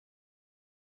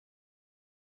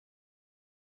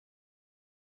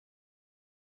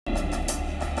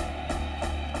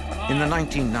In the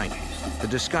 1990s, a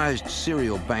disguised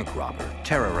serial bank robber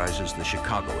terrorizes the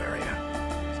Chicago area.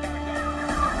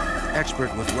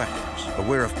 Expert with weapons,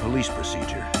 aware of police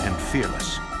procedure, and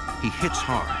fearless, he hits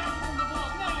hard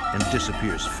and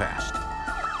disappears fast.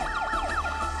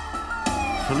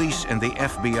 Police and the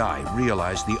FBI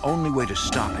realize the only way to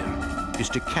stop him is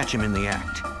to catch him in the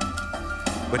act.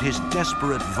 But his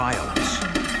desperate violence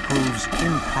proves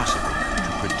impossible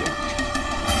to predict.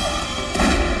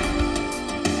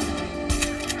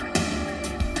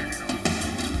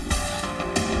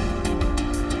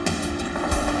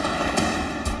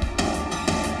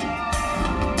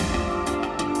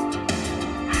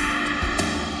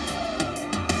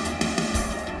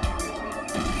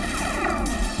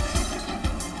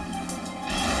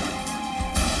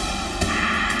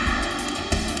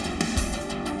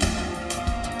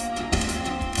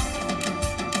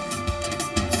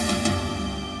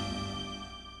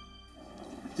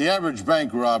 The average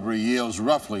bank robbery yields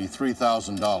roughly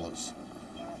 $3,000.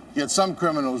 Yet some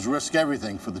criminals risk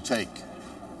everything for the take.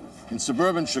 In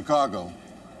suburban Chicago,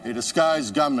 a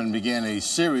disguised gunman began a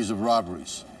series of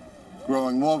robberies,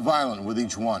 growing more violent with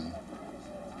each one.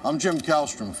 I'm Jim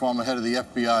Kallstrom, former head of the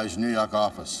FBI's New York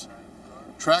office.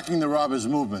 Tracking the robber's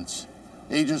movements,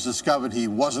 agents discovered he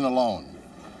wasn't alone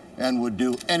and would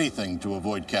do anything to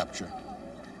avoid capture.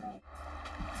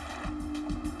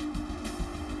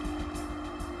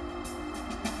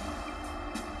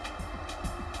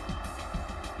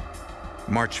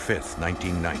 March 5th,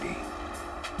 1990.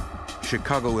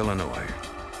 Chicago, Illinois.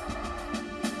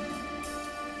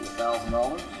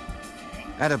 $1,000?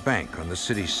 At a bank on the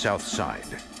city's south side,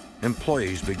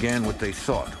 employees began what they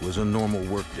thought was a normal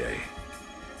workday.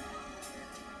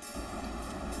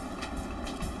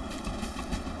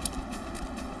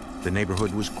 The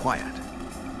neighborhood was quiet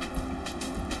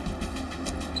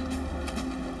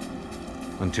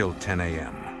until 10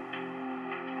 a.m.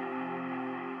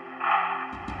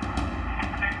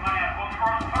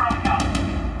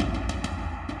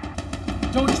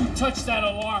 Don't you touch that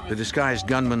alarm. The disguised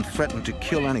gunman threatened to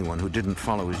kill anyone who didn't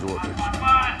follow his orders.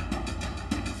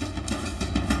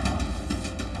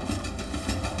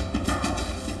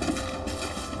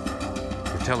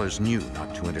 The tellers knew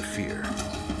not to interfere.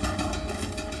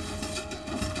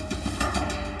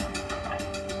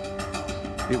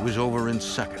 It was over in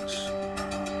seconds.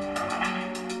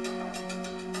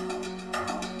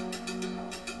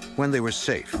 When they were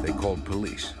safe, they called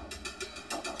police.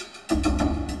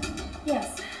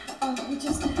 Yes, we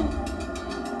just...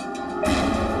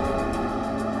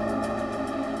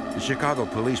 The Chicago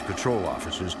police patrol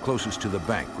officers closest to the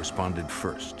bank responded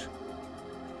first.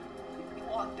 He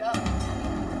walked up, got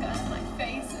in my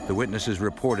face. The witnesses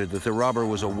reported that the robber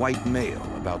was a white male,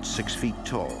 about 6 feet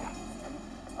tall.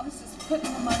 I was just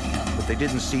putting the money up. But they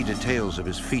didn't see details of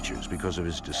his features because of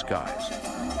his disguise.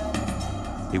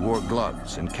 He wore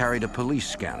gloves and carried a police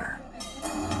scanner.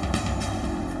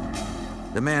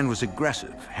 The man was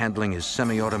aggressive, handling his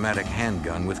semi-automatic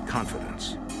handgun with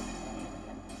confidence.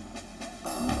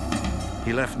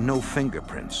 He left no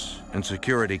fingerprints, and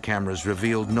security cameras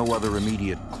revealed no other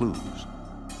immediate clues.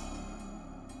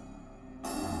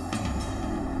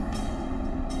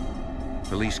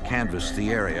 Police canvassed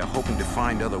the area, hoping to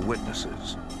find other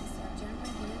witnesses.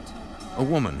 A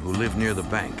woman who lived near the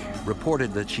bank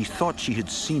reported that she thought she had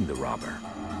seen the robber.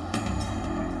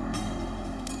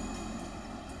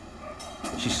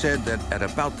 She said that at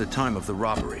about the time of the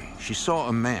robbery, she saw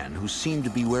a man who seemed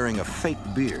to be wearing a fake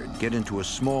beard get into a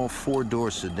small 4-door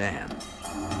sedan.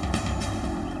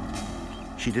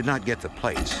 She did not get the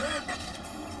plates,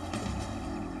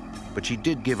 but she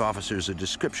did give officers a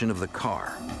description of the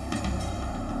car.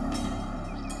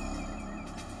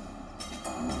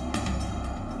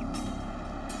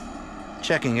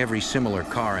 Checking every similar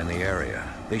car in the area,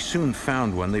 they soon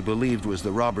found one they believed was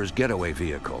the robber's getaway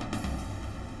vehicle,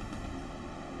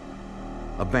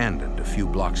 abandoned a few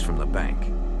blocks from the bank.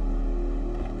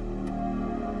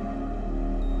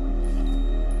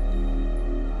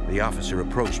 The officer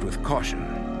approached with caution,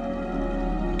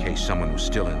 in case someone was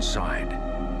still inside.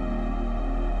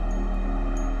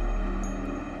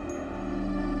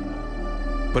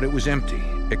 But it was empty,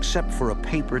 except for a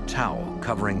paper towel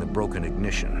covering the broken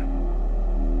ignition.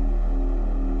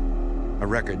 A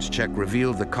records check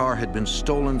revealed the car had been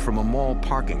stolen from a mall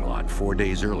parking lot 4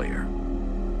 days earlier.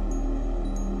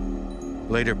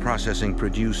 Later processing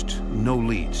produced no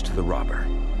leads to the robber.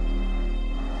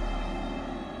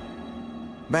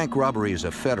 Bank robbery is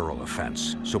a federal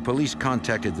offense, so police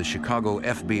contacted the Chicago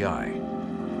FBI.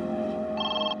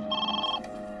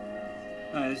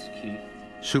 Hi, this is Keith.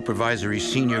 Supervisory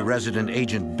Senior Resident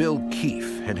Agent Bill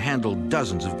Keefe had handled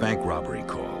dozens of bank robbery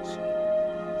calls.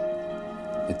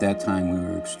 At that time, we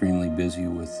were extremely busy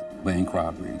with bank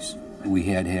robberies. We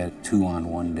had 2 on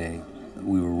one day.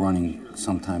 We were running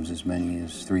sometimes as many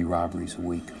as 3 robberies a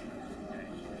week.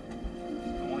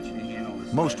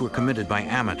 Most were committed by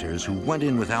amateurs who went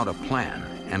in without a plan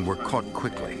and were caught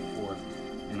quickly.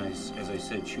 And as I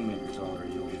said, shoemakers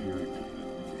already over here.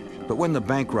 But when the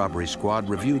bank robbery squad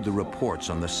reviewed the reports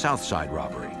on the South Side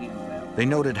robbery, they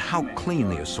noted how clean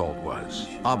the assault was,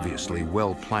 obviously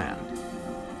well planned.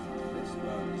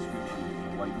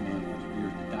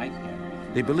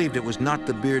 They believed it was not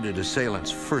the bearded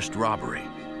assailant's first robbery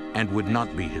and would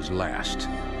not be his last.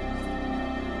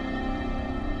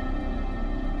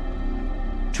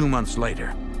 2 months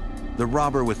later, the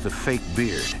robber with the fake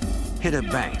beard hit a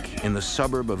bank in the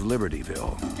suburb of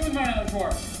Libertyville. Give me another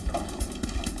drawer.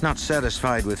 Not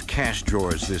satisfied with cash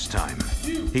drawers this time,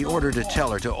 he ordered a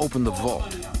teller to open the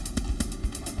vault.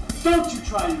 Don't you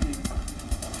try anything.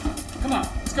 Come on,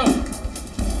 let's go.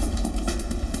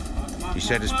 He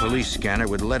said his police scanner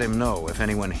would let him know if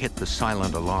anyone hit the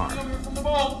silent alarm. Come here from the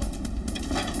vault.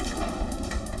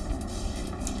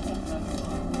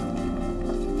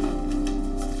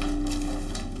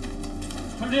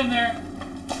 Put it in there.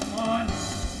 Come on.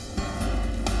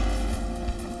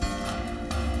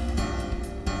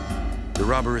 The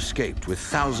robber escaped with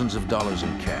thousands of dollars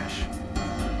in cash.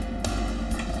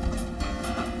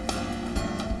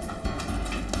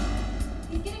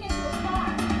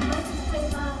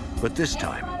 But this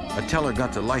time, a teller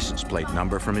got the license plate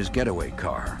number from his getaway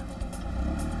car.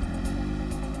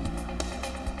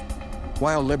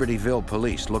 While Libertyville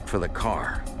police looked for the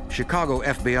car, Chicago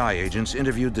FBI agents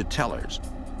interviewed the tellers.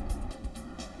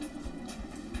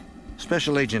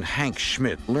 Special Agent Hank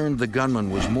Schmidt learned the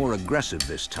gunman was more aggressive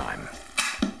this time.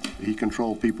 He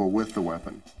controlled people with the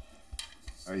weapon.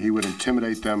 He would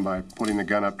intimidate them by putting the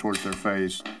gun up towards their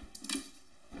face.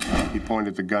 He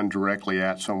pointed the gun directly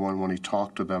at someone when he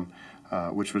talked to them,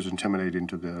 which was intimidating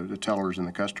to the tellers and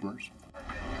the customers.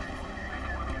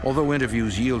 Although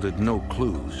interviews yielded no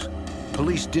clues,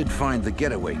 police did find the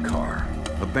getaway car,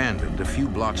 abandoned a few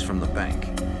blocks from the bank.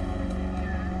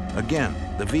 Again,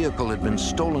 the vehicle had been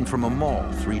stolen from a mall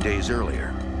 3 days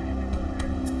earlier.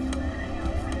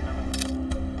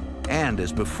 And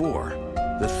as before,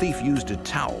 the thief used a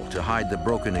towel to hide the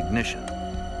broken ignition.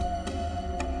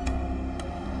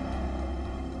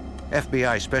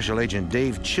 FBI Special Agent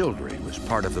Dave Childry was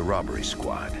part of the robbery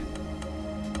squad.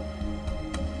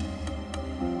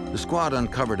 The squad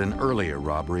uncovered an earlier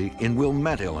robbery in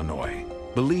Wilmette, Illinois,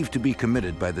 believed to be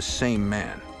committed by the same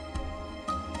man.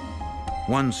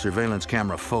 One surveillance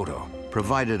camera photo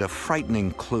provided a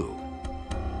frightening clue.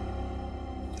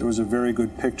 There was a very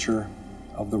good picture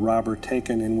of the robber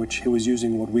taken in which he was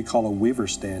using what we call a weaver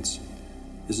stance.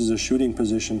 This is a shooting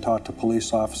position taught to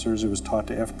police officers. It was taught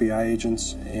to FBI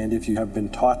agents, and if you have been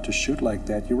taught to shoot like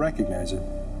that, you recognize it.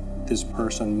 This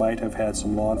person might have had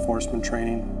some law enforcement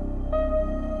training.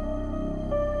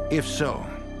 If so,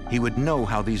 he would know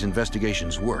how these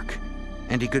investigations work,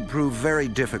 and he could prove very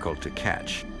difficult to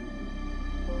catch.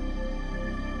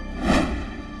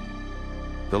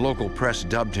 The local press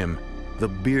dubbed him the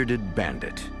Bearded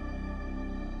Bandit.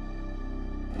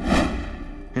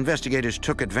 Investigators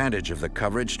took advantage of the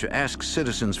coverage to ask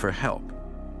citizens for help.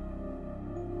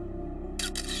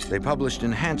 They published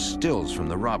enhanced stills from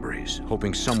the robberies,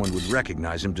 hoping someone would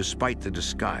recognize him despite the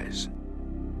disguise.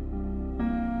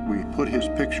 We put his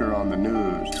picture on the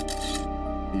news.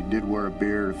 He did wear a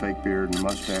beard, a fake beard and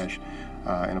mustache,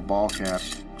 and a ball cap.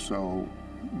 So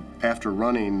after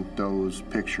running those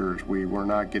pictures, we were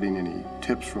not getting any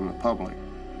tips from the public.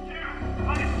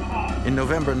 In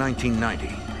November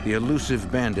 1990, the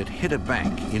elusive bandit hit a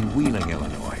bank in Wheeling,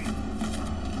 Illinois.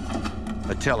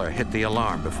 A teller hit the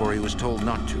alarm before he was told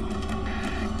not to.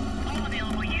 All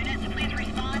available units, please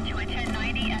respond to a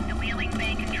 1090 at the Wheeling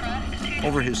Bank and Trust.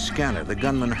 Over his scanner, the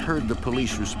gunman heard the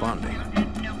police responding.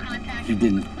 No contact. He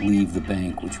didn't leave the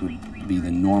bank, which would be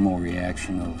the normal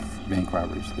reaction of bank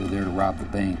robberies. They're there to rob the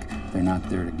bank. They're not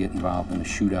there to get involved in a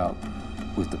shootout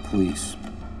with the police.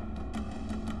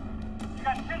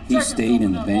 He stayed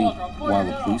in the bank while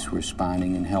the police were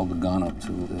responding and held the gun up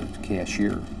to the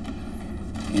cashier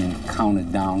and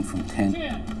counted down from 10.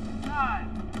 10,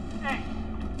 9,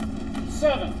 8,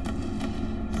 7,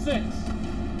 6,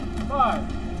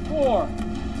 5, 4,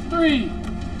 3,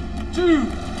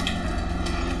 2.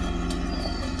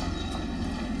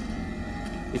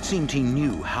 It seemed he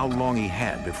knew how long he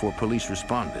had before police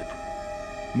responded.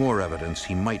 More evidence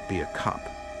he might be a cop.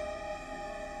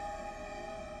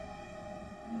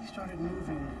 He started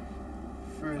moving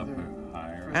further.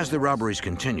 As the robberies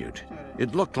continued,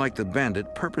 It looked like the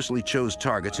bandit purposely chose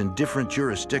targets in different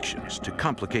jurisdictions to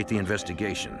complicate the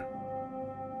investigation.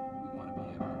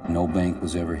 No bank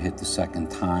was ever hit the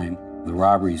second time. The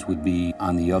robberies would be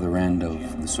on the other end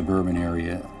of the suburban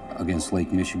area against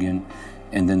Lake Michigan,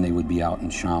 and then they would be out in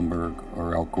Schaumburg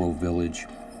or Elk Grove Village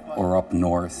or up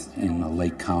north in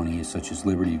Lake County, such as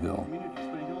Libertyville.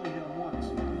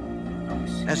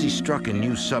 As he struck in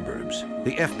new suburbs,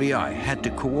 the FBI had to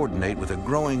coordinate with a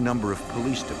growing number of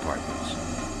police departments.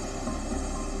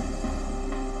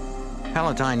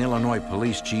 Palatine, Illinois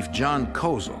Police Chief John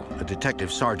Kozel, a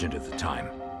detective sergeant at the time,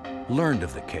 learned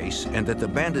of the case and that the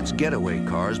bandits' getaway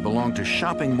cars belonged to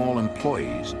shopping mall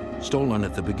employees, stolen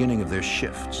at the beginning of their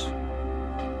shifts.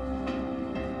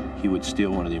 He would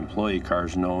steal one of the employee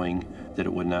cars knowing that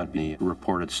it would not be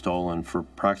reported stolen for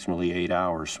approximately 8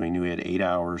 hours. So he knew he had 8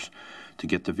 hours to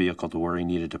get the vehicle to where he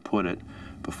needed to put it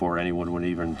before anyone would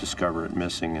even discover it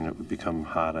missing and it would become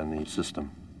hot on the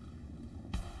system.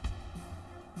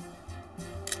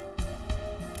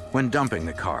 When dumping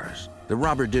the cars, the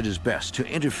robber did his best to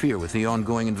interfere with the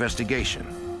ongoing investigation,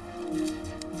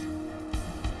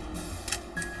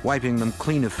 wiping them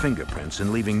clean of fingerprints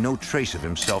and leaving no trace of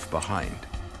himself behind.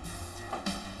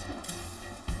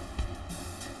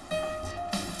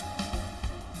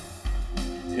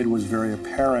 It was very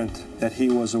apparent that he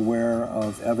was aware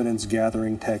of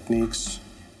evidence-gathering techniques,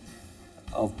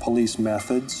 of police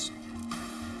methods.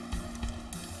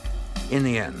 In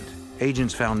the end,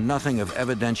 agents found nothing of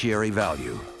evidentiary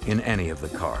value in any of the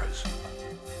cars.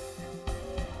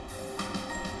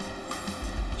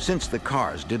 Since the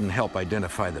cars didn't help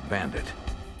identify the bandit,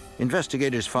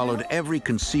 investigators followed every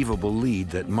conceivable lead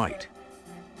that might.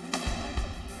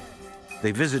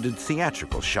 They visited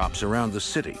theatrical shops around the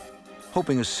city,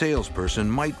 hoping a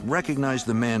salesperson might recognize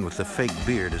the man with the fake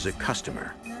beard as a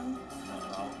customer.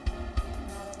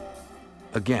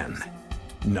 Again,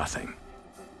 nothing.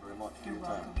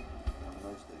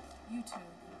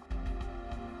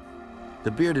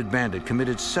 The bearded bandit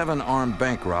committed 7 armed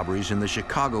bank robberies in the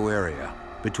Chicago area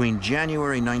between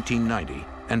January 1990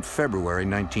 and February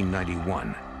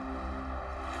 1991.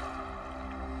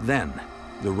 Then,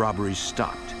 the robberies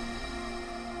stopped.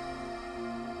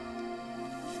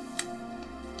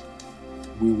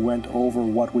 We went over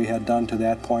what we had done to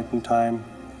that point in time,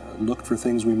 looked for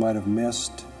things we might have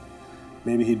missed.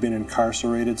 Maybe he'd been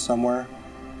incarcerated somewhere.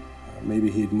 Maybe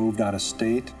he'd moved out of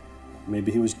state.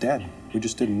 Maybe he was dead. We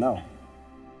just didn't know.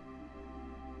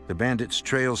 The bandit's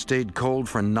trail stayed cold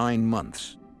for 9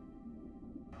 months.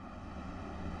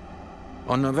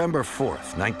 On November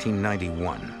 4th,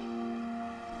 1991,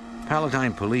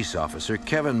 Palatine police officer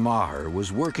Kevin Maher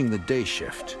was working the day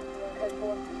shift.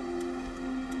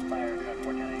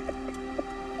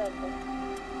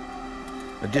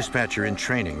 A dispatcher in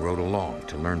training rode along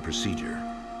to learn procedure.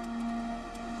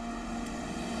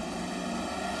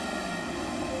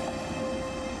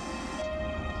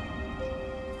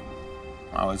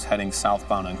 I was heading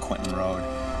southbound on Quinton Road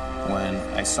when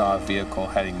I saw a vehicle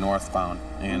heading northbound,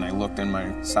 and I looked in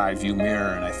my side view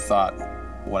mirror and I thought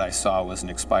what I saw was an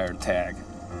expired tag.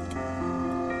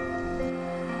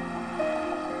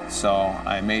 So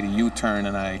I made a U-turn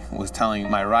and I was telling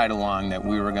my ride-along that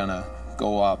we were gonna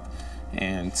go up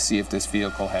and see if this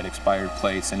vehicle had expired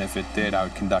plates, and if it did, I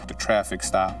would conduct a traffic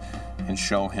stop and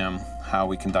show him how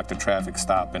we conduct a traffic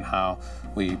stop and how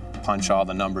we punch all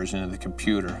the numbers into the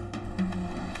computer.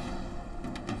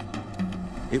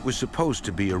 It was supposed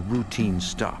to be a routine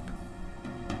stop.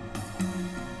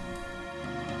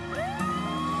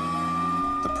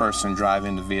 The person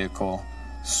driving the vehicle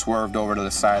swerved over to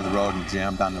the side of the road and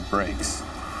jammed on the brakes.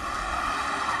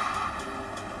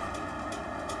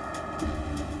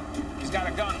 He's got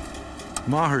a gun.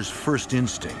 Maher's first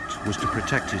instinct was to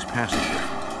protect his passenger.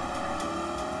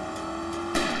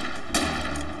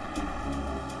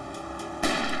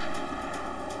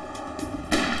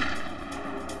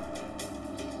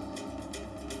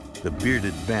 The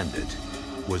bearded bandit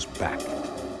was back.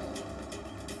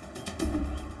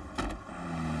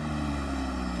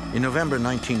 In November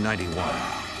 1991,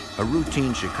 a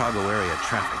routine Chicago area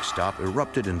traffic stop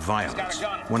erupted in violence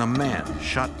when a man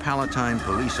shot Palatine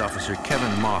police officer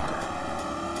Kevin Maher.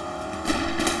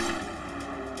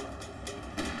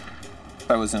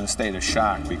 I was in a state of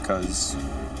shock because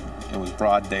it was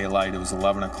broad daylight, it was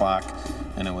 11 o'clock,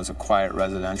 and it was a quiet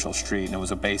residential street, and it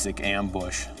was a basic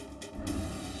ambush.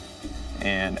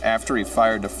 And after he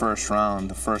fired the first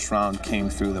round came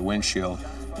through the windshield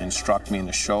and struck me in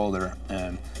the shoulder,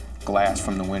 and glass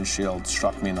from the windshield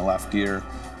struck me in the left ear.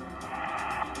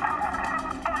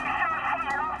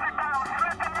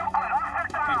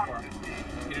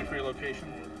 Needed for your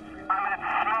location. I'm at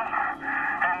Smith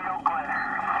and Euclid.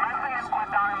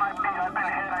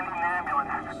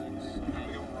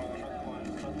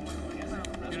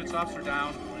 Units, officer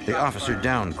down. The officer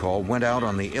down call went out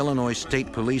on the Illinois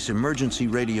State Police Emergency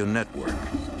Radio Network.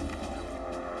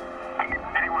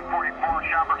 8144,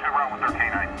 Shoppers en route with their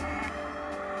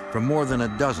K-9. From more than a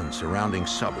dozen surrounding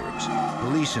suburbs,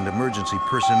 police and emergency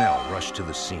personnel rushed to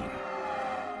the scene.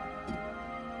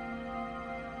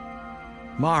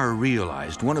 Maher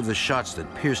realized one of the shots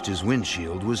that pierced his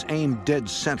windshield was aimed dead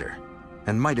center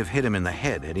and might have hit him in the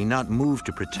head had he not moved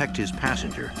to protect his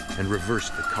passenger and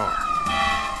reversed the car.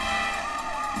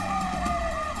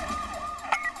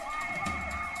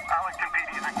 Arlington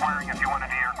PD is inquiring if you want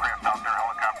any aircraft out there,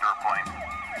 helicopter or plane.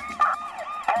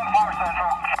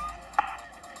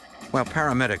 While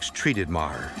paramedics treated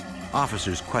Maher,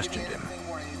 officers questioned him.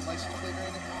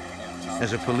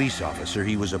 As a police officer,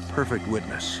 he was a perfect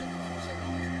witness.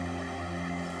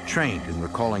 Trained in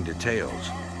recalling details,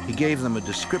 he gave them a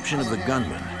description of the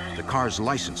gunman, the car's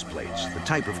license plates, the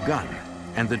type of gun,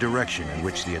 and the direction in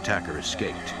which the attacker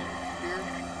escaped.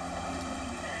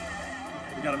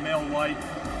 We got a male white,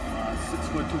 6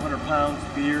 foot, 200 pounds,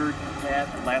 beard, hat,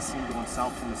 last seen going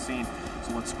south from the scene.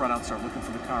 So let's spread out and start looking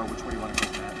for the car. Which way do you want to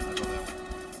go, Pat? I'll go that way.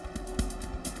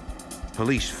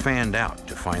 Police fanned out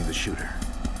to find the shooter.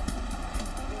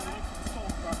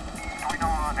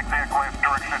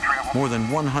 More than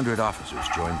 100 officers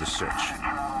joined the search.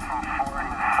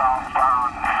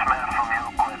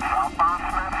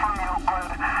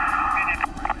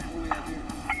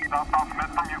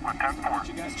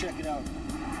 You guys check it out.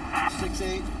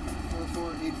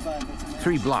 684485.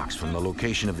 3 blocks from the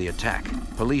location of the attack,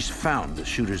 police found the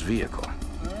shooter's vehicle.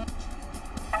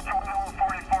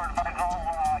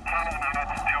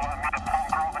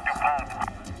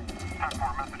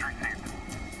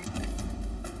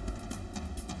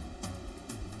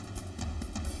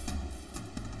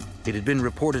 It had been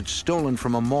reported stolen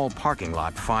from a mall parking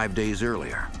lot 5 days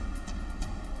earlier.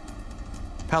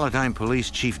 Palatine Police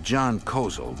Chief John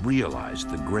Kozel realized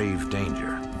the grave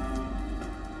danger.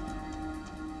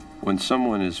 When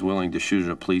someone is willing to shoot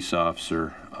at a police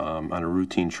officer on a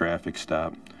routine traffic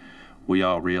stop, we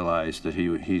all realize that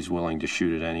he's willing to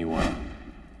shoot at anyone.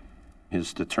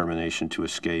 His determination to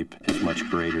escape is much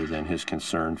greater than his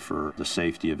concern for the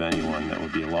safety of anyone. That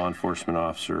would be a law enforcement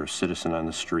officer, a citizen on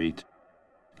the street.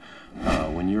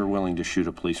 When you're willing to shoot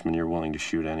a policeman, you're willing to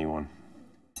shoot anyone.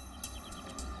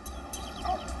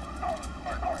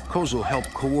 Kozel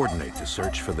helped coordinate the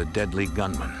search for the deadly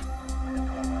gunman.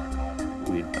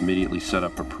 We immediately set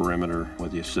up a perimeter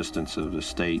with the assistance of the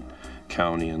state,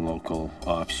 county, and local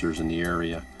officers in the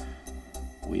area.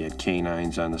 We had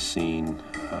K-9s on the scene.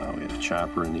 We had a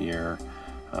chopper in the air.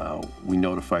 We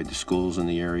notified the schools in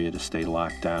the area to stay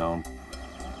locked down.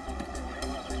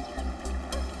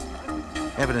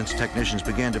 Evidence technicians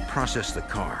began to process the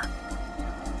car.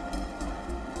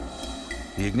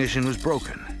 The ignition was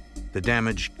broken, the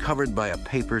damage covered by a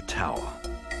paper towel.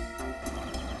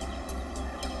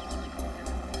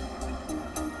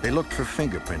 They looked for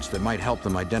fingerprints that might help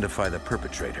them identify the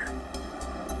perpetrator,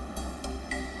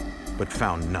 but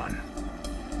found none.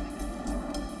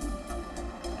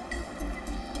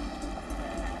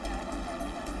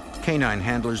 Canine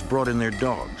handlers brought in their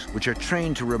dogs, which are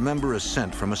trained to remember a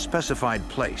scent from a specified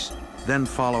place, then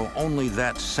follow only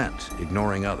that scent,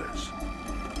 ignoring others.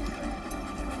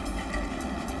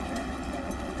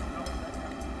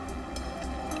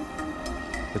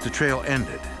 But the trail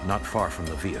ended not far from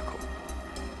the vehicle.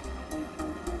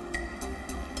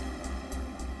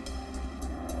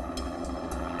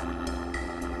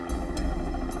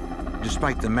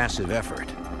 Despite the massive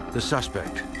effort, the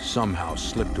suspect somehow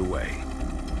slipped away.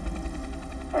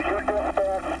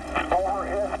 Over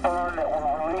Eastburn,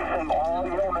 we're releasing all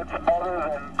units other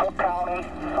than Cook County,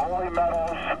 Rolling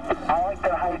Meadows,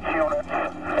 Arlington Heights units,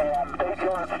 and state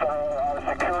units that are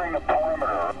securing the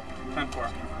perimeter.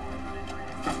 10-4.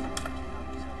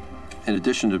 In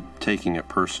addition to taking it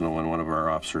personal when one of our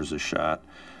officers is shot,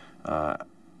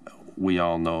 we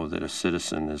all know that a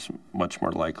citizen is much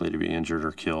more likely to be injured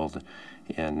or killed,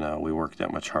 and we work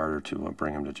that much harder to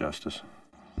bring him to justice.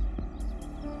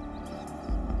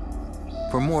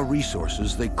 For more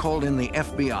resources, they called in the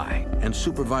FBI and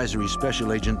Supervisory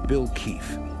Special Agent Bill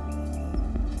Keefe.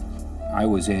 I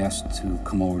was asked to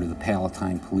come over to the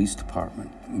Palatine Police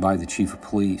Department by the Chief of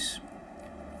Police.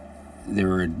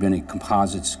 There had been a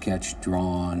composite sketch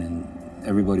drawn, and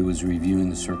everybody was reviewing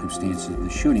the circumstances of the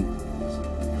shooting.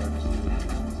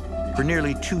 For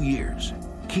nearly 2 years,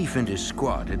 Keefe and his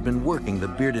squad had been working the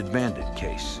Bearded Bandit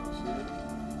case.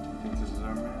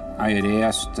 I had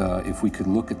asked if we could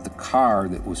look at the car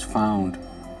that was found,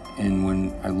 and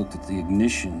when I looked at the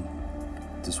ignition,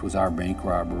 this was our bank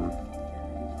robber.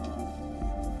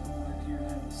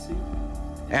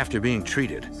 After being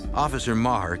treated, Officer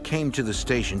Maher came to the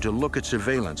station to look at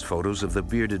surveillance photos of the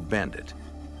bearded bandit.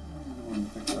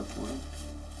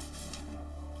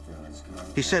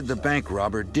 He said the bank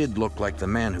robber did look like the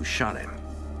man who shot him.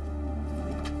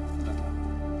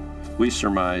 We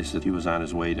surmised that he was on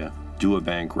his way to do a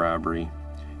bank robbery.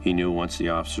 He knew once the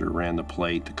officer ran the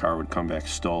plate, the car would come back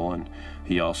stolen.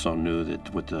 He also knew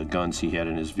that with the guns he had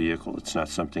in his vehicle, it's not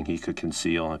something he could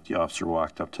conceal if the officer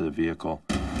walked up to the vehicle.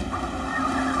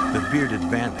 The bearded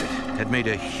bandit had made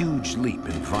a huge leap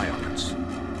in violence.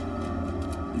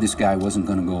 This guy wasn't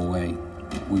going to go away.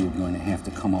 We were going to have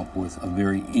to come up with a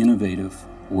very innovative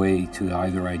way to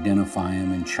either identify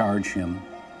him and charge him,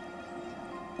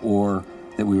 or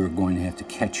that we were going to have to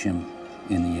catch him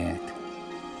in the act.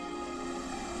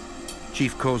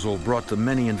 Chief Kozel brought the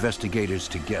many investigators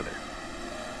together.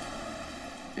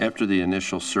 After the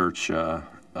initial search,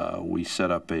 we set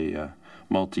up a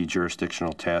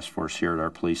multi-jurisdictional task force here at our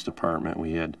police department.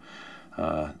 We had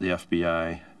the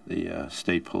FBI, the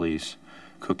state police,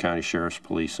 Cook County Sheriff's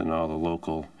Police, and all the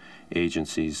local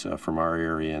agencies from our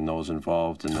area and those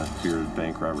involved in the bearded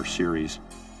bank robber series.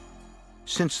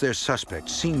 Since their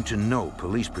suspects seemed to know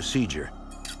police procedure,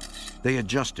 they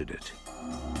adjusted it.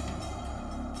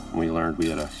 We learned we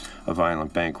had a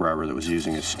violent bank robber that was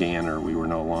using a scanner. We were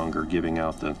no longer giving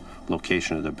out the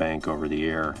location of the bank over the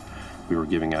air. We were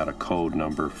giving out a code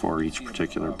number for each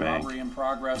particular bank. Robbery in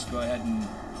progress. Go ahead and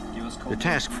give us code. The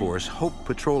task force hoped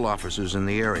patrol officers in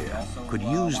the area could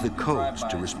use the codes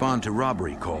to respond to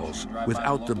robbery calls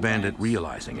without the bandit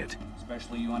realizing it.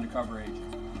 Especially you undercover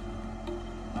agent.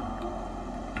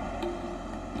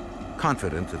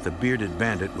 Confident that the bearded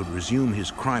bandit would resume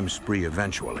his crime spree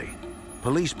eventually,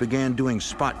 police began doing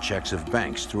spot checks of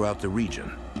banks throughout the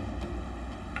region.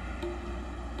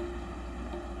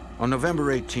 On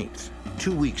November 18th,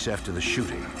 2 weeks after the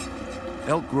shooting,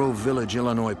 Elk Grove Village,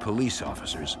 Illinois police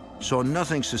officers saw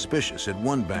nothing suspicious at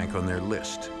one bank on their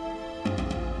list.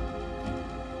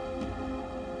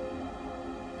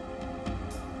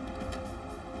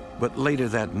 But later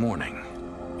that morning,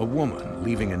 a woman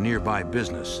leaving a nearby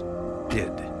business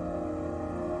did.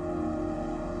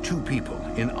 Two people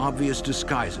in obvious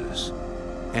disguises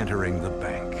entering the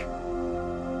bank.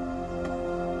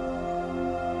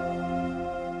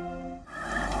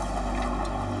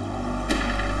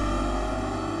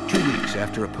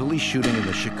 After a police shooting in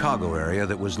the Chicago area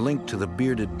that was linked to the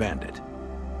bearded bandit,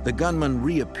 the gunman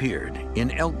reappeared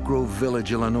in Elk Grove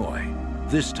Village, Illinois,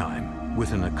 this time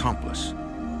with an accomplice.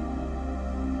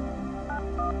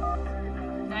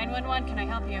 911, can I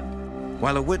help you?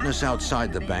 While a witness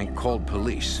outside the bank called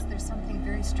police, There's something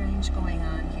very strange going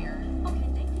on here. Okay,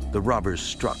 thank you. the robbers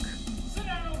struck.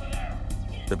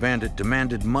 The bandit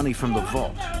demanded money from the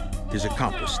vault, his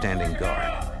accomplice standing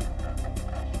guard.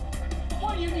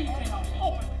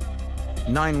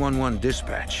 911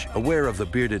 dispatch, aware of the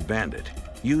bearded bandit,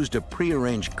 used a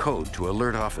prearranged code to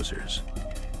alert officers.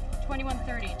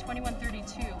 2130,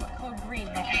 2132, code green.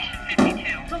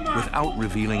 Without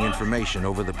revealing information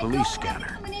over the police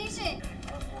scanner.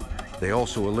 They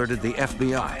also alerted the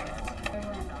FBI.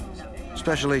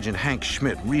 Special Agent Hank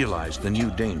Schmidt realized the new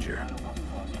danger.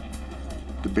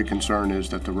 The big concern is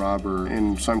that the robber,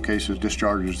 in some cases,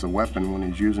 discharges the weapon when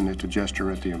he's using it to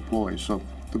gesture at the employees. So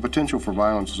the potential for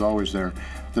violence is always there.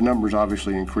 The numbers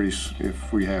obviously increase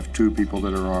if we have two people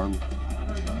that are armed.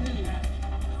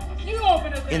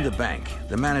 In the bank,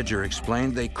 the manager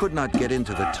explained they could not get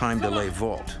into the time delay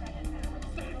vault.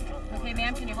 Okay,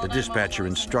 ma'am, can you hold The dispatcher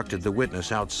instructed the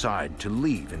witness outside to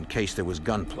leave in case there was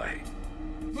gunplay.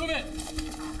 Move it!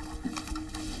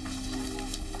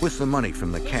 With the money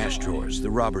from the cash drawers, the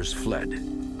robbers fled.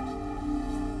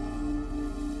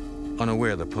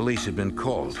 Unaware the police had been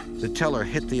called, the teller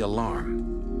hit the alarm.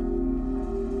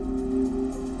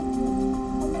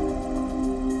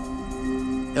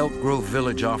 Elk Grove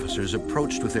Village officers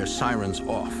approached with their sirens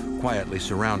off, quietly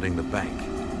surrounding the bank.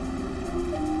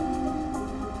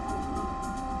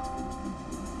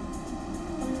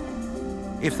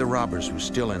 If the robbers were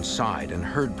still inside and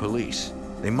heard police,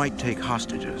 they might take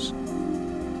hostages.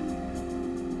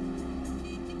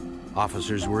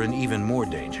 Officers were in even more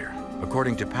danger,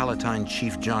 according to Palatine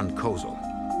Chief John Kozel.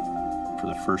 For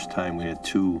the first time, we had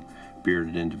two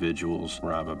bearded individuals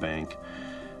rob a bank.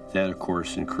 That, of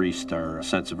course, increased our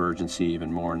sense of urgency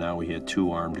even more. Now we had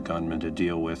two armed gunmen to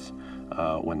deal with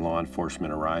when law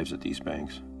enforcement arrives at these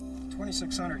banks.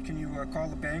 2600, can you call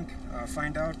the bank,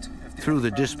 find out if Through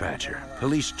the dispatcher,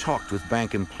 police talked with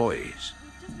bank employees.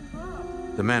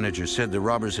 The manager said the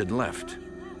robbers had left.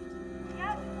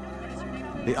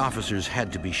 The officers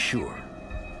had to be sure.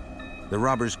 The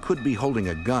robbers could be holding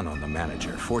a gun on the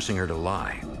manager, forcing her to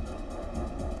lie.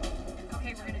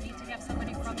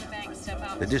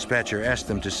 The dispatcher asked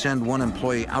them to send one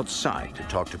employee outside to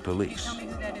talk to police. Tell me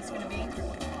who that is going to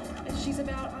be. She's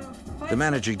about The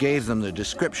manager gave them the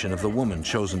description of the woman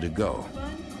chosen to go.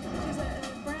 She's a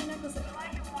brown necklace.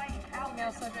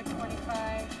 Female subject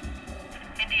 25.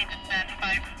 Indian descent,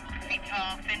 5 feet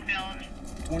tall, thin build.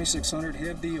 2600,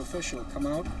 have the official come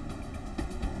out.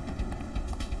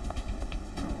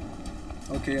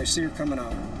 Okay, I see her coming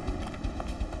out.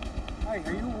 Hi,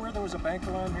 are you aware there was a bank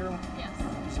around here? Yes.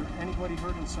 Is there anybody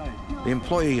hurt inside? The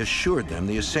employee assured them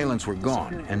the assailants were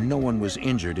gone and no one was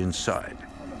injured inside.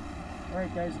 All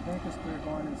right, guys, the bank is clear.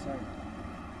 Go on inside.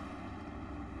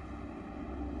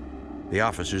 The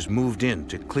officers moved in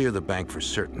to clear the bank for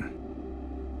certain.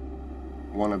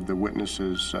 One of the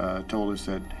witnesses told us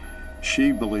that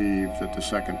she believed that the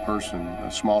second person,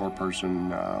 a smaller person,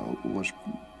 was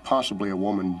possibly a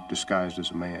woman disguised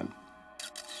as a man.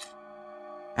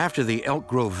 After the Elk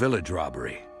Grove Village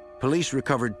robbery, police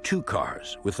recovered 2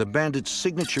 cars with the bandit's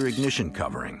signature ignition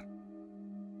covering.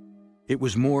 It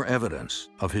was more evidence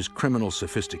of his criminal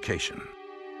sophistication.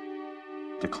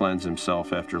 To cleanse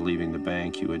himself after leaving the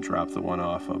bank, he would drop the one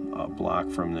off a block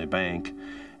from the bank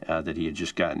that he had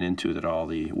just gotten into, that all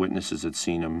the witnesses had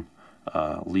seen him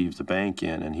leave the bank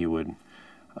in, and he would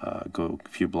go a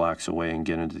few blocks away and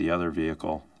get into the other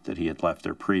vehicle that he had left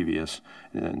there previous,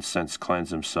 and then since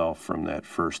cleanse himself from that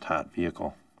first hot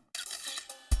vehicle.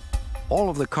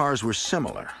 All of the cars were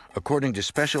similar, according to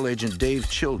Special Agent Dave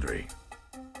Childry.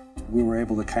 We were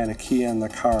able to kind of key in the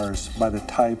cars by the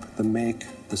type, the make,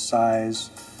 the size,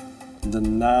 the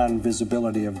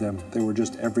non-visibility of them. They were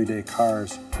just everyday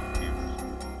cars.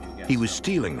 He was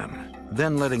stealing them,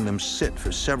 then letting them sit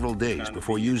for several days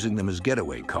before using them as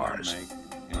getaway cars.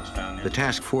 The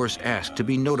task force asked to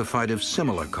be notified of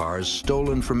similar cars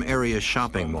stolen from area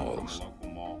shopping malls.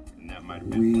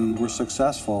 We were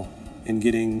successful in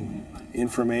getting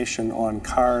information on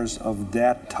cars of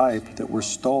that type that were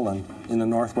stolen in the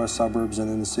northwest suburbs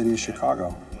and in the city of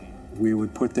Chicago. We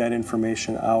would put that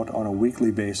information out on a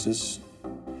weekly basis.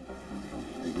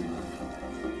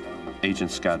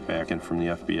 Agent Scott Backen from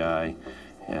the FBI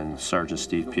and Sergeant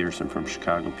Steve Peterson from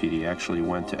Chicago PD actually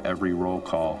went to every roll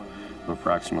call of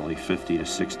approximately 50 to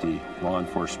 60 law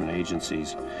enforcement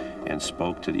agencies and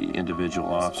spoke to the individual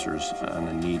officers on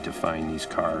the need to find these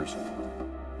cars.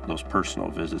 Those personal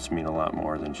visits mean a lot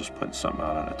more than just putting something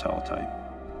out on a teletype.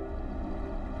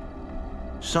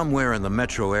 Somewhere in the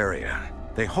metro area,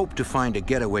 they hoped to find a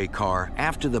getaway car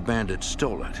after the bandit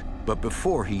stole it, but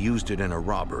before he used it in a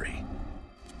robbery.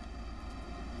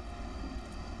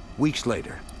 Weeks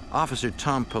later, Officer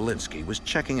Tom Polinsky was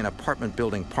checking an apartment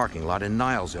building parking lot in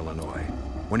Niles, Illinois,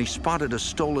 when he spotted a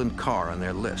stolen car on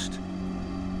their list.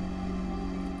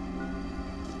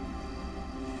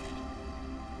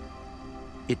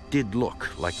 It did look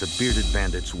like the bearded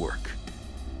bandit's work.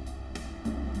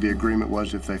 The agreement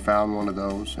was if they found one of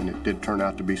those, and it did turn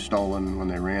out to be stolen when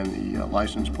they ran the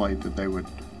license plate, that they would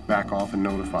back off and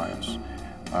notify us.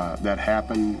 That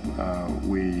happened.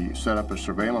 We set up a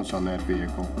surveillance on that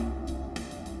vehicle.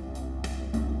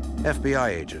 FBI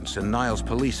agents and Niles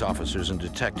police officers and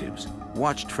detectives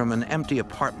watched from an empty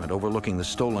apartment overlooking the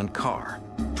stolen car,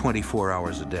 24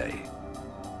 hours a day.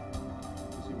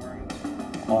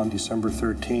 On December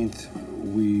 13th,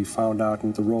 we found out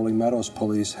that the Rolling Meadows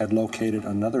police had located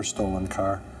another stolen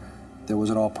car that was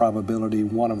in all probability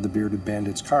one of the bearded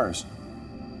bandits' cars.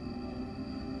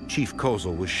 Chief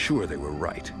Kozel was sure they were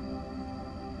right.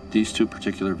 These 2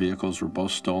 particular vehicles were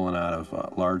both stolen out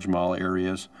of large mall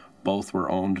areas. Both were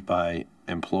owned by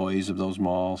employees of those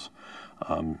malls.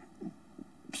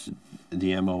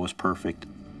 The MO was perfect.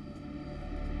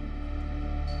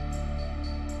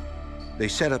 They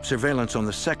set up surveillance on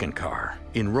the second car,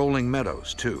 in Rolling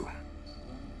Meadows, too.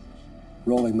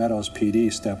 Rolling Meadows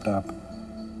PD stepped up.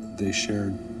 They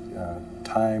shared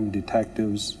time,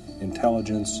 detectives,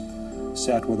 intelligence,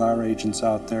 sat with our agents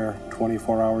out there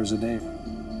 24 hours a day.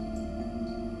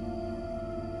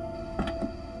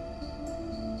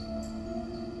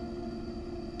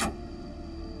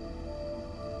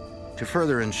 To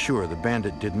further ensure the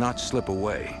bandit did not slip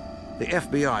away, the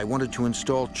FBI wanted to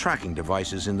install tracking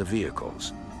devices in the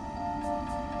vehicles.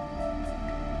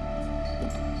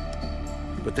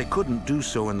 But they couldn't do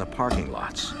so in the parking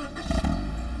lots.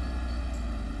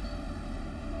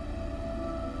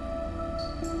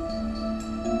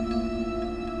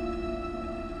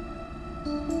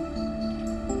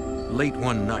 Late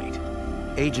one night,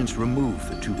 agents removed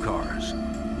the 2 cars.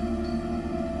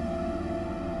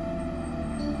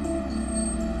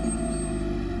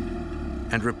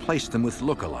 And replaced them with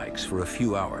lookalikes for a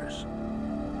few hours.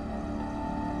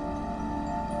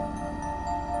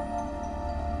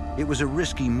 It was a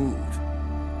risky move,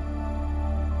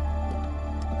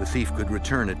 The thief could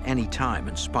return at any time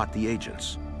and spot the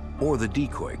agents or the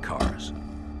decoy cars.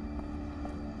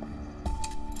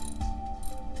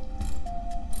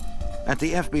 At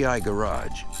the FBI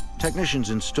garage, technicians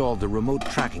installed the remote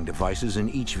tracking devices in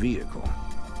each vehicle.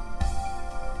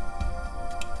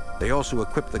 They also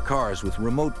equipped the cars with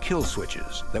remote kill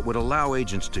switches that would allow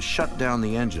agents to shut down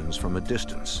the engines from a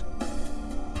distance.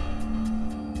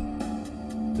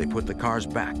 They put the cars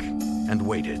back and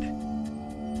waited.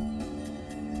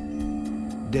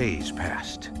 Days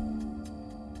passed.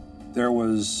 There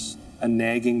was a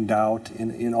nagging doubt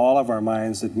in all of our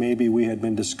minds that maybe we had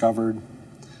been discovered,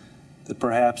 that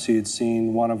perhaps he had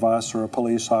seen one of us or a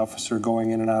police officer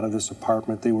going in and out of this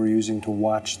apartment they were using to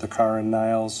watch the car in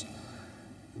Niles,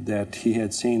 that he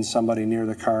had seen somebody near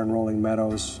the car in Rolling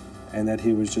Meadows, and that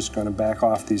he was just going to back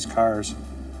off these cars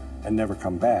and never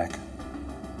come back.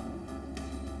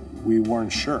 We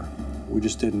weren't sure. We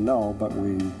just didn't know, but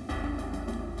we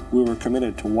were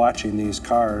committed to watching these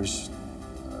cars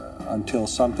until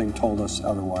something told us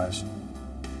otherwise.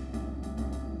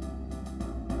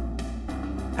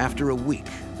 After a week,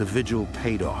 the vigil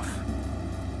paid off.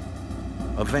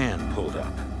 A van pulled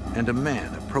up, and a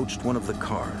man approached one of the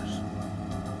cars.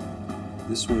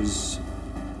 This was,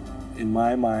 in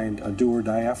my mind, a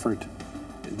do-or-die effort.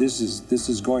 This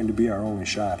is going to be our only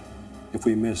shot. If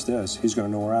we miss this, he's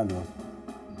going to know we're onto him.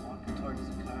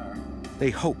 They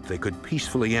hoped they could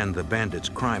peacefully end the bandits'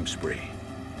 crime spree.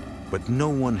 But no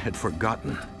one had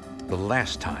forgotten the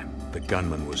last time the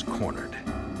gunman was cornered.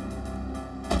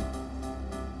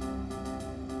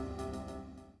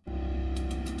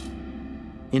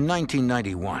 In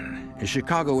 1991,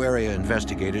 Chicago area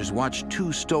investigators watched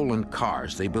two stolen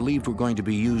cars they believed were going to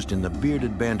be used in the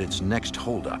bearded bandits' next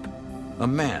holdup. A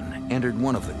man entered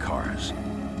one of the cars.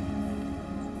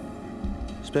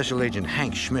 Special Agent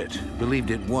Hank Schmidt believed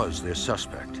it was their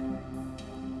suspect.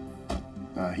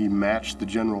 He matched the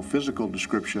general physical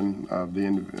description of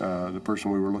the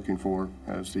person we were looking for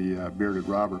as the bearded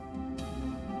robber.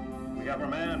 We have our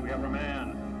man, we have our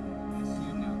man.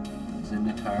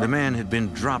 The man had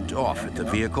been dropped off at the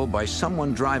vehicle by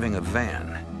someone driving a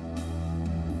van.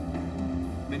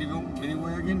 Mini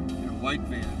wagon and a white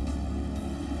van.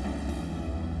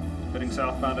 Heading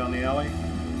southbound down the alley.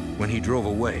 When he drove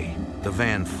away, the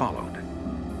van followed.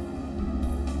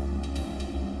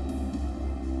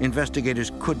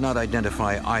 Investigators could not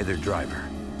identify either driver.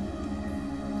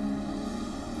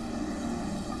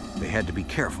 They had to be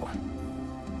careful.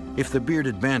 If the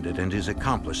bearded bandit and his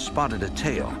accomplice spotted a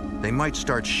tail, they might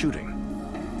start shooting.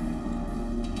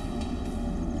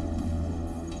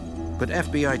 But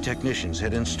FBI technicians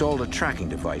had installed a tracking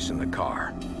device in the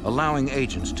car, allowing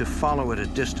agents to follow at a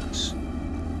distance.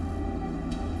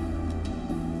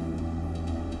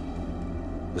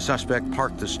 The suspect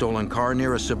parked the stolen car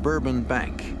near a suburban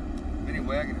bank. Mini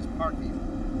wagon is parked.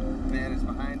 The van is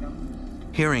behind him.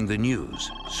 Hearing the news,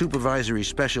 Supervisory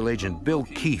Special Agent Bill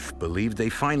Keefe believed they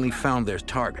finally found their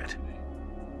target.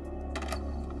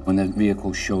 When the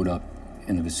vehicle showed up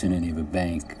in the vicinity of a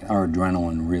bank, our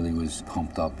adrenaline really was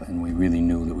pumped up, and we really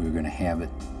knew that we were going to have it.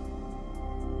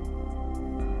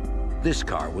 This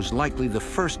car was likely the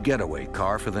first getaway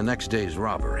car for the next day's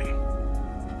robbery.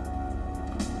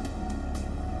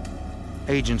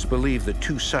 Agents believed the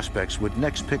two suspects would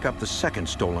next pick up the second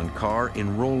stolen car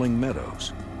in Rolling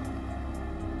Meadows.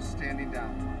 Standing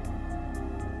down.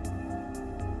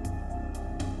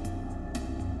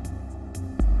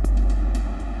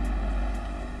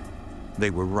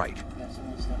 They were right.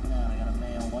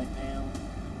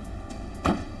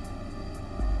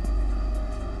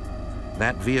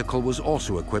 That vehicle was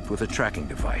also equipped with a tracking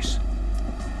device.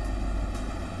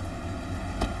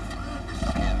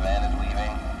 Okay, the van is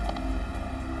leaving.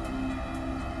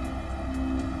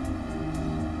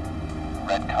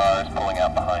 Red car is pulling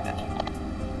out behind it.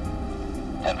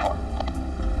 10-4.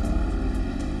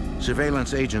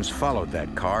 Surveillance agents followed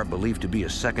that car, believed to be a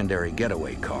secondary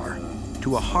getaway car,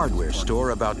 to a hardware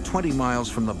store about 20 miles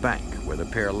from the bank where the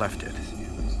pair left it.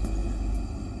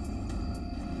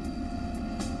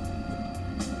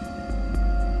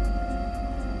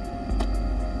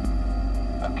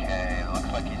 Okay,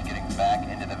 looks like he's getting back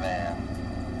into the van.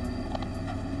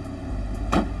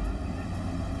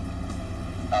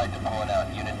 All right, they're pulling out.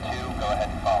 Unit 2, go ahead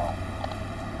and follow.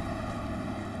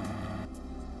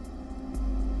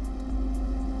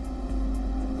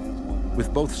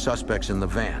 With both suspects in the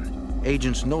van,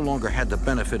 agents no longer had the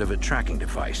benefit of a tracking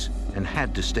device and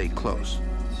had to stay close.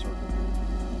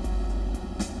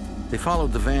 They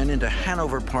followed the van into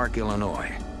Hanover Park,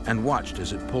 Illinois, and watched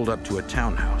as it pulled up to a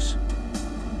townhouse.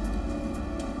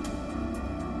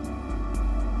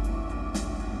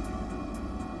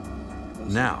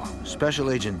 Now, Special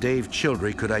Agent Dave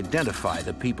Childry could identify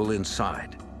the people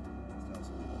inside.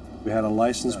 We had a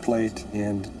license plate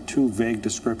and two vague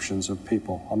descriptions of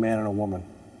people, a man and a woman.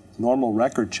 Normal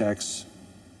record checks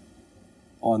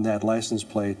on that license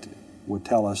plate would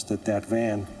tell us that that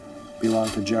van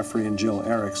belonged to Jeffrey and Jill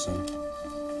Erickson.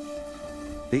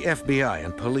 The FBI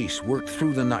and police worked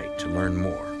through the night to learn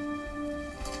more.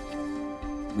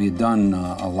 We had done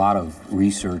a lot of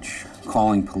research,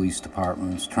 calling police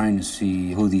departments, trying to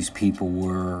see who these people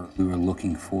were. We were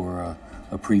looking for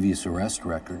a previous arrest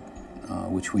record,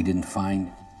 which we didn't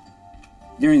find.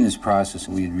 During this process,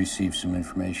 we had received some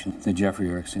information that Jeffrey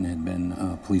Erickson had been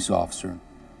a police officer.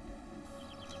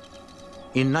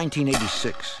 In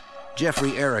 1986,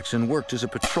 Jeffrey Erickson worked as a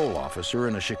patrol officer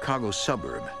in a Chicago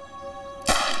suburb.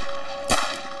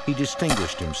 He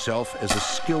distinguished himself as a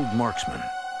skilled marksman.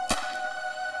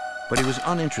 But he was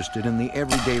uninterested in the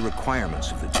everyday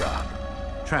requirements of the job: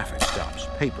 traffic stops,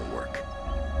 paperwork.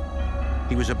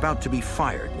 He was about to be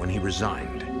fired when he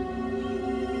resigned.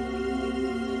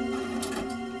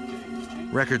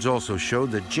 Records also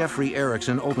showed that Jeffrey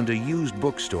Erickson opened a used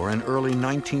bookstore in early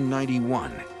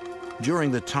 1991.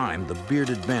 During the time, the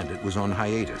Bearded Bandit was on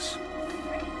hiatus.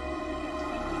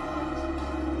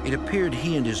 It appeared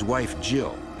he and his wife,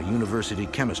 Jill, a university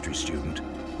chemistry student,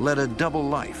 led a double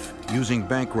life, using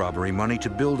bank robbery money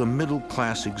to build a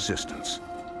middle-class existence.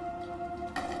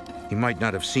 He might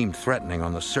not have seemed threatening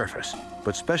on the surface,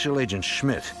 but Special Agent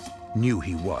Schmidt knew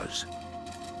he was.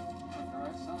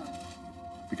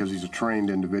 Because he's a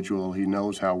trained individual, he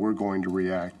knows how we're going to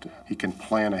react. He can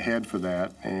plan ahead for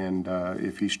that, and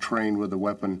if he's trained with a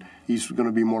weapon, he's going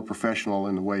to be more professional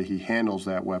in the way he handles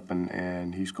that weapon,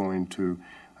 and he's going to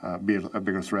be a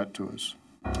bigger threat to us.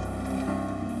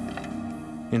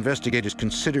 Investigators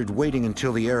considered waiting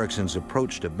until the Ericksons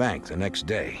approached a bank the next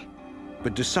day,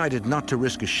 but decided not to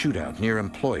risk a shootout near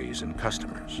employees and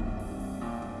customers.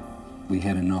 We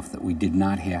had enough that we did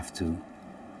not have to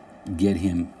get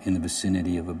him in the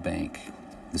vicinity of a bank.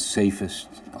 The safest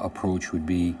approach would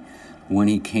be when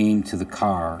he came to the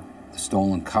car, the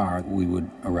stolen car, we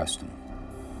would arrest him.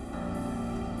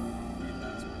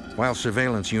 While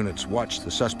surveillance units watched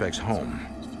the suspect's home,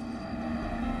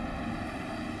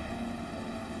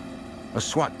 a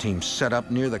SWAT team set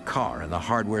up near the car in the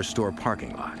hardware store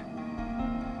parking lot.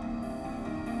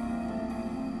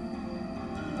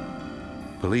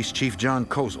 Police Chief John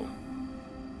Kozel.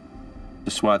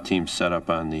 The SWAT team set up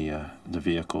on the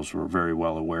vehicles were very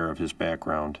well aware of his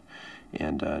background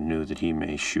and knew that he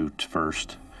may shoot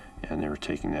first, and they were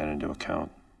taking that into account.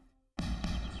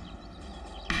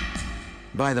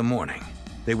 By the morning,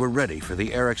 they were ready for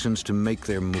the Ericksons to make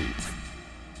their move.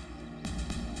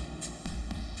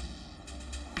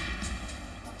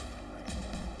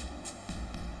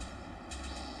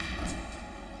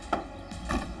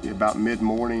 About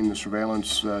mid-morning, the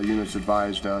surveillance units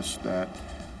advised us that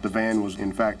the van was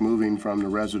in fact moving from the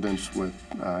residence with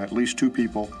at least two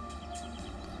people.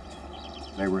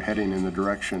 They were heading in the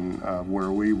direction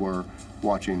where we were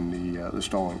watching the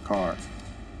stolen car.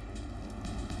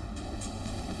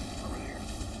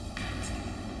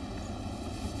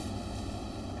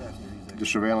 The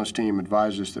surveillance team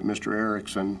advised us that Mr.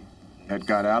 Erickson had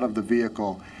got out of the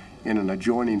vehicle in an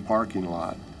adjoining parking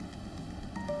lot.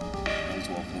 He's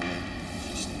walking away.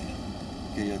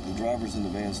 Okay, yeah, the driver's in the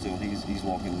van still. He's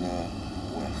walking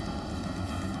west.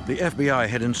 The FBI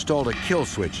had installed a kill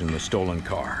switch in the stolen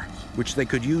car, which they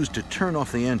could use to turn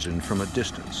off the engine from a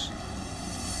distance.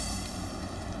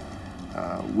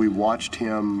 We watched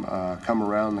him come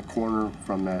around the corner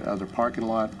from that other parking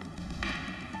lot,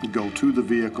 go to the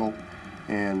vehicle,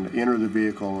 and enter the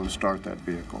vehicle and start that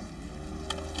vehicle.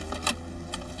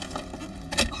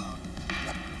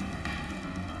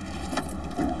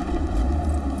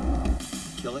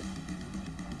 Kill it.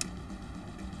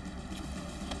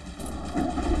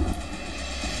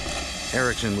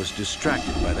 Erickson was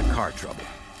distracted by the car trouble.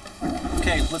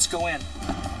 Okay, let's go in.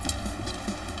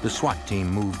 The SWAT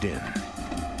team moved in.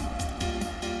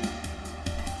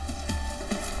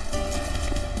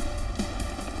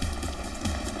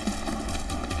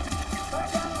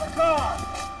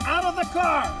 Out of the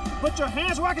car! Put your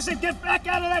hands where I can see. Get back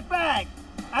out of that bag!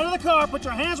 Out of the car, put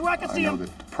your hands where I can see them. I know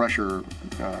that the pressure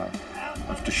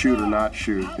of to shoot or not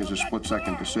shoot is a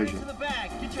split-second decision.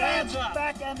 Get your hands up.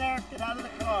 Back in there, get out of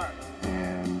the car.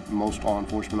 And most law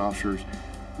enforcement officers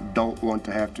don't want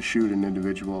to have to shoot an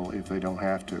individual if they don't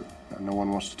have to. No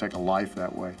one wants to take a life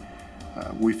that way.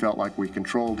 We felt like we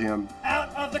controlled him.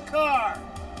 Out of the car!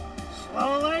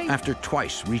 Slowly. After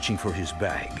twice reaching for his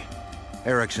bag,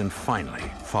 Erickson finally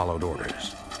followed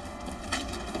orders.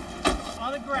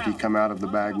 On the Had he come out of the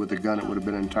bag with a gun, it would have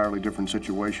been an entirely different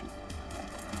situation.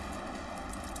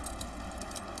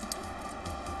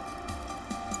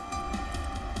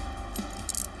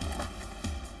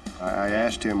 I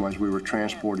asked him as we were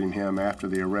transporting him after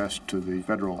the arrest to the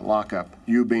federal lockup,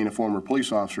 you being a former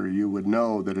police officer, you would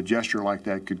know that a gesture like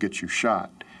that could get you shot.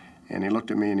 And he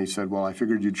looked at me and he said, well, I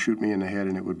figured you'd shoot me in the head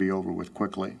and it would be over with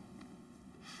quickly.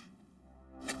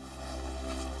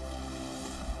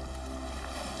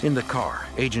 In the car,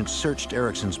 agents searched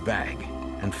Erickson's bag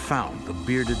and found the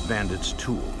bearded bandit's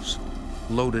tools,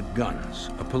 loaded guns,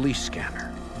 a police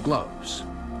scanner, gloves,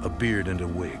 a beard and a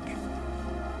wig.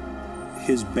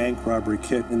 His bank robbery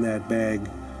kit in that bag,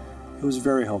 it was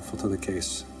very helpful to the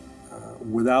case.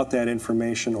 Without that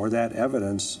information or that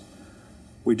evidence,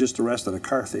 we just arrested a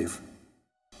car thief.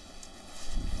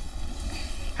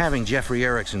 Having Jeffrey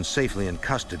Erickson safely in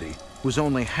custody was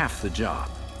only half the job.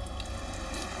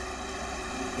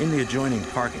 In the adjoining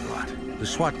parking lot, the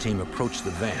SWAT team approached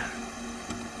the van.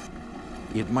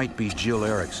 It might be Jill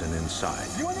Erickson inside.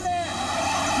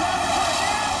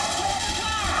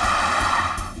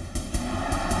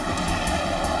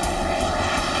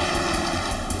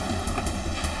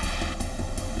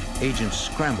 Agents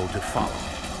scrambled to follow.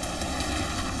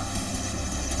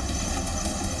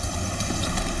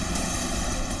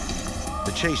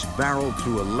 The chase barreled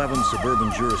through 11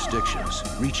 suburban jurisdictions,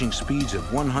 reaching speeds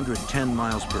of 110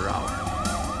 miles per hour.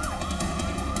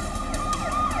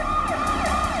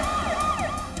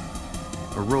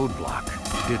 A roadblock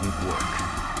didn't work.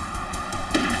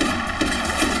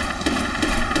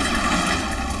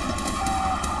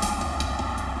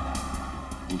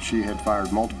 And she had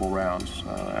fired multiple rounds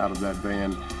out of that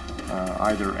van,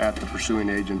 either at the pursuing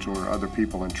agents or other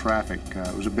people in traffic.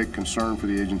 It was a big concern for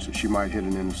the agents that she might hit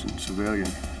an innocent civilian.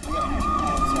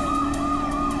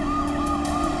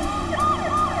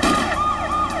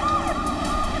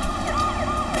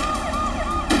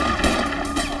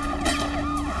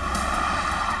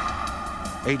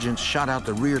 Agents shot out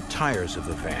the rear tires of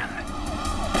the van.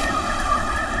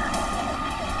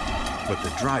 But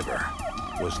the driver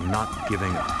was not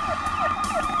giving up.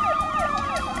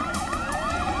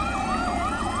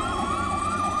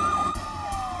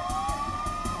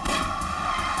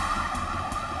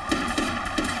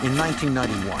 In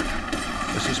 1991,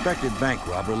 a suspected bank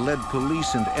robber led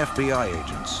police and FBI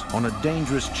agents on a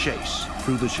dangerous chase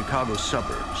through the Chicago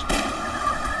suburbs.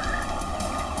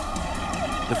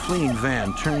 The fleeing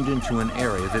van turned into an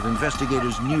area that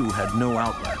investigators knew had no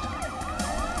outlet.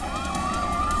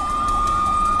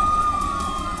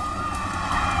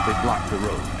 They blocked the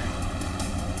road.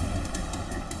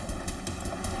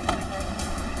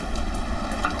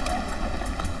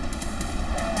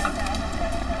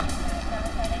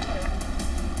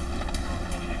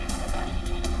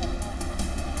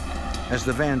 As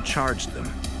the van charged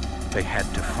them, they had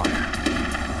to fire.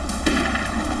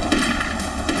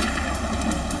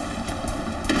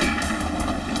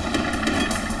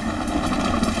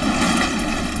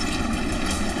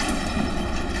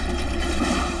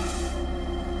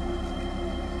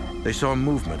 They saw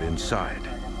movement inside.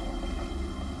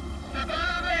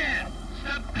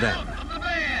 Then,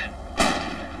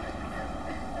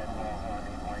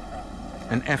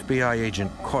 an FBI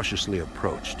agent cautiously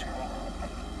approached.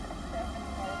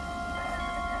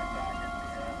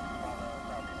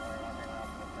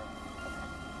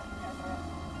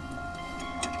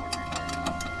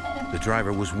 The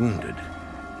driver was wounded,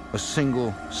 a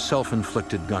single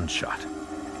self-inflicted gunshot.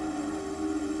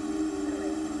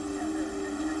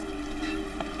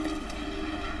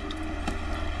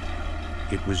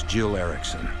 It was Jill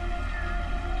Erickson.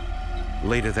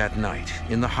 Later that night,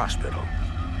 in the hospital,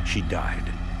 she died.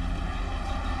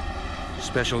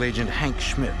 Special Agent Hank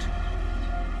Schmidt.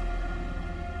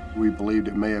 We believed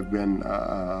it may have been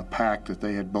a pact that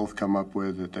they had both come up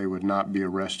with, that they would not be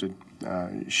arrested.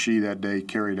 She that day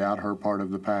carried out her part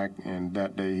of the pact, and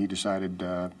that day he decided,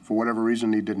 for whatever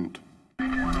reason, he didn't.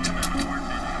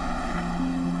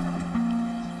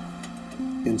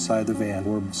 Inside the van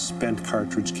were spent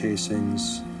cartridge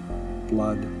casings,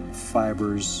 blood,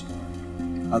 fibers,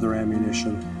 other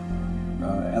ammunition,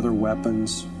 other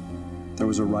weapons. There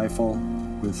was a rifle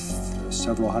with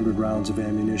several hundred rounds of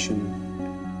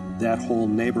ammunition. That whole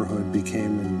neighborhood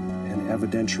became an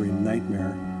evidentiary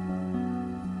nightmare.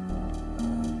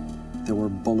 There were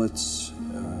bullets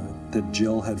that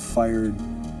Jill had fired,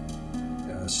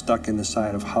 stuck in the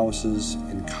side of houses,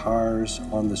 in cars,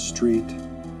 on the street.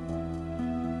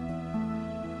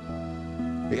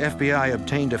 The FBI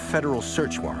obtained a federal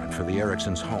search warrant for the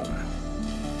Ericksons' home.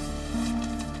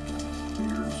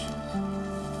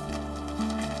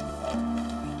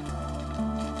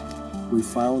 We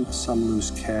found some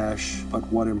loose cash, but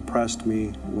what impressed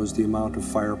me was the amount of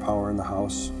firepower in the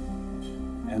house.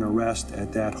 An arrest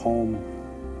at that home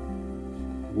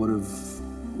would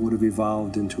have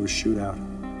evolved into a shootout.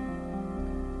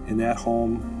 In that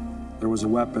home, there was a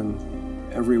weapon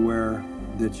everywhere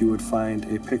that you would find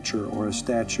a picture or a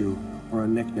statue or a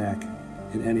knick-knack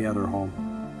in any other home.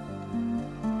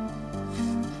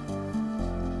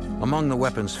 Among the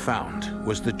weapons found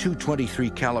was the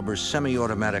 .223 caliber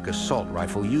semi-automatic assault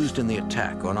rifle used in the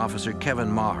attack on Officer Kevin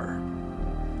Maher.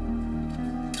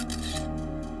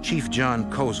 Chief John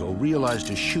Kozel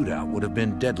realized a shootout would have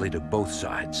been deadly to both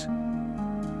sides.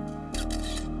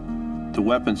 The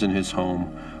weapons in his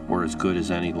home were as good as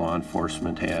any law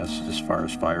enforcement has as far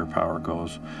as firepower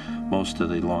goes. Most of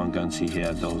the long guns he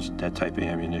had, that type of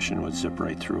ammunition would zip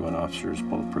right through an officer's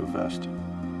bulletproof vest.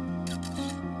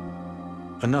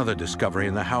 Another discovery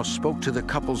in the house spoke to the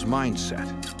couple's mindset.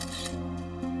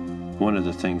 One of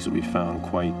the things that we found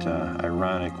quite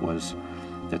ironic was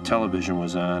the television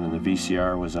was on and the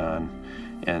VCR was on,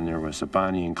 and there was a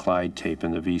Bonnie and Clyde tape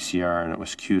in the VCR, and it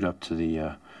was queued up to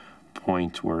the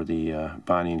point where the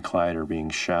Bonnie and Clyde are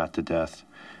being shot to death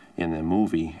in the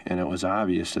movie, and it was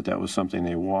obvious that that was something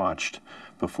they watched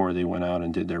before they went out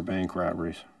and did their bank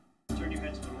robberies. Turn your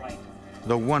head to the right.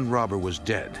 Though one robber was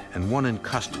dead and one in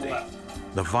custody,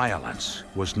 the violence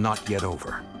was not yet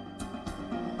over.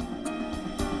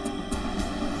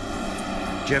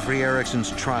 Jeffrey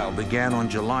Erickson's trial began on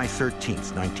July 13,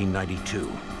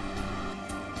 1992.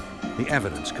 The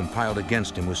evidence compiled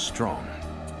against him was strong.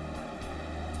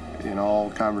 In all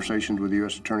conversations with the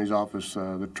U.S. Attorney's Office,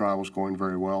 the trial was going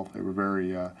very well. They were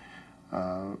very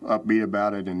upbeat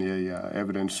about it, and the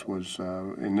evidence was,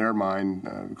 in their mind,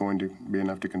 going to be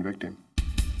enough to convict him.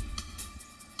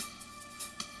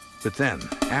 But then,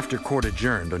 after court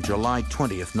adjourned on July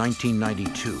 20th,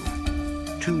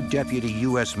 1992, two deputy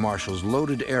U.S. Marshals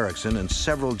loaded Erickson and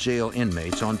several jail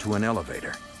inmates onto an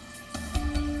elevator.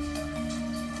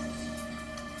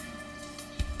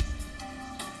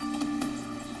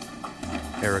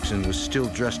 Erickson was still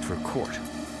dressed for court.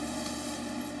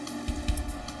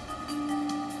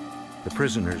 The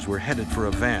prisoners were headed for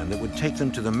a van that would take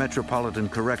them to the Metropolitan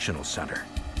Correctional Center.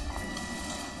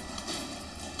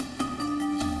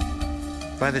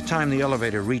 By the time the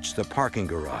elevator reached the parking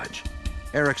garage,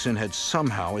 Erickson had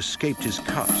somehow escaped his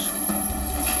cuffs.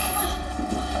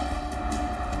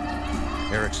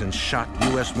 Erickson shot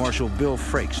U.S. Marshal Bill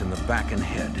Frakes in the back and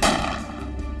head,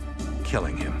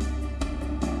 killing him.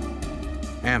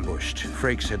 Ambushed,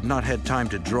 Frakes had not had time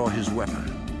to draw his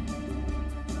weapon.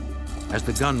 As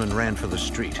the gunman ran for the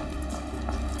street,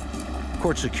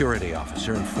 court security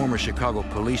officer and former Chicago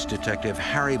police detective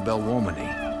Harry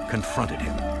Belwomany confronted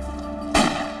him.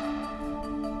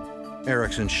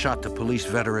 Erickson shot the police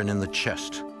veteran in the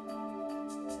chest.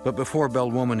 But before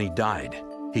Belwomany died,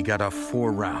 he got off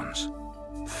 4 rounds,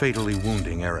 fatally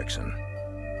wounding Erickson.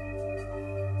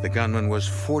 The gunman was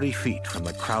 40 feet from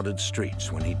the crowded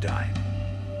streets when he died.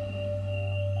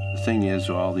 The thing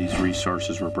is, all these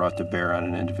resources were brought to bear on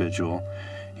an individual.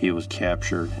 He was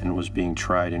captured and was being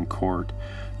tried in court.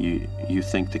 You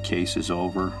think the case is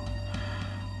over,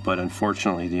 but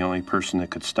unfortunately, the only person that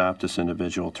could stop this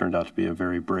individual turned out to be a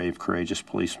very brave, courageous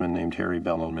policeman named Harry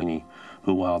Belwomany,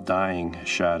 who, while dying,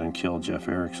 shot and killed Jeff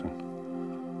Erickson.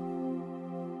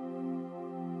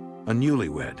 A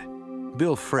newlywed,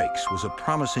 Bill Frakes was a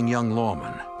promising young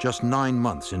lawman just 9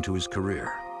 months into his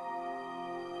career.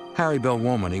 Harry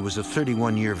Belwomany was a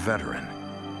 31-year veteran.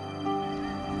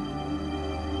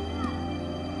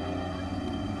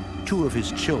 2 of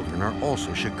his children are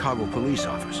also Chicago police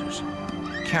officers,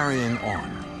 carrying on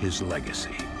his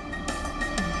legacy.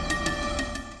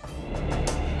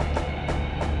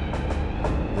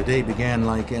 The day began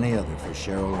like any other for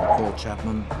Cheryl and Paul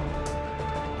Chapman,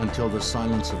 until the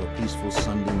silence of a peaceful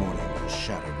Sunday morning was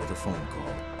shattered with a phone call.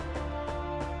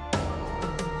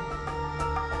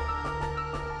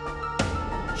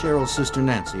 Cheryl's sister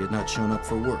Nancy had not shown up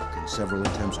for work, and several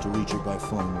attempts to reach her by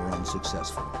phone were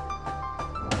unsuccessful.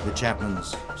 The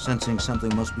Chapmans, sensing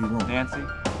something must be wrong, Nancy?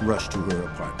 rushed to her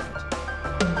apartment.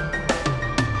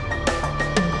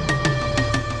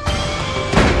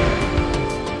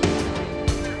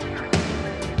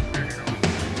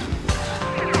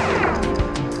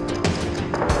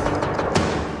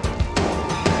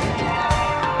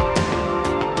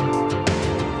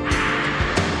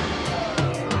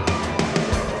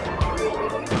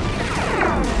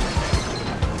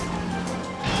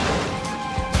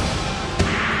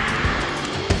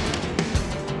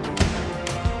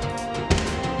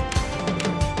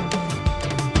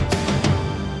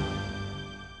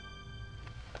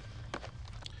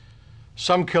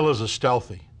 Some killers are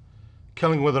stealthy,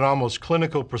 killing with an almost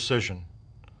clinical precision.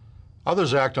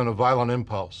 Others act on a violent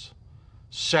impulse,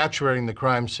 saturating the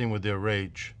crime scene with their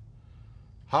rage.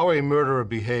 How a murderer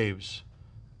behaves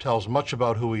tells much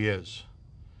about who he is.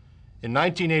 In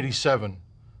 1987,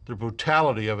 the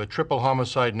brutality of a triple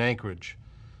homicide in Anchorage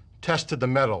tested the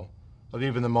mettle of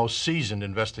even the most seasoned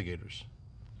investigators.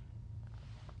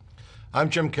 I'm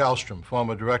Jim Kallstrom,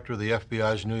 former director of the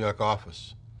FBI's New York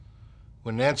office.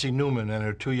 When Nancy Newman and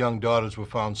her 2 young daughters were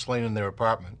found slain in their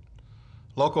apartment,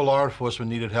 local law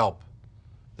enforcement needed help.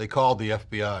 They called the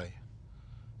FBI.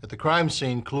 At the crime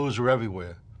scene, clues were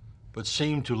everywhere, but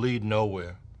seemed to lead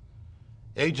nowhere.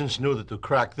 Agents knew that to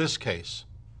crack this case,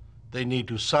 they need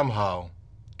to somehow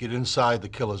get inside the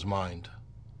killer's mind.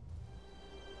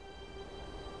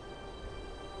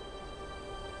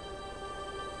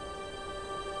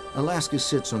 Alaska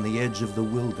sits on the edge of the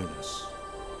wilderness,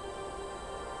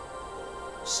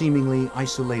 seemingly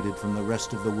isolated from the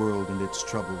rest of the world and its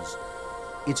troubles.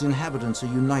 Its inhabitants are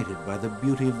united by the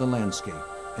beauty of the landscape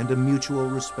and a mutual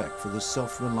respect for the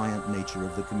self-reliant nature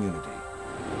of the community.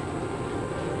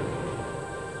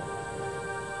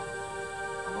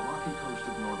 On the rocky coast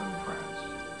of northern France,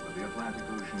 where the Atlantic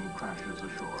Ocean crashes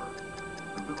ashore,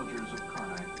 the villagers of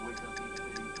Karnak wake up each day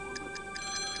to a little.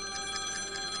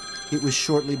 It was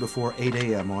shortly before 8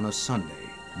 a.m. on a Sunday,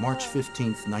 March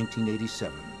 15th,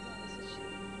 1987.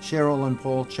 Cheryl and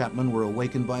Paul Chapman were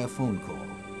awakened by a phone call.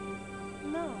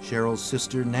 Cheryl's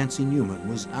sister, Nancy Newman,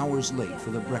 was hours late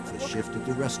for the breakfast shift at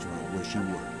the restaurant where she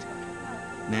worked.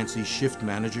 Nancy's shift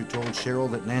manager told Cheryl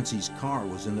that Nancy's car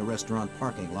was in the restaurant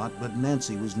parking lot, but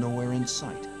Nancy was nowhere in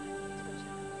sight.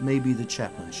 Maybe the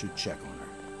Chapmans should check on her.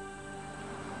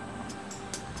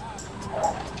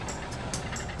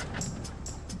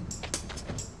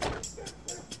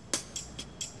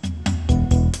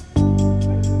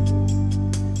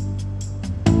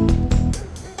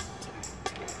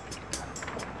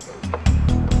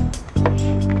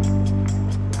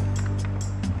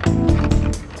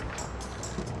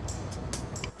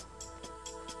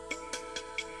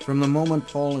 From the moment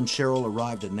Paul and Cheryl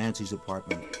arrived at Nancy's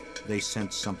apartment, they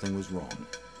sensed something was wrong.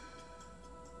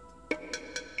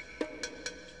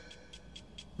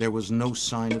 There was no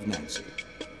sign of Nancy.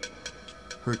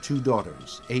 Her 2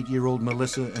 daughters, 8-year-old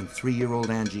Melissa and 3-year-old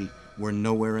Angie, were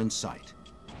nowhere in sight.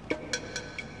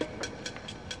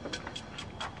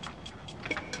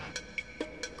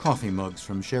 Coffee mugs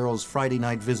from Cheryl's Friday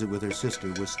night visit with her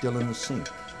sister were still in the sink.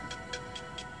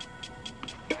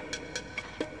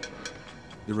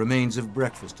 The remains of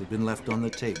breakfast had been left on the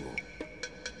table.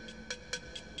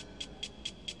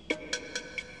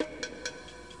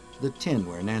 The tin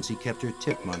where Nancy kept her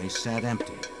tip money sat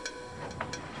empty.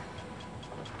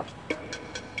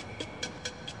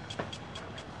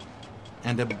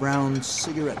 And a brown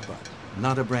cigarette butt,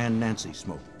 not a brand Nancy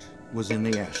smoked, was in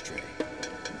the ashtray.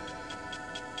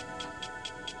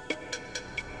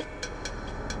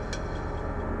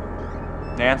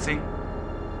 Nancy?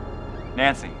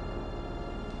 Nancy?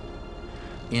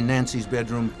 In Nancy's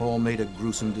bedroom, Paul made a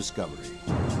gruesome discovery.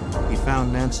 He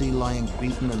found Nancy lying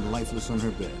beaten and lifeless on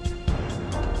her bed.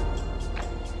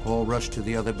 Paul rushed to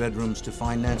the other bedrooms to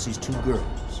find Nancy's 2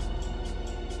 girls.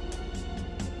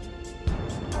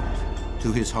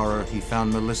 To his horror, he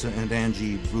found Melissa and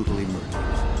Angie brutally murdered.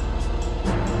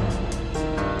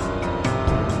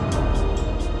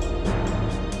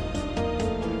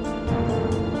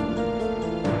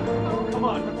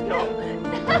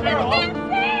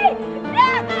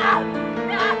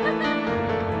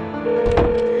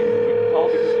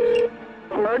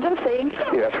 Emergency?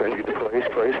 Yes, rescue the police,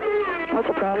 please. What's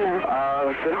the problem now?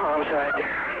 It's been a homicide.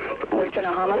 There's been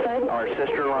a homicide? Our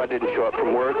sister-in-law didn't show up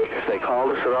from work. They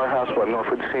called us at our house, but no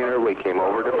one seen her. We came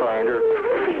over to find her.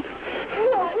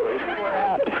 Where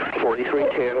at?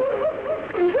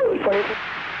 4310.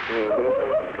 43.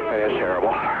 That is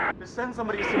terrible. Just send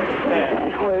somebody to see me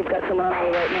today. We've got someone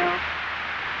on right now.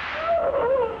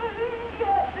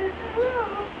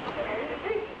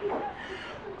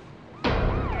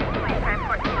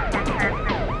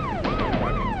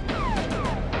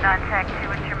 Contact 2,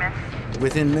 what's your message?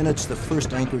 Within minutes, the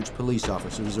first Anchorage police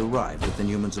officers arrived at the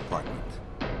Newman's apartment.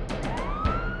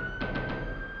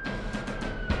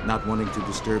 Not wanting to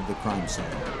disturb the crime scene,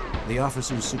 the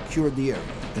officers secured the area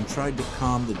and tried to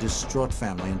calm the distraught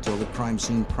family until the crime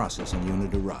scene processing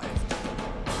unit arrived.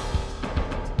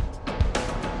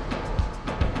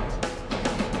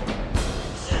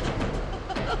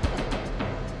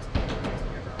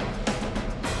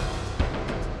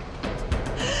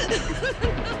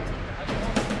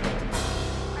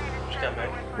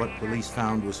 What police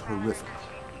found was horrific.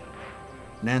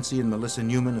 Nancy and Melissa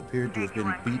Newman appeared to have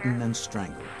been beaten and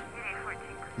strangled.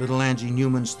 Little Angie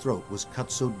Newman's throat was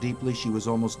cut so deeply she was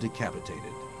almost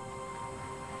decapitated.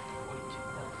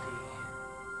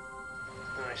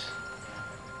 Nice.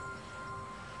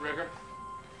 Rigger?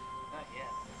 Not yet.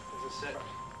 Does it sit?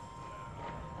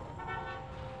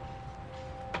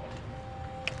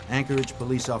 Anchorage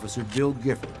police officer Bill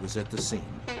Gifford was at the scene.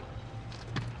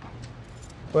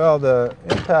 Well, the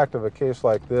impact of a case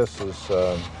like this is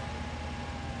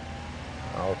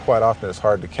quite often it's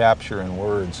hard to capture in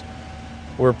words.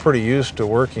 We're pretty used to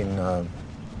working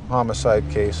homicide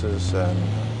cases and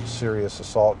serious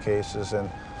assault cases, and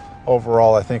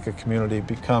overall I think a community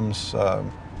becomes,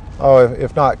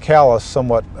 if not callous,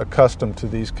 somewhat accustomed to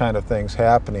these kind of things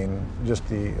happening, just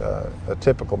a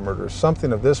typical murder.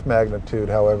 Something of this magnitude,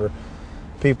 however,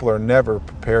 people are never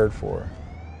prepared for.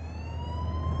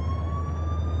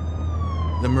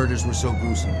 The murders were so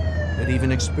gruesome that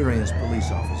even experienced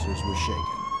police officers were shaken.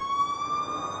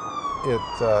 It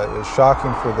is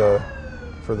shocking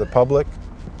for the public,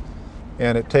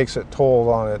 and it takes a toll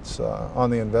on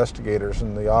the investigators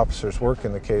and the officers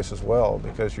working the case as well,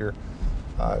 because you're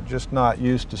just not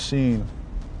used to seeing,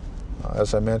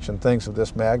 as I mentioned, things of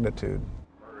this magnitude.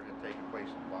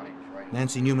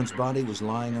 Nancy Newman's body was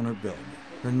lying on her bed,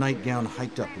 her nightgown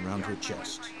hiked up around her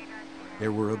chest.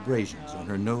 There were abrasions on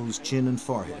her nose, chin, and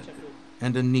forehead,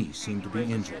 and a knee seemed to be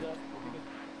injured.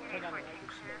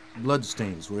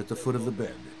 Bloodstains were at the foot of the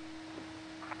bed.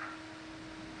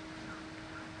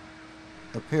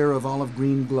 A pair of olive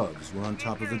green gloves were on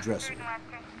top of the dresser.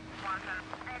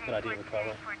 Good idea,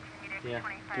 recover. Yeah,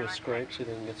 do a scrape, see if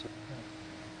they can get some.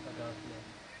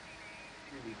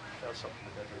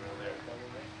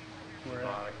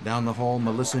 Down the hall,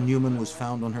 Melissa Newman was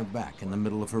found on her back in the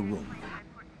middle of her room.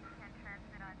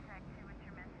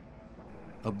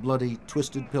 A bloody,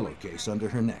 twisted pillowcase under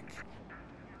her neck.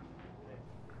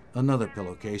 Another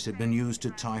pillowcase had been used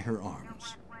to tie her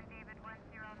arms.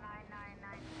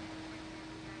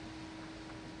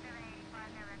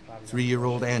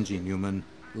 Three-year-old Angie Newman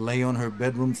lay on her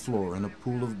bedroom floor in a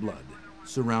pool of blood,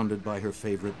 surrounded by her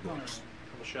favorite books.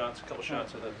 A couple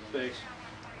shots of the face.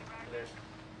 There's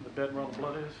the bed where all the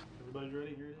blood is. Everybody's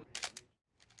ready? Here it is.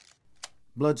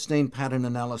 Bloodstain pattern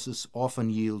analysis often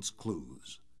yields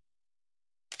clues.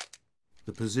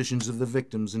 The positions of the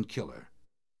victims and killer.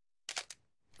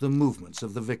 The movements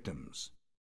of the victims.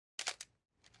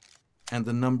 And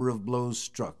the number of blows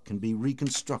struck can be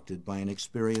reconstructed by an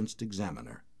experienced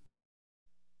examiner.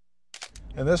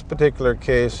 In this particular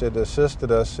case, it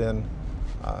assisted us in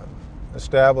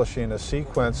establishing a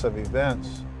sequence of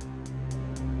events.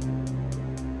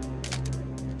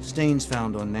 Stains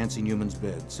found on Nancy Newman's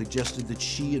bed suggested that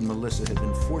she and Melissa had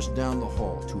been forced down the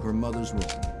hall to her mother's room,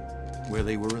 where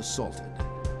they were assaulted.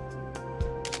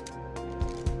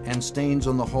 And stains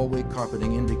on the hallway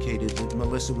carpeting indicated that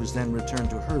Melissa was then returned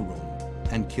to her room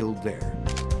and killed there.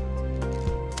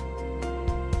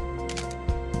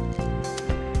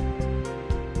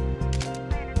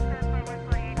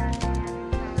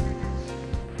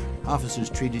 Officers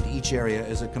treated each area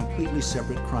as a completely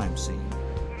separate crime scene.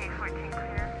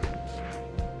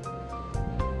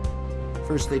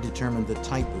 First, they determined the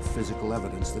type of physical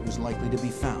evidence that was likely to be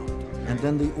found, and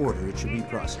then the order it should be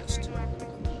processed.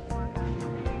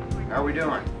 How are we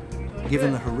doing?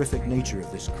 Given the horrific nature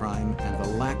of this crime and the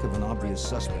lack of an obvious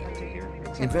suspect,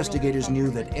 investigators knew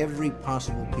that every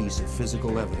possible piece of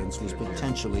physical evidence was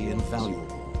potentially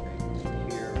invaluable.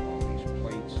 Here, on these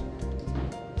plates,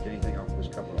 anything else was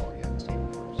covered all yet?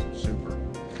 Super.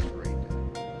 Great.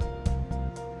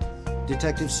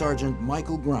 Detective Sergeant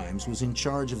Michael Grimes was in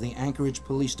charge of the Anchorage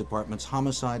Police Department's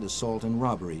Homicide, Assault, and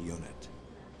Robbery Unit.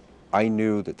 I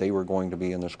knew that they were going to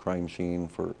be in this crime scene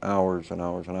for hours and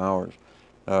hours and hours.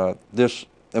 This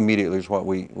immediately is what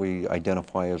we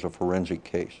identify as a forensic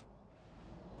case.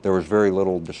 There was very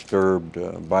little disturbed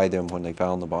by them when they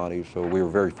found the bodies, so we were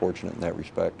very fortunate in that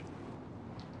respect.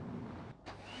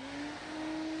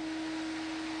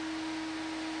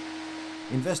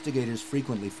 Investigators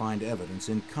frequently find evidence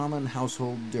in common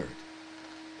household dirt.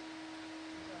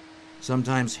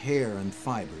 Sometimes hair and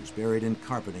fibers buried in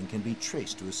carpeting can be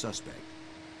traced to a suspect.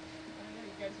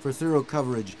 For thorough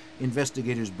coverage,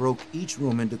 investigators broke each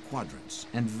room into quadrants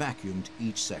and vacuumed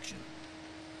each section.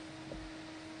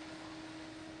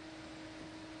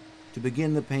 To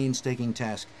begin the painstaking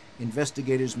task,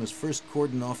 investigators must first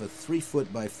cordon off a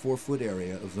 3-foot by 4-foot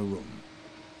area of the room.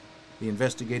 The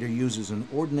investigator uses an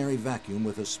ordinary vacuum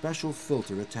with a special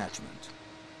filter attachment.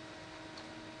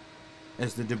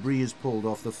 As the debris is pulled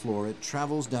off the floor, it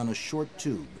travels down a short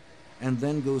tube and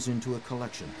then goes into a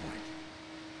collection point.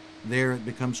 There it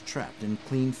becomes trapped in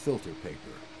clean filter paper.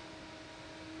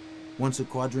 Once a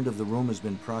quadrant of the room has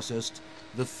been processed,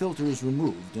 the filter is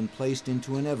removed and placed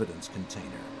into an evidence container.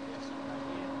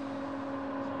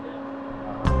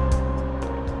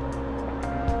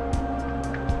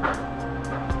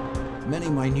 Many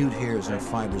minute hairs and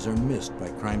fibers are missed by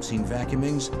crime scene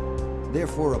vacuumings.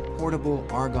 Therefore, a portable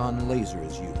argon laser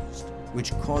is used,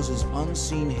 which causes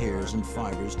unseen hairs and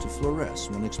fibers to fluoresce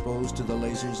when exposed to the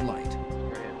laser's light.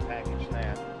 Package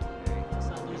that. Let's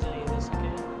not lose any of this,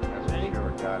 okay? That's for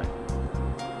sure. Got it.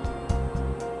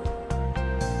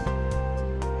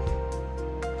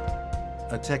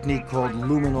 A technique called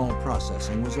luminol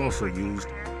processing was also used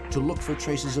to look for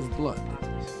traces of blood.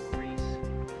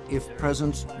 If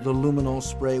present, the luminol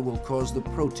spray will cause the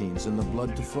proteins in the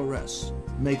blood to fluoresce,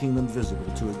 making them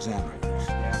visible to examiners.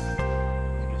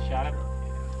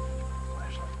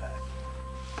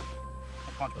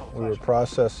 We were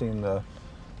processing the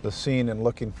scene and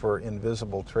looking for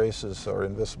invisible traces or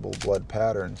invisible blood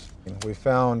patterns. We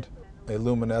found a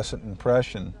luminescent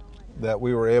impression that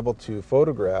we were able to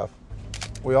photograph.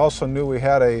 We also knew we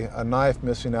had a knife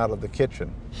missing out of the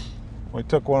kitchen. We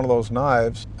took one of those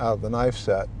knives out of the knife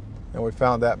set, and we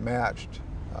found that matched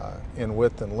in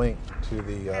width and length to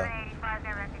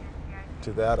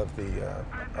that of the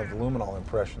luminol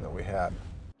impression that we had.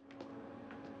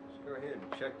 Go ahead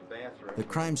and check the bathroom. The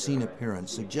crime scene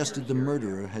appearance suggested the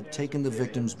murderer had taken the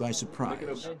victims by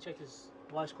surprise. Check this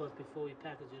washcloth before we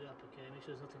package it up, okay? Make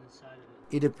sure there's nothing inside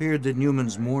of It appeared that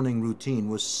Newman's morning routine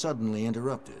was suddenly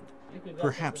interrupted,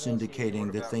 perhaps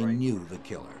indicating that they knew the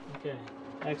killer. Okay,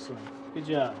 excellent. Good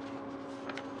job.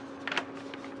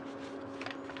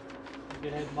 Go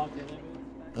ahead and mark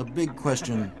that. A big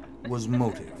question was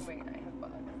motive.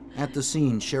 At the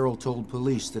scene, Cheryl told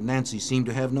police that Nancy seemed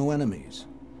to have no enemies.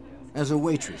 As a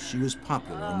waitress, she was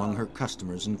popular among her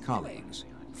customers and colleagues,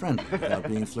 friendly without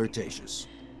being flirtatious.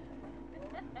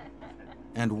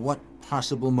 And what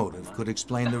possible motive could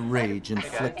explain the rage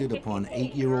inflicted upon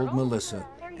 8-year-old Melissa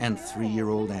and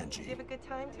 3-year-old Angie? Did you have a good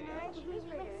time tonight?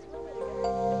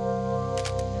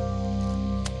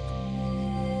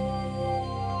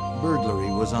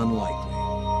 Burglary was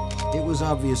unlikely. It was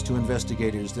obvious to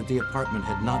investigators that the apartment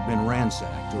had not been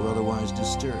ransacked or otherwise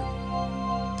disturbed.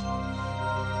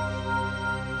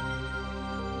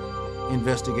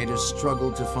 Investigators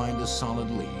struggled to find a solid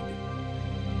lead.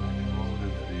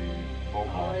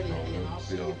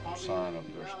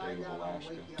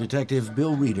 Detective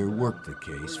Bill Reeder worked the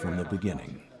case from the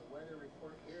beginning.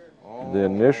 The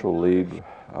initial lead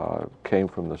came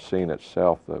from the scene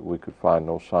itself, that we could find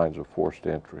no signs of forced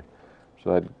entry.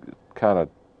 So that kind of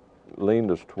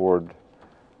leaned us toward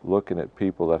looking at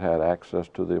people that had access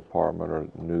to the apartment or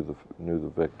knew the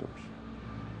victims.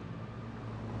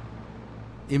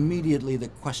 Immediately the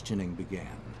questioning began.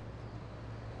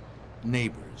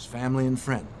 Neighbors, family and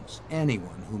friends,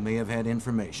 anyone who may have had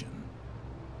information.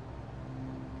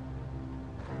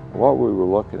 What we were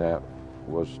looking at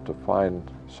was to find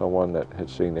someone that had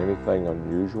seen anything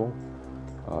unusual,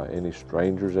 any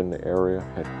strangers in the area,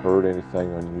 had heard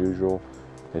anything unusual,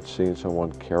 had seen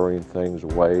someone carrying things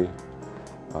away,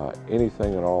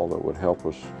 anything at all that would help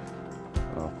us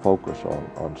focus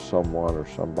on someone or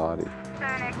somebody.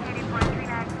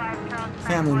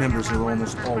 Family members are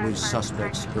almost always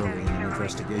suspects early in an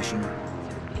investigation.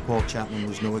 Paul Chapman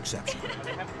was no exception.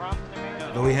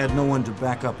 Though he had no one to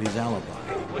back up his alibi,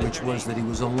 which was that he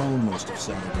was alone most of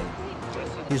Saturday,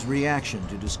 his reaction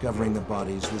to discovering the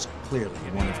bodies was clearly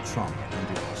one of trauma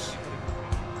and loss.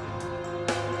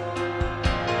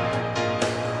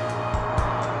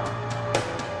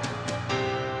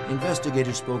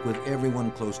 Investigators spoke with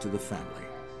everyone close to the family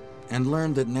and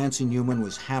learned that Nancy Newman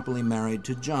was happily married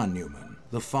to John Newman,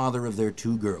 the father of their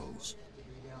 2 girls.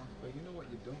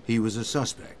 He was a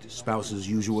suspect, spouses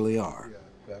usually are.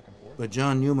 But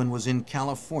John Newman was in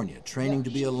California training to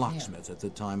be a locksmith at the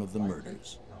time of the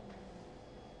murders.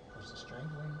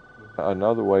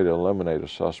 Another way to eliminate a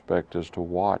suspect is to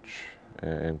watch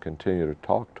and continue to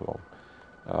talk to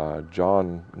him.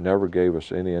 John never gave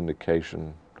us any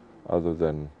indication other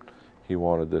than he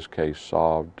wanted this case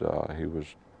solved. He was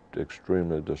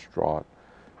extremely distraught,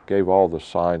 gave all the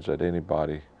signs that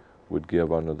anybody would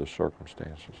give under the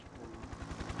circumstances.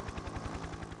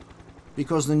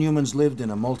 Because the Newmans lived in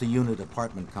a multi-unit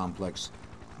apartment complex,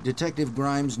 Detective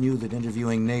Grimes knew that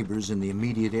interviewing neighbors in the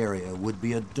immediate area would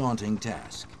be a daunting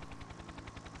task.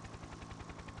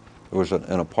 There was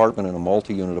an apartment in a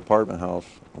multi-unit apartment house,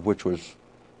 which was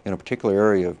in a particular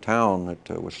area of town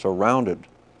that was surrounded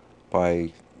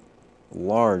by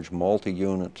large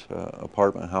multi-unit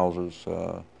apartment houses,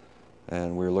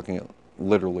 and we were looking at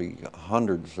literally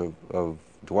hundreds of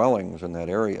dwellings in that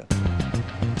area.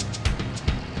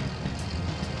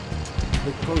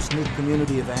 The close-knit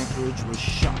community of Anchorage was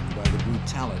shocked by the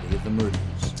brutality of the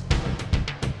murders.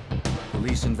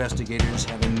 Police investigators,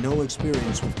 having no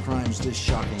experience with crimes this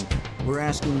shocking, were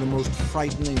asking the most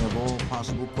frightening of all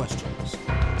possible questions.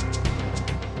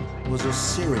 Was a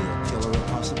serial killer a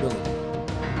possibility?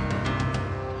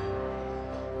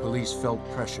 Police felt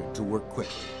pressured to work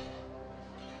quickly.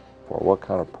 For what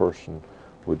kind of person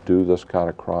would do this kind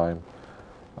of crime?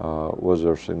 Was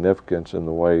there significance in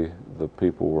the way the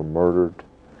people were murdered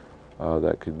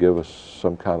that could give us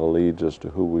some kind of leads as to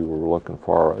who we were looking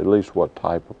for, or at least what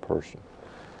type of person?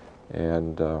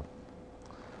 And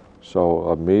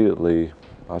so immediately,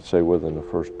 I'd say within the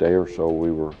first day or so,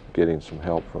 we were getting some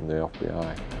help from the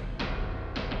FBI.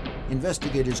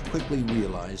 Investigators quickly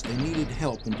realized they needed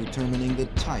help in determining the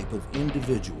type of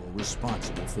individual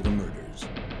responsible for the murders.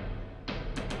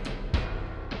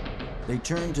 They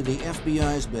turned to the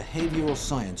FBI's Behavioral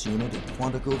Science Unit at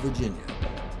Quantico, Virginia.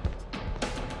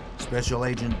 Special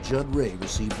Agent Judd Ray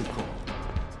received the call.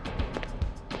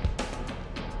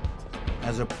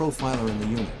 As a profiler in the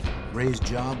unit, Ray's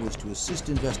job was to assist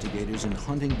investigators in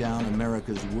hunting down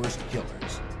America's worst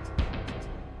killers.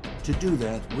 To do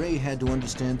that, Ray had to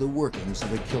understand the workings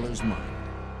of a killer's mind.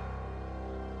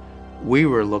 We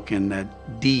were looking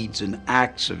at deeds and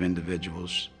acts of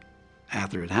individuals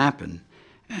after it happened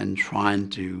and trying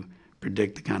to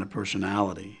predict the kind of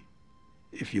personality,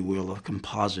 if you will, a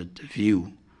composite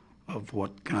view of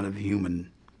what kind of human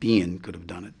being could have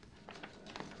done it.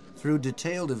 Through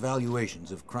detailed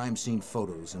evaluations of crime scene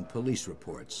photos and police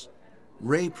reports,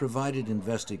 Ray provided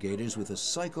investigators with a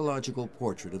psychological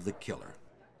portrait of the killer.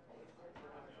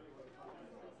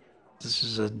 This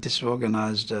is a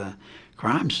disorganized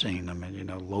crime scene. I mean, you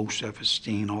know, low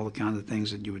self-esteem, all the kinds of things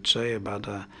that you would say about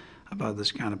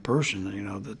this kind of person. You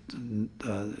know, that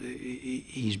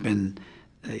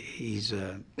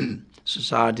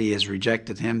society has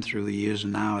rejected him through the years,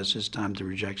 and now it's his time to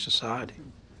reject society.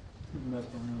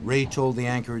 Ray told the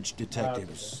Anchorage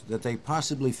detectives that they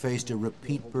possibly faced a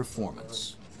repeat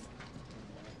performance.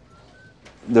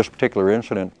 This particular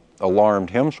incident alarmed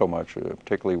him so much,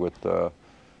 particularly with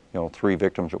you know, 3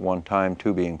 victims at one time,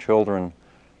 2 being children,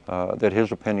 that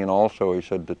his opinion also, he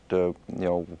said that you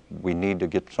know, we need to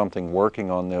get something working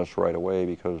on this right away,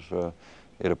 because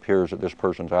it appears that this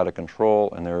person's out of control,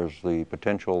 and there's the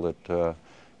potential that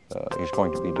he's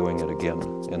going to be doing it again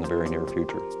in the very near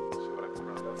future.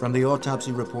 From the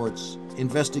autopsy reports,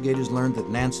 investigators learned that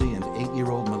Nancy and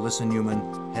 8-year-old Melissa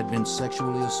Newman had been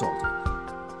sexually assaulted.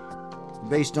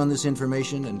 Based on this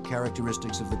information and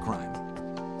characteristics of the crime,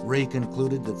 Ray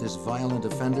concluded that this violent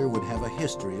offender would have a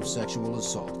history of sexual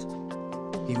assault.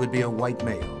 He would be a white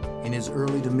male in his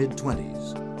early to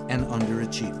mid-20s, an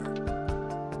underachiever.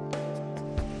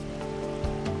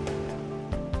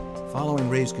 Following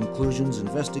Ray's conclusions,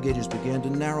 investigators began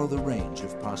to narrow the range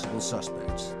of possible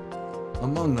suspects.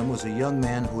 Among them was a young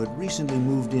man who had recently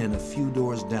moved in a few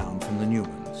doors down from the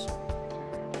Newmans.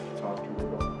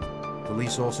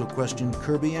 Police also questioned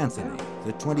Kirby Anthony,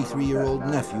 the 23-year-old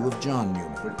nephew of John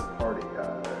Newman.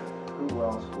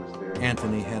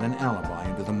 Anthony had an alibi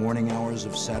into the morning hours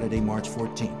of Saturday, March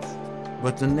 14th,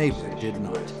 but the neighbor did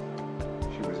not.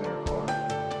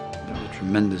 There was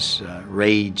tremendous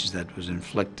rage that was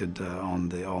inflicted on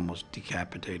the almost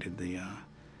decapitated the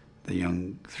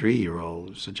young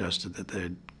 3-year-old. Suggested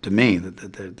that to me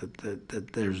that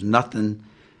there's nothing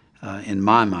in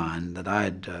my mind that I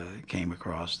had came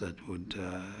across that would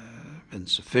have been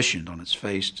sufficient on its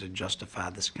face to justify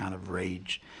this kind of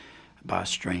rage by a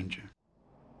stranger.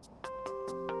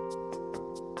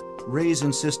 Ray's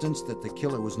insistence that the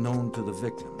killer was known to the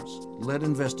victims led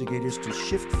investigators to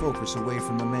shift focus away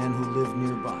from the man who lived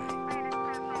nearby.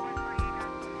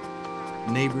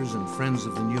 Neighbors and friends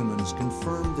of the Newmans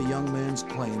confirmed the young man's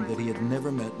claim that he had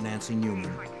never met Nancy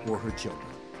Newman or her children.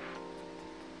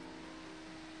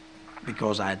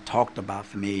 Because I had talked about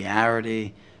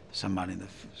familiarity, somebody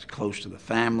that's close to the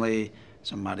family,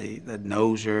 somebody that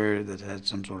knows her, that had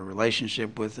some sort of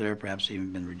relationship with her, perhaps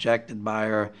even been rejected by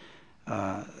her.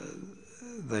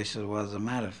 They said, well, as a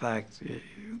matter of fact,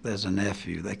 there's a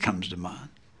nephew that comes to mind.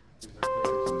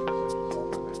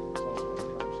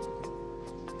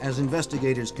 As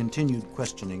investigators continued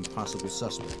questioning possible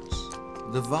suspects,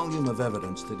 the volume of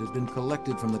evidence that had been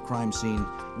collected from the crime scene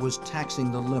was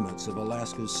taxing the limits of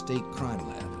Alaska's state crime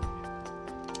lab.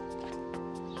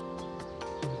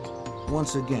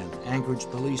 Once again, Anchorage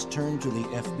police turned to the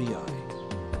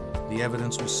FBI. The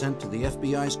evidence was sent to the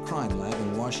FBI's crime lab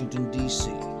in Washington,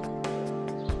 D.C.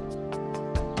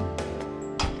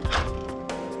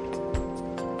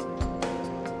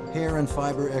 hair and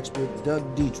fiber expert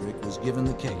Doug Diedrich was given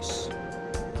the case.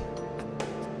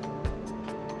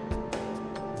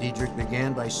 Diedrich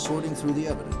began by sorting through the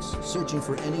evidence, searching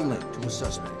for any link to a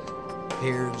suspect.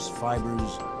 Hairs,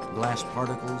 fibers, glass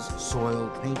particles, soil,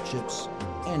 paint chips,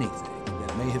 anything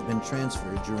that may have been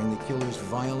transferred during the killer's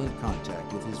violent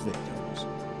contact with his victims.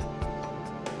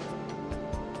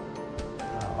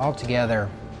 Altogether,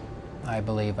 I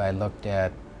believe I looked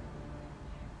at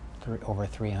over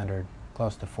 300,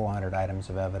 close to 400 items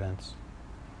of evidence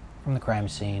from the crime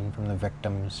scene, from the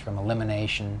victims, from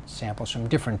elimination samples from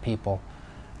different people,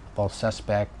 both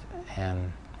suspect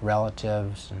and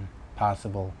relatives and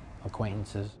possible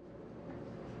acquaintances.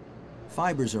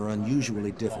 Fibers are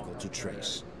unusually difficult to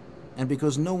trace, and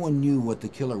because no one knew what the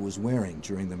killer was wearing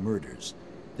during the murders,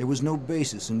 there was no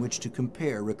basis in which to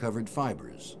compare recovered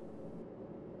fibers.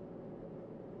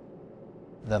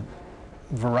 The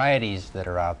varieties that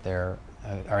are out there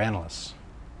are endless,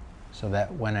 so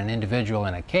that when an individual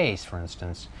in a case, for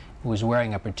instance, who is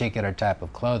wearing a particular type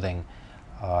of clothing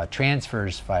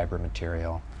transfers fiber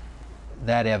material,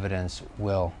 that evidence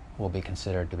will be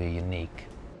considered to be unique.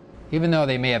 Even though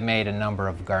they may have made a number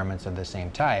of garments of the same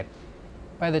type,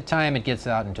 by the time it gets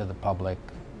out into the public,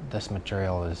 this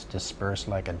material is dispersed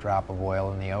like a drop of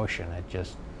oil in the ocean.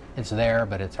 It's there,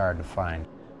 but it's hard to find.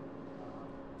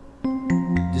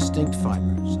 Distinct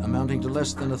fibers, amounting to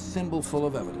less than a thimbleful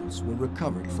of evidence, were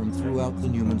recovered from throughout the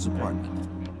Newman's apartment.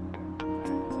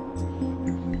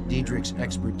 Diedrich's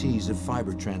expertise of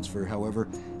fiber transfer, however,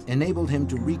 enabled him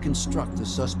to reconstruct the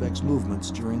suspect's movements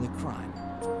during the crime,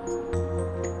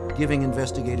 giving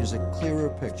investigators a clearer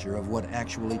picture of what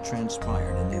actually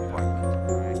transpired in the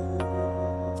apartment.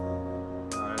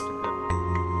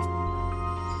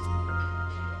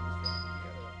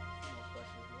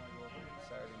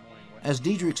 As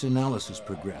Diedrich's analysis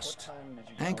progressed,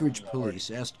 Anchorage police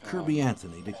asked Kirby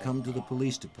Anthony to come to the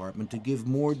police department to give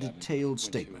more detailed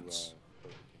statements.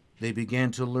 They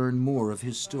began to learn more of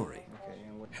his story.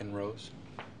 And Rose?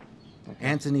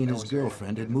 Anthony and his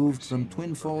girlfriend had moved from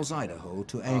Twin Falls, Idaho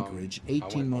to Anchorage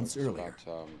 18 months earlier.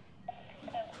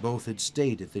 Both had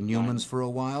stayed at the Newmans for a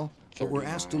while, but were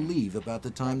asked to leave about the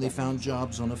time they found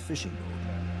jobs on a fishing boat.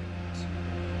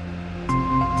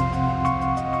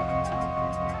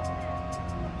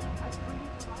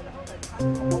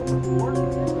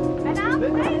 And I'm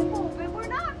thankful, but we're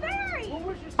not married.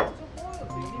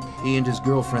 He and his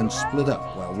girlfriend split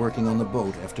up while working on the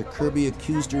boat after Kirby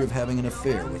accused her of having an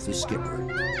affair with the skipper.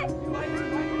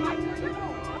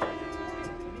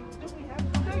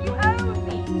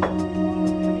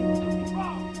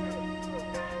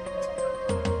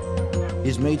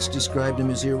 His mates described him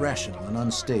as irrational and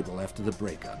unstable after the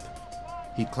breakup.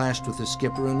 He clashed with the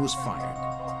skipper and was fired.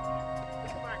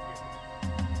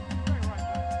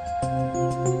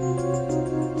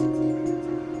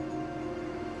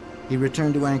 He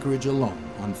returned to Anchorage alone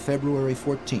on February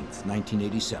 14,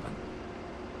 1987.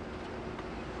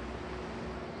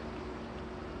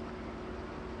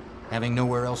 Having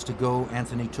nowhere else to go,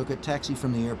 Anthony took a taxi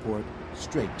from the airport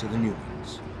straight to the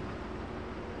Newmans.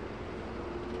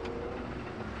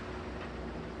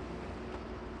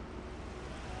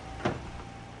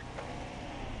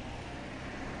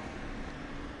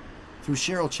 Through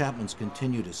Cheryl Chapman's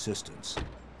continued assistance,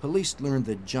 police learned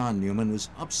that John Newman was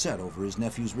upset over his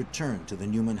nephew's return to the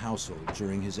Newman household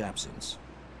during his absence.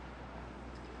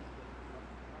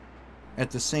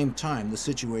 At the same time, the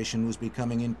situation was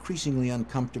becoming increasingly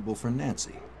uncomfortable for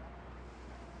Nancy.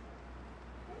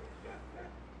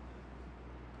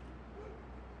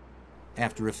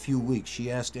 After a few weeks,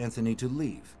 she asked Anthony to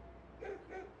leave.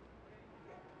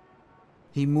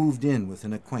 He moved in with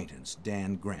an acquaintance,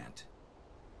 Dan Grant.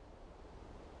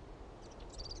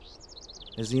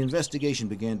 As the investigation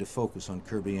began to focus on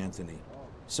Kirby Anthony,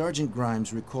 Sergeant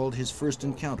Grimes recalled his first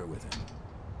encounter with him.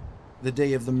 The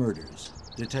day of the murders,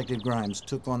 Detective Grimes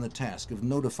took on the task of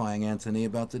notifying Anthony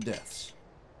about the deaths.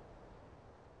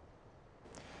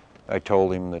 I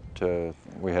told him that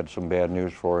we had some bad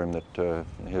news for him, that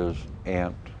his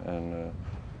aunt and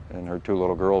her two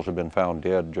little girls had been found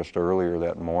dead just earlier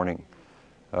that morning.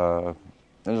 As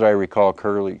I recall,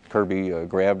 Kirby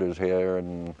grabbed his hair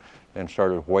and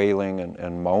started wailing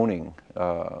and moaning,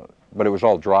 but it was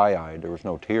all dry-eyed. There was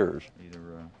no tears. Either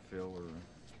Phil or...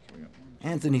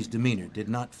 Anthony's demeanor did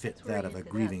not fit that of a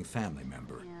grieving family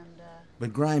member.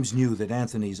 But Grimes knew that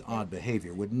Anthony's odd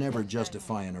behavior would never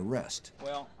justify an arrest.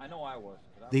 Well, I know I was.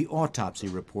 The autopsy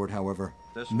report, however,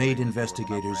 made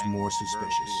investigators more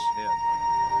suspicious.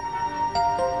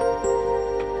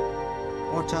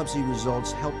 Autopsy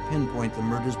results helped pinpoint the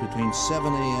murders between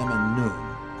 7 a.m. and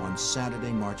noon on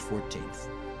Saturday, March 14th.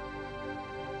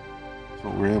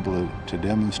 What we're able to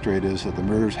demonstrate is that the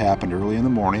murders happened early in the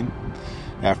morning,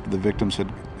 after the victims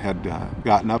had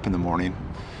gotten up in the morning.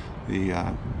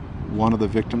 One of the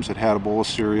victims had had a bowl of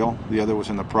cereal. The other was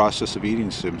in the process of eating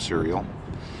some cereal.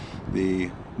 The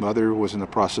mother was in the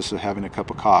process of having a cup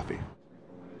of coffee.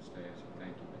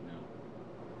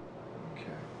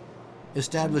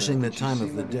 Establishing the time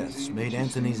of the deaths made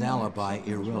Anthony's alibi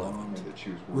irrelevant,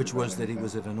 which was that he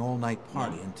was at an all-night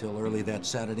party until early that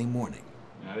Saturday morning.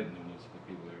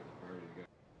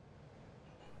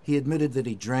 He admitted that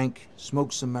he drank,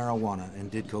 smoked some marijuana,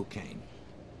 and did cocaine.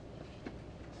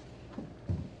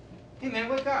 Hey man,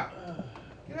 wake up!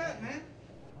 Get up, man!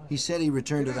 He said he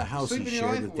returned to the house he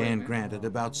shared with Dan Grant at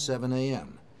about 7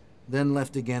 a.m., then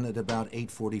left again at about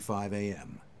 8:45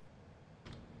 a.m.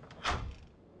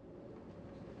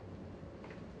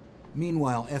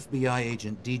 Meanwhile, FBI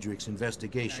agent Diedrich's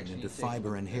investigation into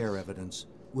fiber and hair evidence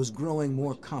was growing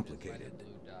more complicated.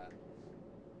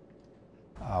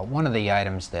 One of the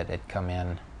items that had come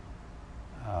in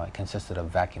consisted of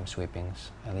vacuum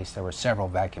sweepings. At least there were several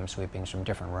vacuum sweepings from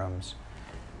different rooms.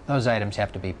 Those items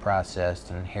have to be processed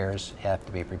and hairs have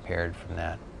to be prepared from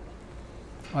that.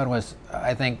 What was,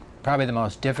 I think, probably the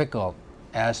most difficult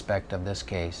aspect of this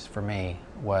case for me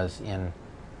was in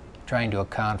trying to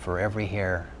account for every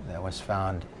hair that was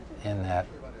found in that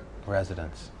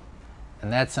residence.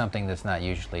 And that's something that's not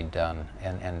usually done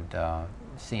and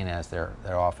seen as there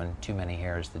are often too many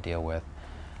hairs to deal with.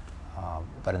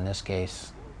 But in this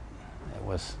case, it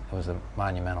was a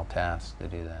monumental task to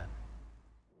do that.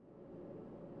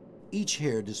 Each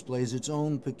hair displays its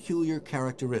own peculiar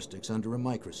characteristics under a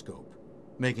microscope,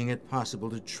 making it possible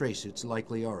to trace its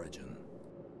likely origin.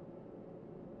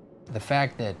 The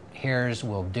fact that hairs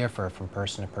will differ from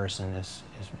person to person is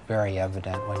very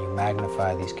evident when you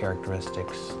magnify these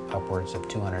characteristics upwards of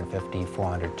 250,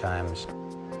 400 times.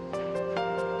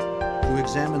 To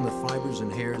examine the fibers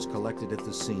and hairs collected at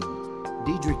the scene,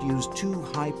 Diedrich used two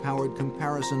high-powered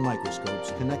comparison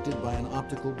microscopes connected by an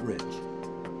optical bridge,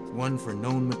 one for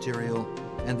known material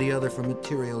and the other for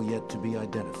material yet to be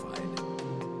identified.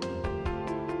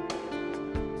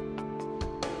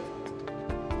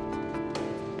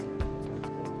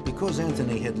 Because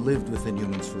Anthony had lived with the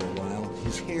Newmans for a while,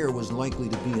 his hair was likely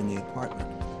to be in the apartment.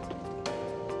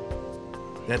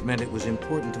 That meant it was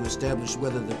important to establish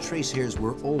whether the trace hairs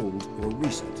were old or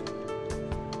recent.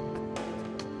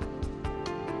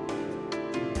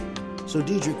 So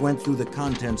Diedrich went through the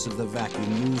contents of the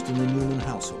vacuum used in the Newman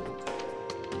household.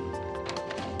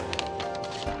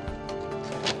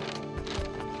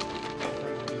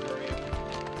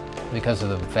 Because of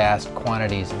the vast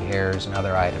quantities of hairs and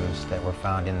other items that were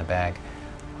found in the bag,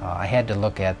 I had to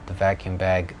look at the vacuum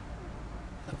bag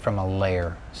from a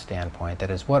layer standpoint. That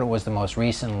is, what was the most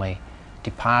recently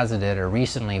deposited or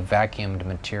recently vacuumed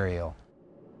material.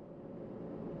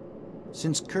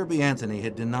 Since Kirby Anthony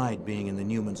had denied being in the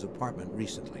Newmans' apartment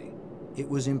recently, it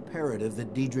was imperative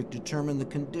that Diedrich determine the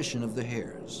condition of the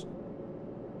hairs.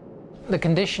 The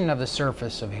condition of the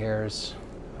surface of hairs,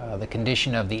 the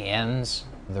condition of the ends,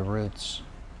 the roots,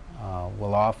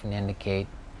 will often indicate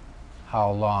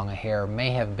how long a hair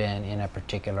may have been in a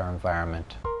particular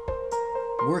environment.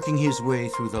 Working his way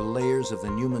through the layers of the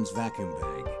Newmans' vacuum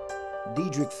bag,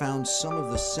 Diedrich found some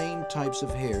of the same types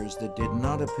of hairs that did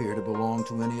not appear to belong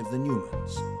to any of the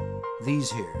Newmans.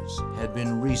 These hairs had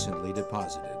been recently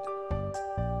deposited.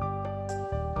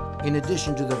 In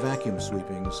addition to the vacuum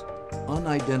sweepings,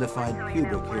 unidentified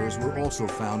pubic hairs were also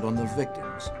found on the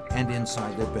victims and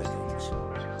inside their bedrooms.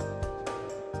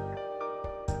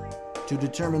 To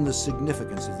determine the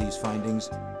significance of these findings,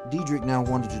 Diedrich now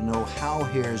wanted to know how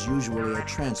hairs usually are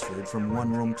transferred from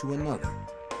one room to another.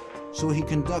 So he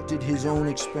conducted his own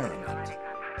experiment.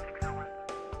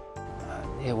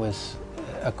 It was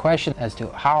a question as to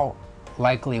how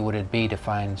likely would it be to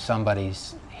find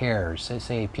somebody's hairs,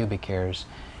 say pubic hairs,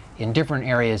 in different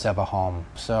areas of a home.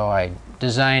 So I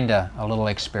designed a little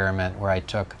experiment where I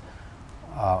took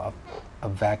a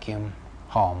vacuum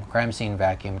home, crime scene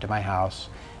vacuum, to my house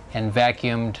and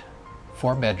vacuumed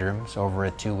 4 bedrooms over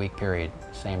a 2-week period,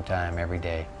 same time every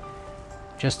day,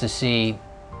 just to see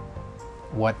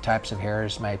what types of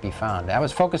hairs might be found. I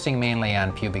was focusing mainly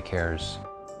on pubic hairs.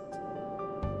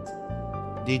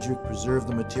 Diedrich preserved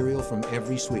the material from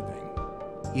every sweeping.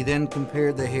 He then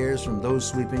compared the hairs from those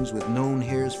sweepings with known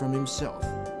hairs from himself.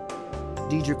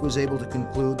 Diedrich was able to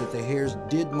conclude that the hairs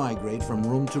did migrate from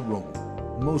room to room,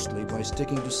 mostly by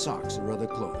sticking to socks or other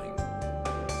clothing.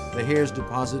 The hairs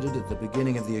deposited at the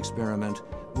beginning of the experiment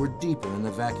were deeper in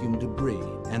the vacuum debris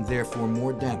and therefore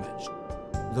more damaged.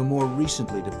 The more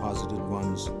recently deposited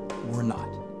ones were not.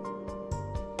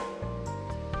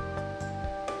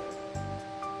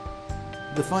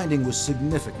 The finding was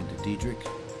significant to Diedrich,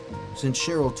 since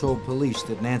Cheryl told police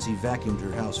that Nancy vacuumed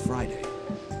her house Friday.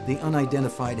 The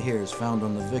unidentified hairs found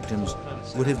on the victims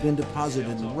would have been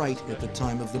deposited right at the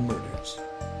time of the murders.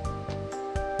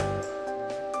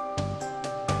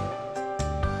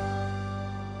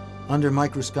 Under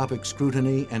microscopic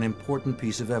scrutiny, an important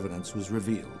piece of evidence was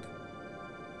revealed.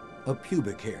 A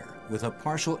pubic hair with a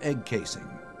partial egg casing,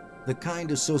 the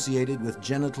kind associated with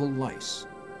genital lice,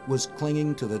 was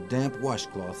clinging to the damp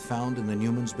washcloth found in the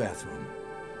Newman's bathroom.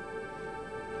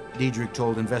 Diedrich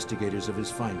told investigators of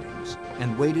his findings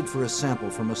and waited for a sample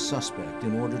from a suspect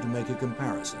in order to make a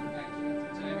comparison.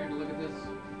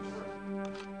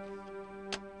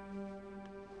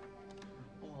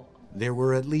 There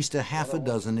were at least a half a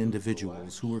dozen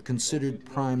individuals who were considered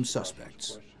prime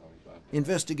suspects.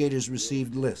 Investigators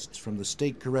received lists from the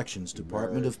State Corrections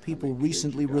Department of people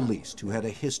recently released who had a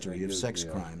history of sex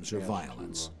crimes or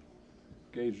violence.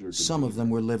 Some of them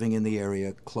were living in the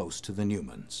area close to the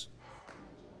Newmans.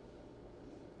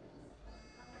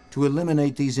 To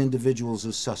eliminate these individuals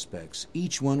as suspects,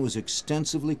 each one was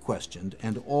extensively questioned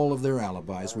and all of their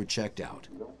alibis were checked out.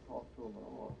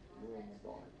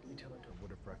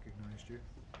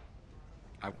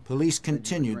 Police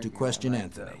continued to question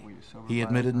Anthony. He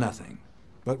admitted nothing.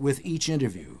 But with each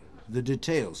interview, the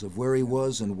details of where he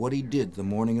was and what he did the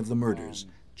morning of the murders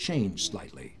changed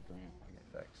slightly.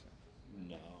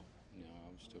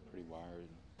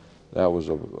 That was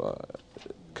a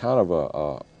kind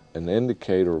of an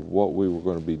indicator of what we were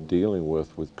going to be dealing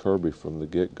with Kirby from the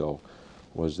get-go,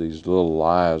 was these little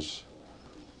lies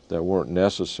that weren't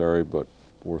necessary but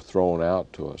were thrown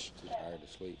out to us.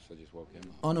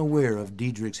 Unaware of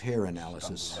Diedrich's hair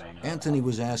analysis, Anthony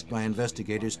was asked by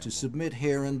investigators to submit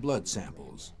hair and blood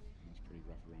samples.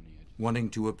 Wanting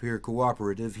to appear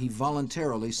cooperative, he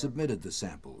voluntarily submitted the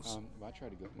samples.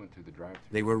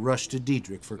 They were rushed to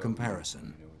Diedrich for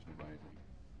comparison.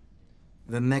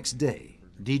 The next day,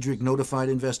 Diedrich notified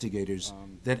investigators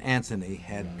that Anthony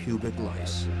had pubic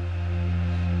lice.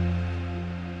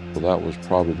 Well, that was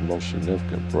probably the most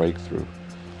significant breakthrough.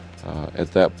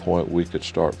 At that point, we could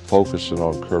start focusing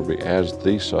on Kirby as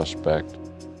the suspect.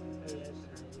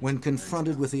 When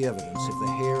confronted with the evidence of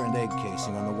the hair and egg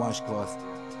casing on the washcloth,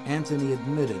 Anthony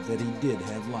admitted that he did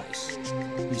have lice.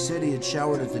 He said he had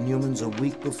showered at the Newmans a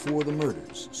week before the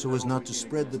murders so as not to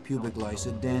spread the pubic lice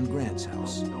at Dan Grant's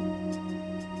house.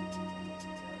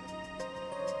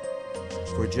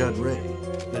 For Judd Ray,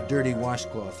 the dirty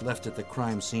washcloth left at the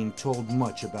crime scene told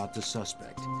much about the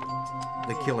suspect.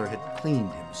 The killer had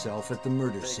cleaned himself at the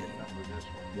murder scene.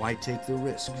 Why take the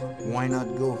risk? Why not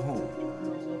go home?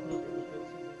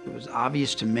 It was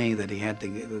obvious to me that he had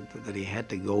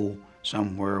to go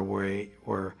somewhere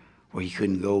where he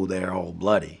couldn't go there all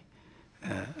bloody,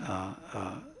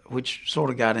 which sort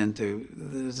of got into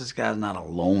this guy's not a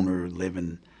loner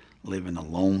living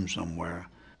alone somewhere.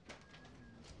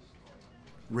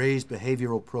 Ray's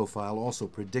behavioral profile also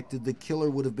predicted the killer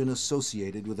would have been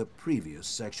associated with a previous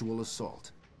sexual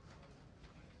assault.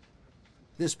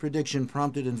 This prediction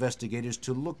prompted investigators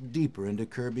to look deeper into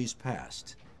Kirby's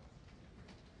past.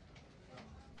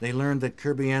 They learned that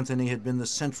Kirby Anthony had been the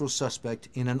central suspect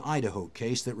in an Idaho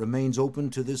case that remains open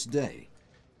to this day.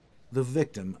 The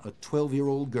victim, a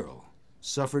 12-year-old girl,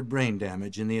 suffered brain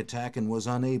damage in the attack and was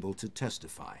unable to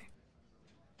testify.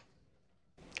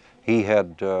 He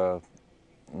had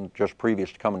just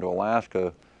previous to coming to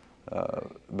Alaska,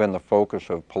 been the focus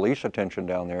of police attention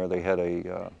down there. They had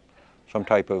some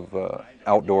type of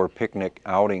outdoor picnic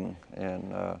outing,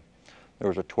 and there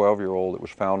was a 12-year-old that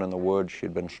was found in the woods. She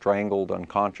had been strangled,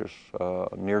 unconscious,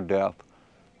 near death,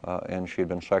 and she had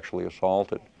been sexually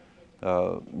assaulted.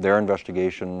 Their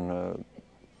investigation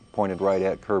pointed right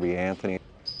at Kirby Anthony.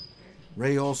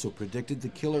 Ray also predicted the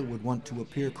killer would want to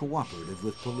appear cooperative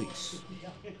with police.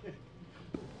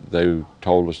 They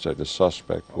told us that the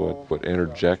suspect would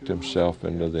interject himself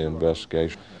into the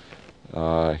investigation.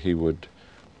 He would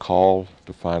call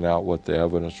to find out what the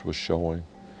evidence was showing,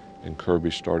 and Kirby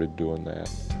started doing that.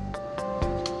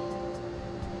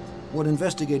 What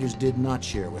investigators did not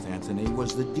share with Anthony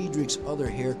was that Diedrich's other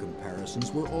hair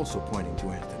comparisons were also pointing to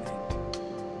Anthony.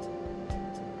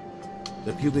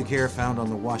 The pubic hair found on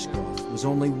the washcloth was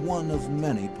only one of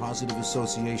many positive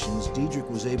associations Diedrich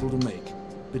was able to make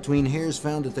between hairs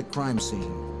found at the crime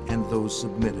scene and those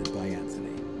submitted by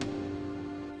Anthony.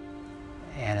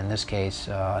 And in this case,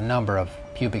 a number of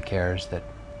pubic hairs that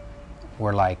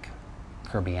were like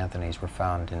Kirby Anthony's were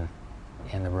found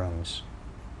in the rooms,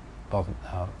 both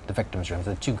the victims' rooms,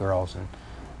 the two girls, and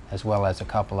as well as a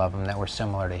couple of them that were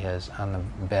similar to his on the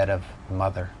bed of the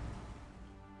mother.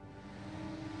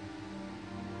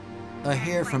 A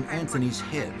hair from Anthony's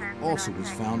head also was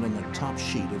found on the top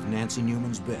sheet of Nancy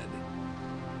Newman's bed.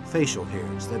 Facial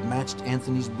hairs that matched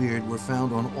Anthony's beard were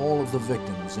found on all of the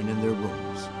victims and in their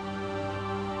rooms.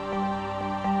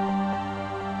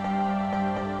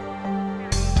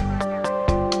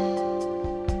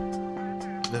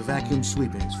 The vacuum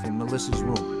sweepings from Melissa's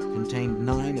room contained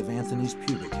 9 of Anthony's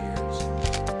pubic hairs.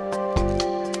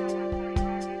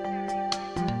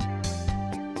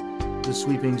 The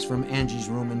sweepings from Angie's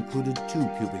room included 2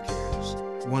 pubic hairs,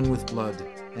 one with blood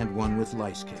and one with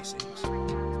lice casings.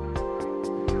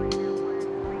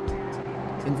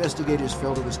 Investigators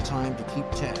felt it was time to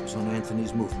keep tabs on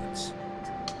Anthony's movements.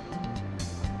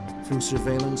 Through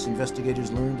surveillance, investigators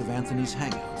learned of Anthony's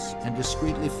hangouts and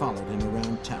discreetly followed him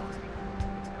around town.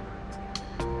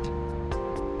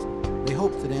 They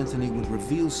hoped that Anthony would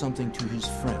reveal something to his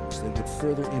friends that would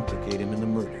further implicate him in the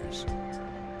murders.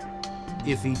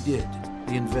 If he did,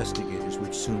 the investigators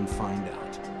would soon find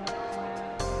out.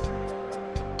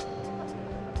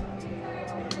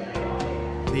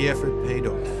 The effort paid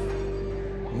off.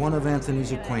 One of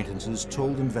Anthony's acquaintances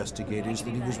told investigators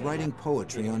that he was writing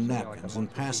poetry on napkins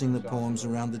and passing the poems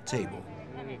around the table.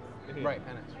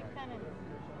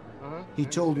 He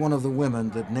told one of the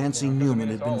women that Nancy Newman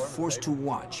had been forced to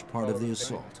watch part of the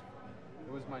assault.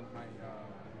 It was my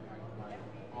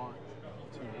aunt,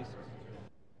 2 nieces.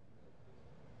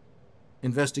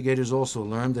 Investigators also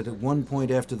learned that at one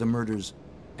point after the murders,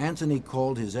 Anthony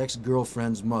called his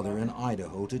ex-girlfriend's mother in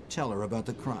Idaho to tell her about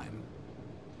the crime.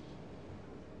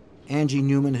 Angie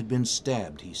Newman had been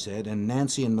stabbed, he said, and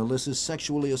Nancy and Melissa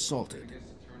sexually assaulted.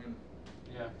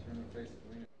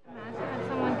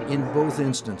 In both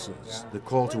instances, the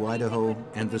call to Idaho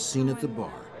and the scene at the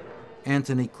bar,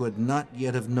 Anthony could not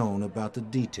yet have known about the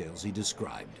details he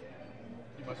described.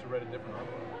 You must have read a different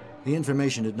article. The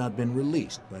information had not been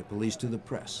released by police to the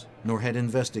press, nor had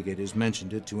investigators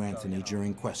mentioned it to Anthony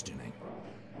during questioning.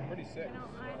 Pretty sick.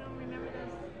 I don't remember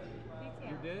those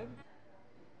details. You did?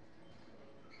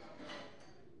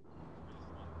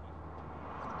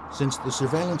 Since the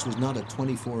surveillance was not a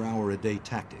 24-hour-a-day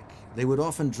tactic, they would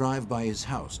often drive by his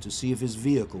house to see if his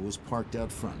vehicle was parked out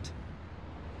front.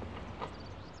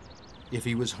 If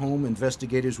he was home,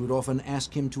 investigators would often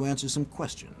ask him to answer some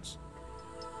questions.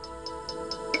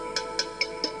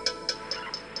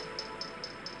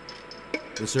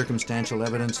 The circumstantial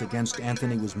evidence against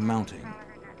Anthony was mounting.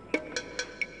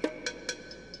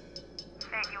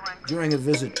 During a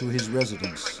visit to his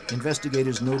residence,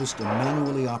 investigators noticed a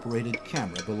manually operated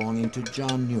camera belonging to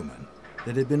John Newman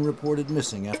that had been reported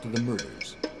missing after the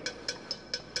murders.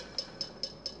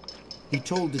 He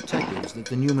told detectives that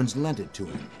the Newmans lent it to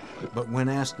him, but when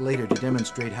asked later to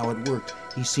demonstrate how it worked,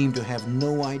 he seemed to have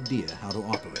no idea how to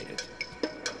operate it.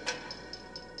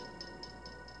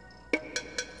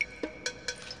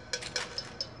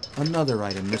 Another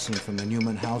item missing from the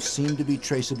Newman house seemed to be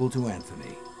traceable to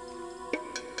Anthony.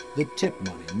 The tip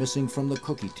money missing from the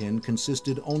cookie tin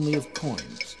consisted only of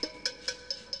coins.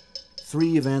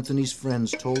 3 of Anthony's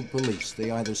friends told police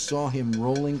they either saw him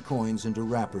rolling coins into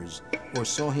wrappers or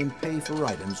saw him pay for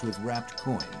items with wrapped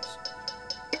coins.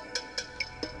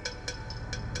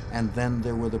 And then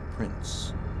there were the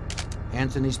prints.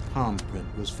 Anthony's palm print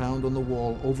was found on the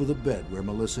wall over the bed where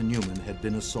Melissa Newman had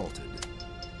been assaulted.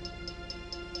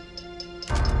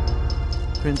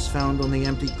 Prints found on the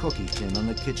empty cookie tin on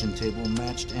the kitchen table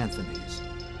matched Anthony's.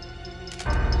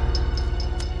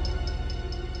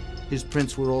 His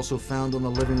prints were also found on the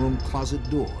living room closet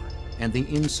door and the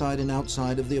inside and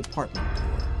outside of the apartment door.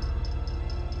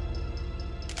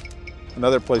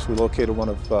 Another place we located one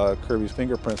of Kirby's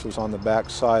fingerprints was on the back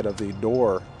side of the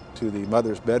door to the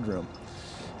mother's bedroom.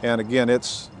 And again,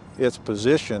 its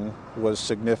position was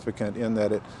significant in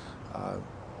that it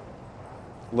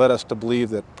led us to believe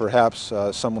that perhaps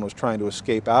someone was trying to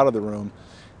escape out of the room,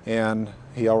 and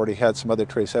he already had some other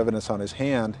trace evidence on his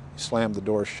hand. He slammed the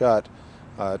door shut,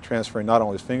 transferring not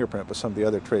only his fingerprint, but some of the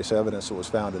other trace evidence that was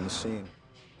found in the scene.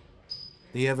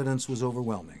 The evidence was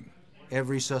overwhelming.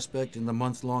 Every suspect in the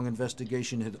month-long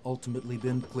investigation had ultimately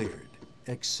been cleared,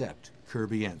 except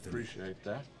Kirby Anthony. Appreciate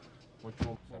that. Well,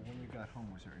 when you got home,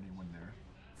 was there anyone there?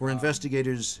 For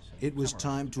investigators, it was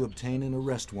time to obtain an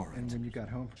arrest warrant. And when you got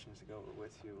home?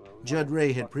 Judd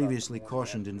Ray had previously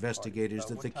cautioned investigators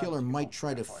that the killer might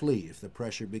try to flee if the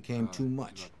pressure became too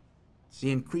much. The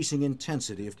increasing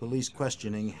intensity of police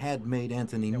questioning had made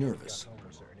Anthony nervous.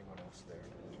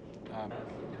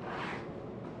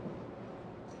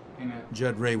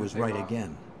 Judd Ray was right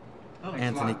again.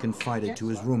 Anthony confided to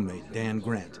his roommate, Dan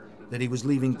Grant, that he was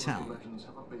leaving town.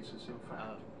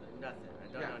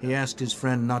 He asked his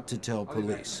friend not to tell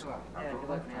police.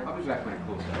 I'll be back when it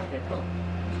cools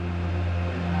down.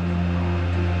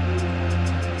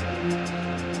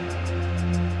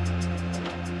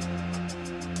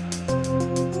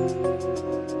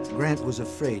 Grant was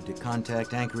afraid to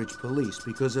contact Anchorage police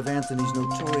because of Anthony's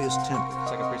notorious temper.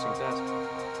 Second precinct test.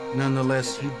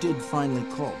 Nonetheless, he did finally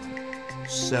call them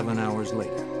 7 hours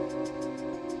later.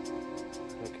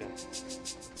 Okay.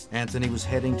 Anthony was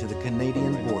heading to the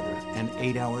Canadian border, an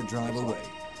 8-hour drive away,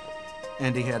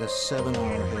 and he had a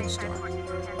 7-hour head start.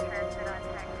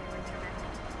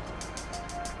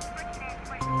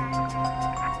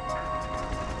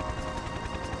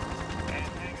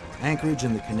 Anchorage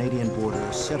and the Canadian border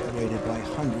are separated by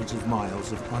hundreds of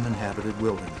miles of uninhabited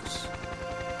wilderness.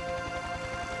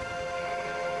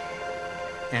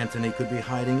 Anthony could be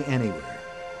hiding anywhere.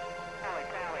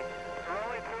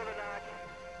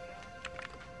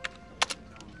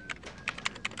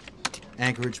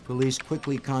 Anchorage police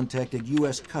quickly contacted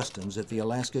U.S. Customs at the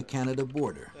Alaska-Canada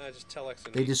border.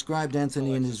 They described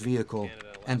Anthony in his vehicle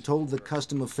and told the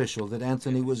custom official that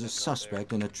Anthony was a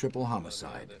suspect in a triple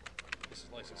homicide.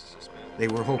 They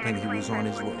were hoping he was on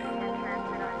his way.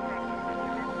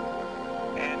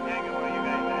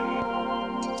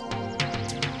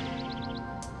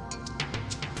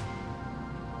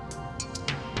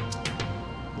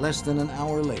 Less than an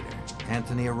hour later,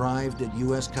 Anthony arrived at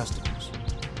U.S. Customs.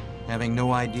 Having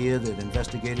no idea that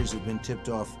investigators had been tipped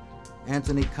off,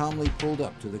 Anthony calmly pulled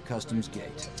up to the customs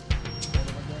gate.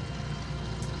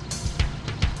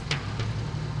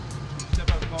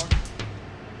 Step out of the car.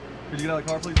 Could you get out of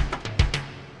the car, please?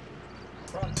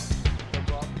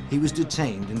 He was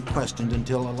detained and questioned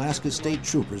until Alaska state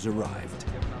troopers arrived.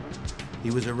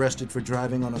 He was arrested for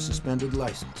driving on a suspended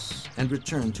license and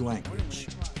returned to Anchorage.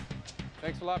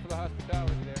 Thanks a lot for the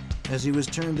hospitality there. As he was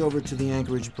turned over to the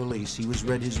Anchorage police, he was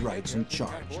read his rights and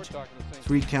charged.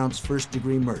 3 counts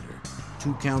first-degree murder,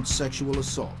 2 counts sexual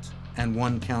assault, and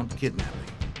 1 count kidnapping.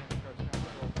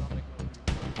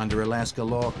 Under Alaska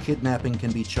law, kidnapping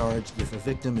can be charged if a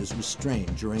victim is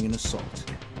restrained during an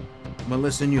assault.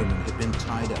 Melissa Newman had been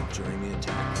tied up during the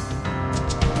attack.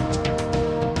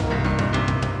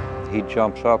 He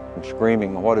jumps up and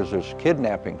screaming, "What is this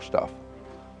kidnapping stuff?"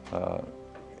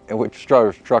 Which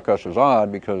struck us as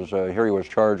odd because here he was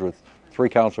charged with 3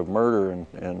 counts of murder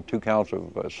and 2 counts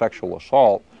of sexual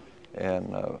assault,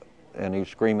 and he's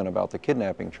screaming about the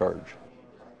kidnapping charge.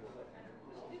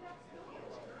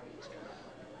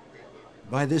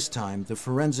 By this time, the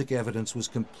forensic evidence was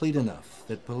complete enough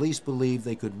that police believed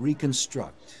they could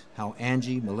reconstruct how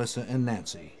Angie, Melissa, and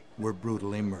Nancy were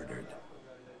brutally murdered.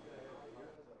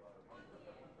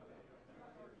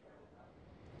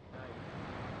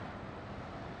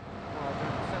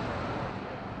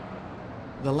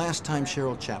 The last time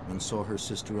Cheryl Chapman saw her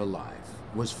sister alive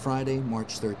was Friday,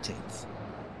 March 13th.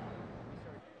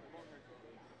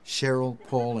 Cheryl,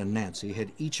 Paul, and Nancy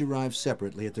had each arrived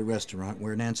separately at the restaurant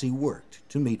where Nancy worked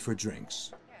to meet for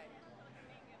drinks.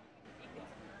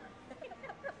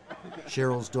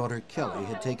 Cheryl's daughter, Kelly,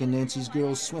 had taken Nancy's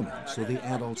girls swimming, so the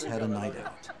adults had a night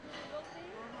out.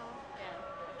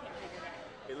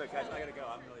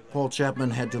 Paul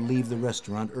Chapman had to leave the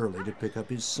restaurant early to pick up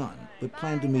his son, but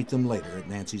planned to meet them later at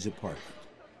Nancy's apartment.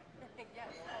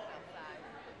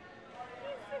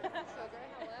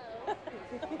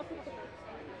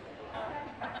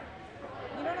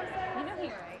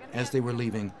 As they were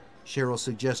leaving, Cheryl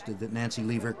suggested that Nancy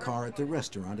leave her car at the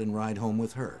restaurant and ride home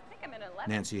with her.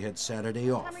 Nancy had Saturday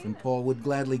off, and Paul would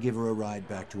gladly give her a ride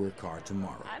back to her car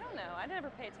tomorrow. I don't know. I never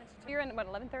pay attention to. You're in, what,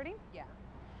 11:30? Yeah.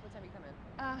 What time you come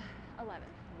in? 11.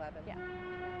 11? Yeah. Okay,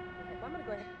 well, I'm going to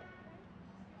go ahead.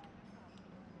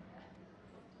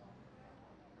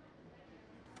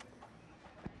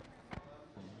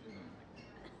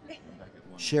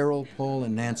 Cheryl, Paul,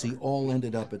 and Nancy all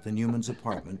ended up at the Newmans'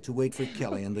 apartment to wait for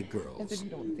Kelly and the girls.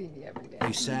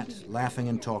 They sat, laughing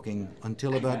and talking,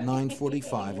 until about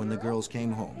 9:45 when the girls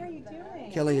came home.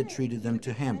 Kelly had treated them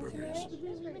to hamburgers.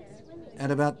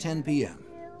 At about 10 p.m.,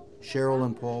 Cheryl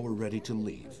and Paul were ready to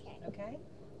leave.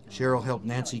 Cheryl helped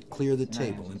Nancy clear the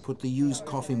table and put the used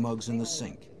coffee mugs in the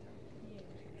sink.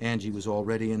 Angie was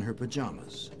already in her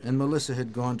pajamas, and Melissa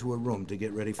had gone to her room to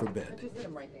get ready for bed.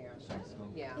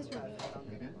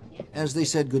 As they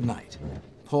said goodnight,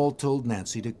 Paul told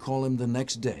Nancy to call him the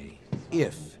next day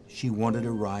if she wanted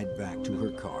a ride back to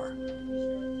her car.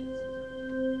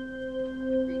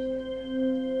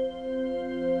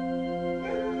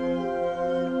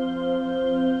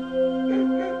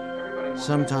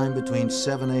 Sometime between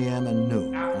 7 a.m. and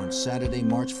noon on Saturday,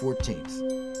 March 14th,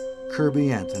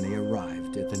 Kirby Anthony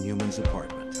arrived at the Newmans'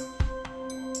 apartment.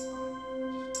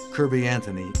 Kirby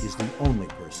Anthony is the only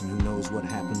person who knows what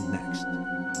happened next.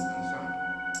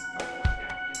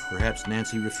 Perhaps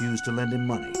Nancy refused to lend him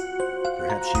money.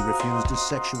 Perhaps she refused a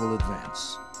sexual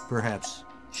advance. Perhaps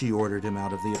she ordered him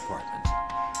out of the apartment.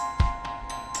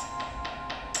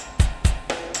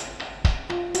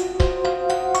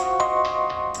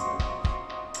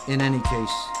 In any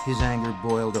case, his anger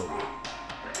boiled over.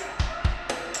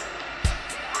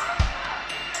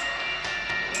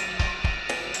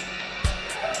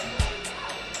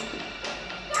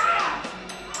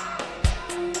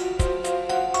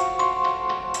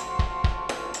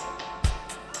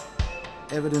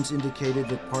 Evidence indicated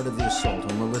that part of the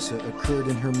assault on Melissa occurred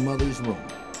in her mother's room.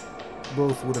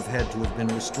 Both would have had to have been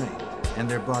restrained, and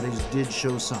their bodies did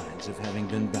show signs of having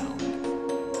been bound.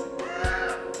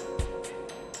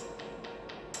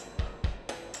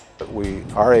 We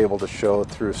are able to show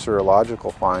through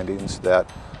serological findings that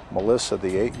Melissa,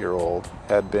 the 8-year-old,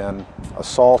 had been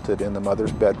assaulted in the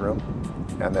mother's bedroom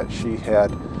and that she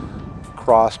had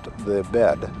crossed the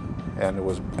bed and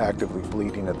was actively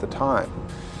bleeding at the time.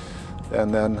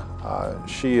 And then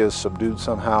she is subdued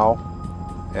somehow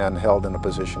and held in a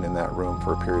position in that room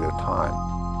for a period of time.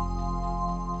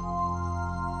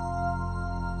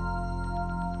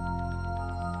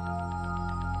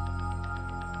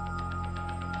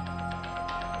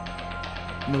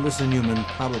 Melissa Newman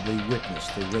probably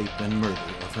witnessed the rape and murder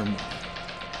of her mother.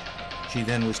 She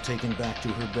then was taken back to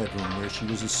her bedroom where she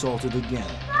was assaulted again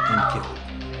and killed.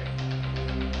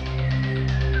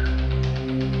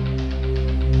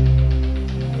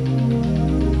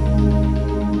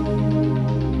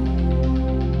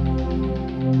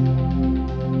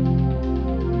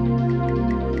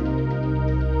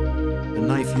 The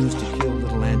knife used to kill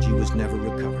little Angie was never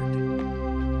recovered.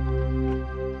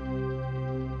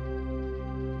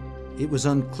 It was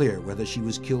unclear whether she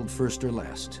was killed first or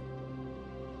last.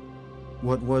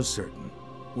 What was certain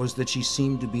was that she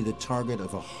seemed to be the target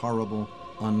of a horrible,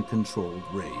 uncontrolled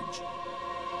rage.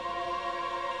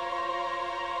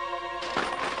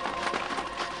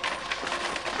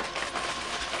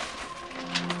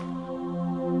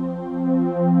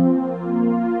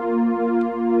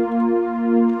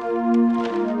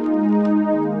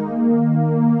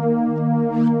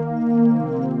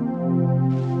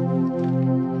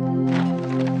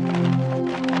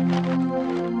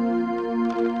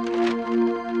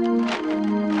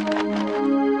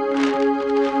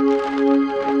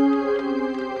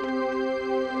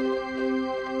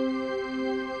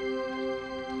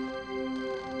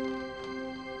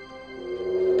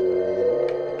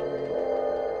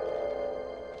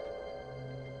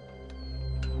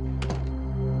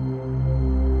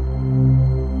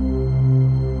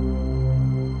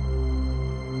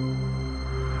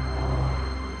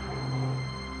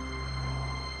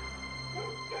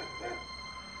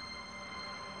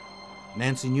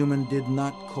 Nancy Newman did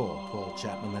not call Paul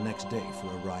Chapman the next day for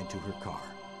a ride to her car,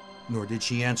 nor did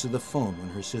she answer the phone when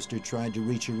her sister tried to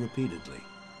reach her repeatedly.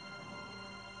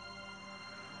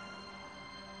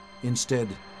 Instead,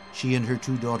 she and her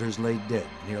 2 daughters lay dead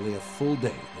nearly a full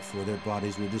day before their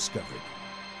bodies were discovered.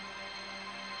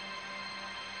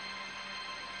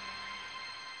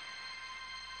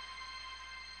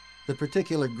 The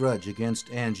particular grudge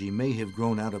against Angie may have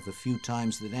grown out of the few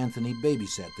times that Anthony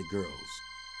babysat the girls.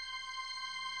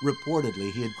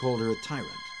 Reportedly, he had called her a tyrant.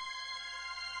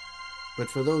 But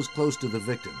for those close to the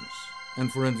victims,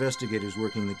 and for investigators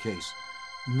working the case,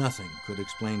 nothing could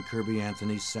explain Kirby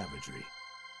Anthony's savagery.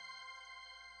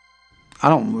 I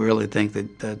don't really think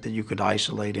that you could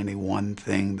isolate any one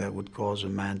thing that would cause a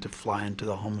man to fly into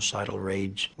the homicidal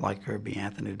rage like Kirby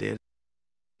Anthony did.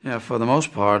 Yeah, for the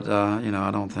most part,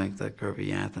 I don't think that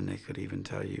Kirby Anthony could even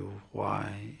tell you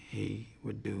why he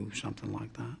would do something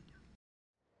like that.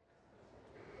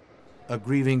 A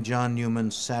grieving John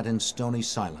Newman sat in stony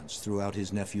silence throughout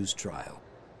his nephew's trial.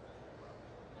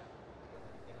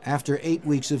 After 8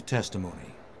 weeks of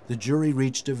testimony, the jury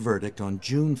reached a verdict on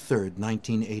June 3,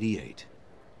 1988.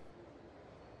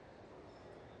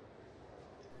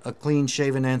 A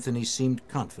clean-shaven Anthony seemed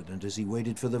confident as he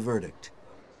waited for the verdict.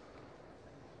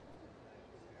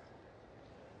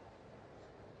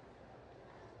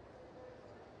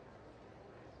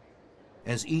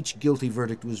 As each guilty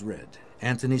verdict was read,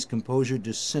 Anthony's composure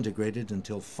disintegrated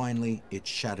until finally it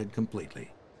shattered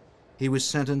completely. He was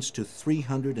sentenced to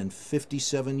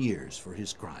 357 years for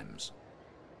his crimes.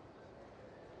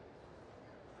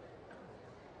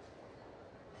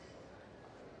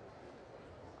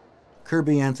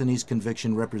 Kirby Anthony's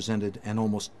conviction represented an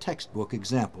almost textbook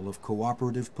example of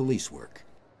cooperative police work.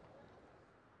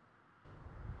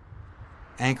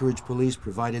 Anchorage police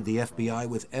provided the FBI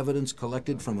with evidence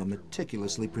collected from a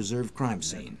meticulously preserved crime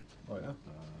scene.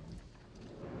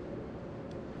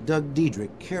 Doug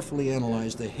Diedrich carefully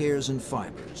analyzed the hairs and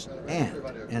fibers and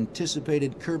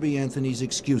anticipated Kirby Anthony's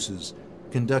excuses,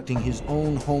 conducting his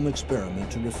own home experiment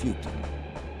to refute them.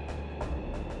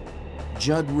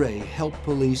 Judd Ray helped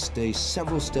police stay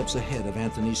several steps ahead of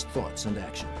Anthony's thoughts and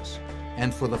actions.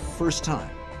 And for the first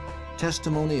time,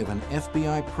 testimony of an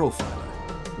FBI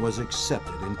profiler was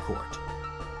accepted in court.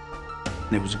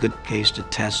 It was a good case to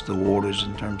test the waters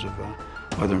in terms of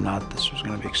whether or not this was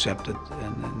going to be accepted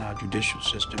in our judicial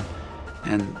system.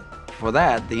 And for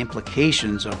that, the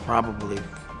implications are probably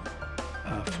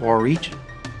far-reaching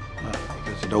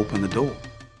because it opened the door.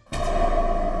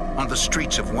 On the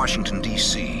streets of Washington,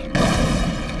 D.C.,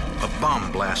 a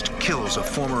bomb blast kills a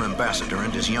former ambassador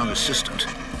and his young assistant.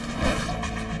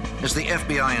 As the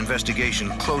FBI investigation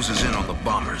closes in on the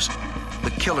bombers,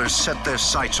 the killers set their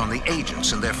sights on the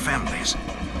agents and their families.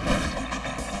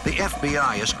 The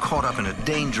FBI is caught up in a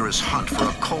dangerous hunt for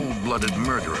a cold-blooded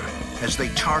murderer as they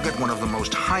target one of the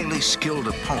most highly skilled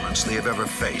opponents they have ever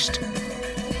faced.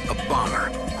 A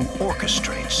bomber who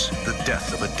orchestrates the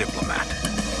death of a diplomat.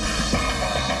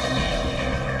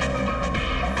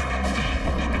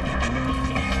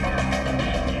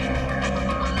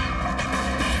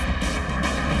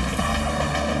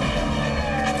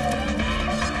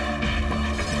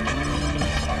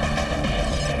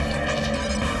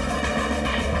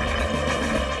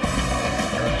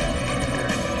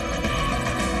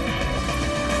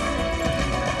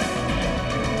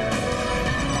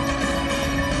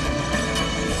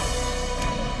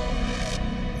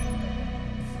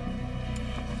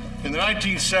 In the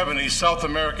 1970s, South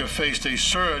America faced a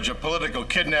surge of political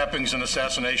kidnappings and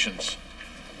assassinations.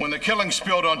 When the killings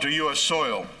spilled onto U.S.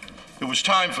 soil, it was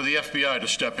time for the FBI to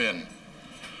step in.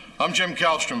 I'm Jim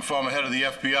Kallstrom, former head of the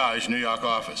FBI's New York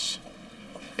office.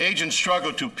 Agents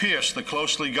struggled to pierce the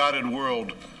closely guarded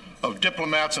world of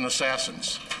diplomats and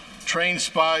assassins, trained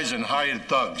spies and hired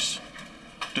thugs,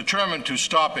 determined to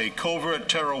stop a covert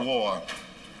terror war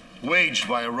waged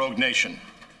by a rogue nation.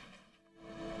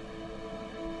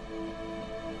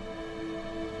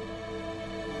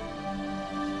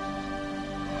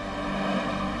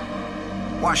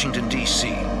 Washington, D.C.,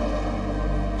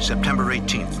 September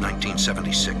 18th,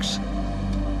 1976.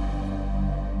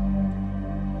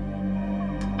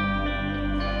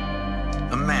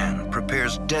 A man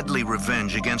prepares deadly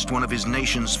revenge against one of his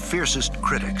nation's fiercest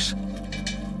critics.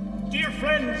 Dear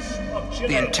friends of Chile.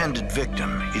 The intended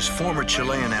victim is former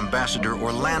Chilean ambassador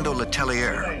Orlando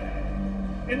Letelier.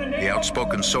 The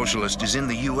outspoken socialist is in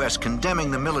the U.S. condemning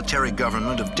the military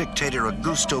government of dictator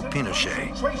Augusto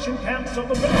Pinochet.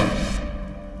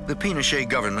 The Pinochet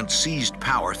government seized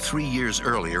power 3 years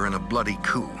earlier in a bloody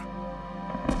coup.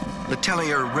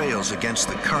 Letelier rails against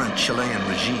the current Chilean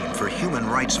regime for human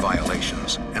rights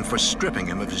violations and for stripping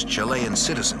him of his Chilean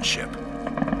citizenship.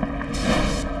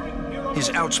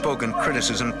 His outspoken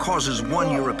criticism causes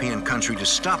one European country to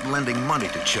stop lending money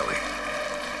to Chile.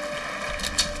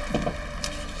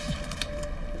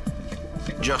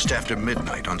 Just after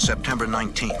midnight on September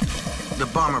 19th, the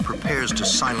bomber prepares to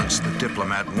silence the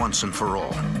diplomat once and for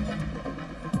all.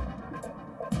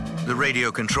 The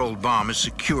radio-controlled bomb is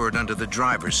secured under the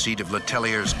driver's seat of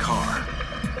Letelier's car.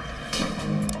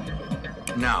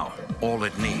 Now, all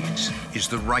it needs is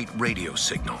the right radio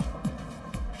signal.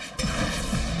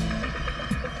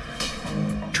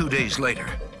 2 days later,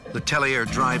 Letelier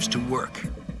drives to work.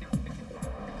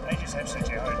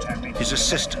 His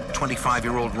assistant,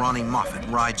 25-year-old Ronnie Moffat,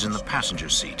 rides in the passenger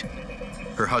seat.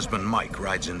 Her husband, Mike,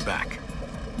 rides in back.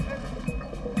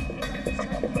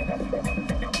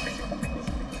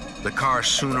 The car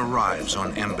soon arrives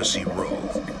on Embassy Row.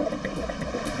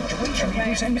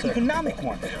 Is an economic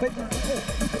one. But...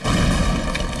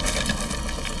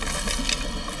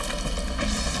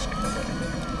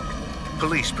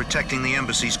 Police protecting the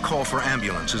embassies call for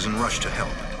ambulances and rush to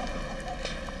help.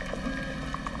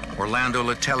 Orlando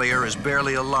Letelier is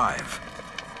barely alive.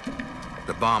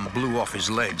 The bomb blew off his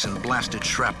legs and blasted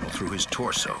shrapnel through his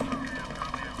torso.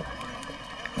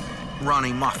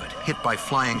 Ronnie Moffat, hit by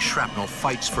flying shrapnel,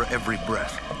 fights for every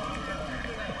breath.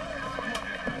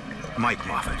 Mike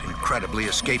Moffat, incredibly,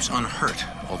 escapes unhurt,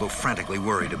 although frantically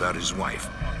worried about his wife.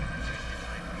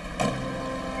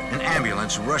 An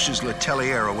ambulance rushes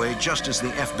Letelier away just as the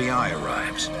FBI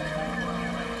arrives.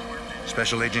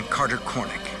 Special Agent Carter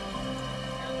Cornick.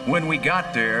 When we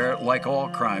got there, like all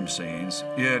crime scenes,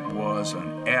 it was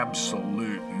an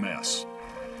absolute mess.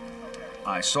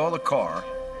 I saw the car,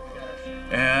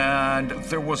 and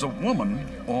there was a woman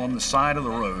on the side of the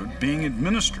road being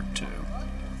administered to.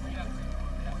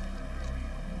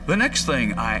 The next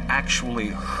thing I actually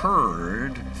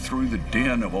heard through the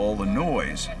din of all the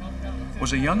noise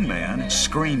was a young man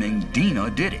screaming, "Dina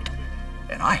did it."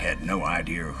 And I had no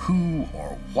idea who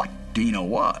or what Dina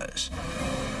was.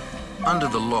 Under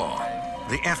the law,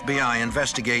 the FBI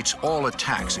investigates all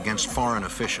attacks against foreign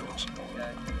officials.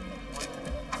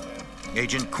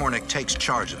 Agent Cornick takes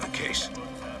charge of the case.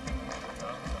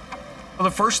 Well,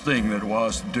 the first thing that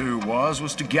was to do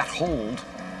was to get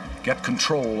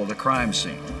control of the crime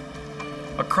scene.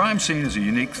 A crime scene is a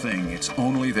unique thing. It's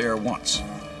only there once.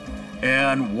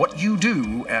 And what you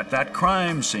do at that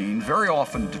crime scene very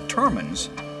often determines,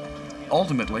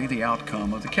 ultimately, the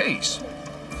outcome of the case.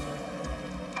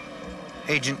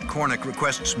 Agent Cornick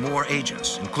requests more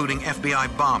agents, including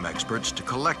FBI bomb experts, to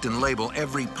collect and label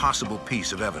every possible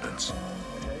piece of evidence.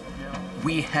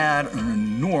 We had an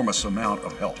enormous amount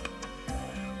of help.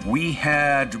 We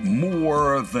had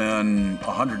more than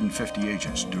 150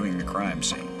 agents doing the crime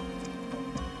scene.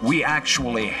 We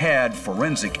actually had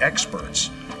forensic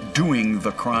experts doing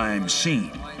the crime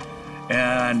scene.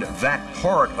 And that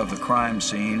part of the crime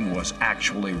scene was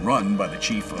actually run by the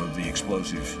chief of the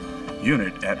explosive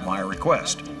unit at my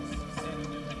request.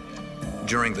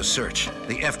 During the search,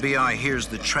 the FBI hears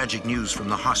the tragic news from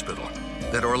the hospital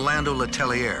that Orlando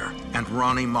Letelier and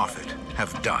Ronnie Moffett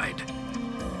have died.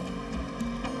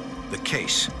 The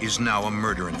case is now a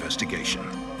murder investigation.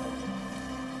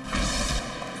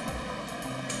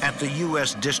 At the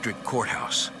U.S. District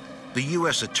Courthouse, the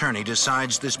U.S. Attorney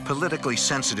decides this politically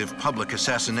sensitive public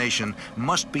assassination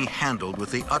must be handled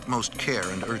with the utmost care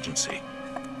and urgency.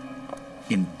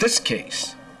 In this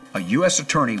case, a U.S.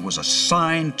 Attorney was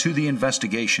assigned to the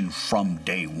investigation from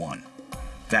day one.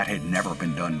 That had never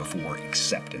been done before,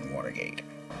 except in Watergate.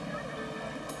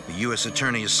 The U.S.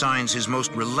 Attorney assigns his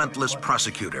most relentless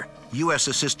prosecutor, U.S.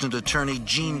 Assistant Attorney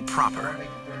Gene Proper.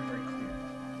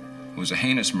 It was a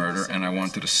heinous murder, and I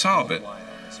wanted to solve it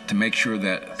to make sure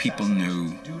that people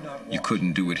knew you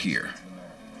couldn't do it here.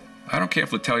 I don't care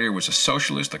if Letelier was a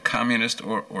socialist, a communist,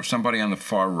 or somebody on the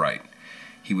far right.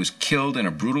 He was killed in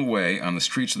a brutal way on the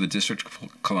streets of the District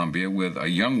of Columbia with a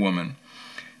young woman,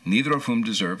 neither of whom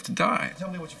deserved to die. Tell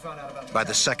me what you found out about. By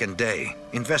the second day,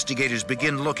 investigators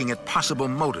begin looking at possible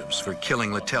motives for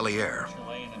killing Letelier.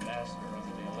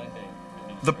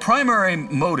 The primary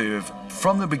motive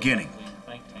from the beginning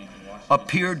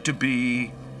appeared to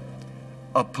be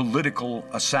a political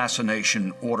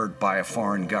assassination ordered by a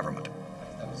foreign government.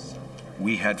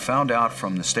 We had found out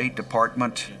from the State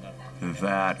Department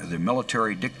that the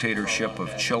military dictatorship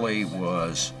of Chile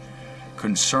was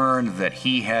concerned that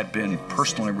he had been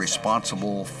personally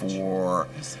responsible for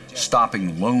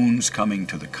stopping loans coming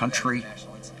to the country.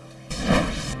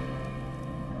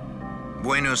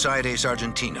 Buenos Aires,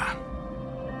 Argentina.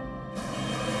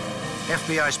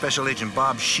 FBI Special Agent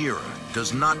Bob Shearer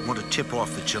does not want to tip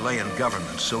off the Chilean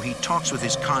government, so he talks with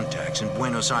his contacts in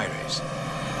Buenos Aires.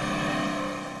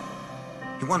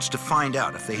 He wants to find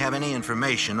out if they have any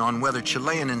information on whether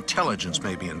Chilean intelligence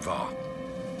may be involved.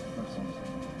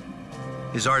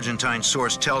 His Argentine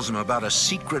source tells him about a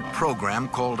secret program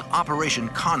called Operation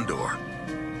Condor.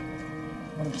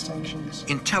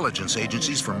 Intelligence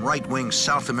agencies from right-wing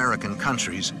South American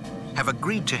countries have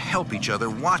agreed to help each other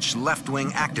watch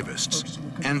left-wing activists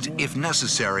and, if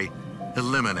necessary,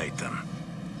 eliminate them.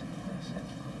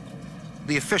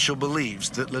 The official believes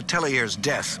that Letelier's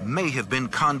death may have been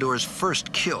Condor's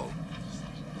first kill.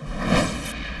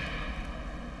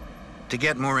 To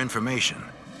get more information,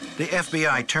 the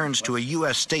FBI turns to a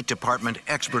U.S. State Department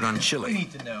expert on Chile. We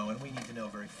need to know, and we need to know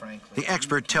very frankly. The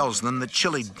expert tells them that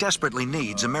Chile desperately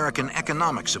needs American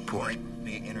economic support.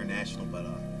 International, but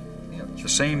the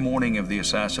same morning of the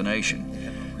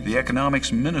assassination, the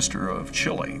economics minister of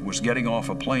Chile was getting off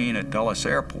a plane at Dulles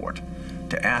Airport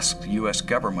to ask the U.S.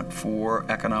 government for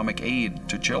economic aid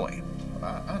to Chile.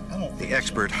 The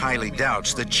expert highly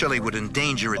doubts that Chile would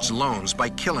endanger its loans by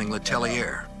killing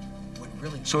Letelier.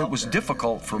 So it was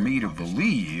difficult for me to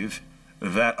believe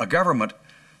that a government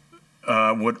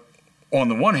would, on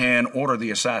the one hand, order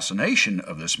the assassination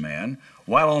of this man,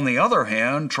 while on the other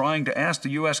hand, trying to ask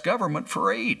the U.S. government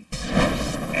for aid.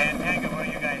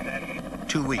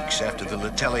 2 weeks after the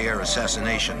Letelier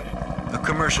assassination, a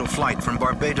commercial flight from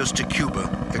Barbados to Cuba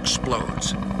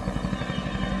explodes.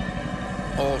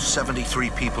 All 73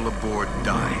 people aboard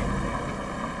die.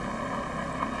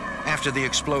 After the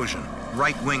explosion,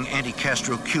 right-wing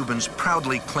anti-Castro Cubans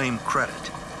proudly claim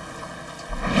credit.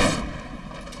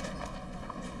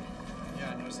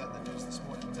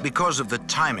 Because of the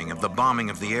timing of the bombing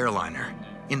of the airliner,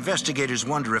 investigators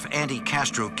wonder if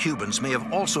anti-Castro Cubans may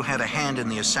have also had a hand in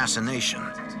the assassination.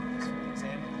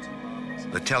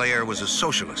 Letelier was a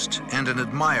socialist and an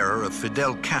admirer of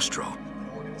Fidel Castro.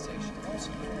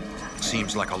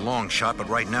 Seems like a long shot, but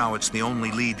right now it's the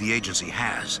only lead the agency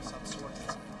has.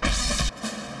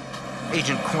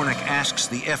 Agent Cornick asks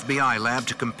the FBI lab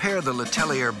to compare the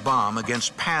Letelier bomb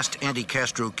against past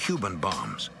anti-Castro Cuban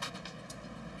bombs.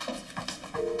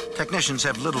 Technicians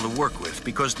have little to work with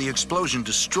because the explosion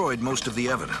destroyed most of the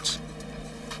evidence.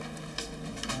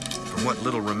 From what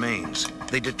little remains,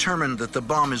 they determined that the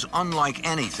bomb is unlike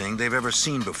anything they've ever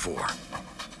seen before.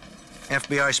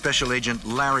 FBI Special Agent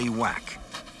Larry Wack.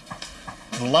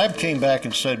 The lab came back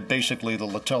and said basically the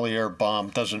Letelier bomb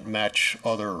doesn't match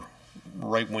other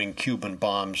right-wing Cuban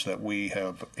bombs that we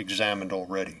have examined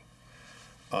already.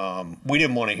 We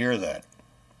didn't want to hear that.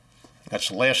 That's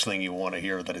the last thing you want to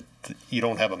hear, that you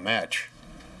don't have a match.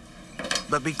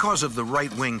 But because of the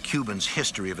right-wing Cubans'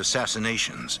 history of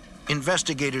assassinations,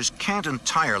 investigators can't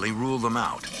entirely rule them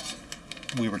out.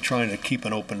 We were trying to keep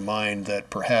an open mind that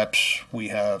perhaps we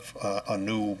have a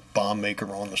new bomb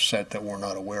maker on the set that we're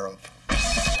not aware of.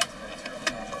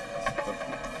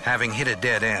 Having hit a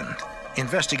dead end,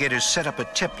 investigators set up a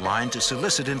tip line to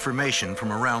solicit information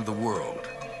from around the world.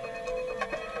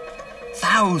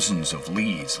 Thousands of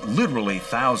leads, literally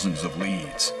thousands of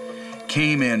leads,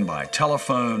 came in by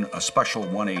telephone. A special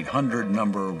 1-800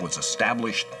 number was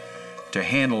established to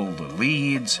handle the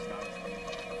leads.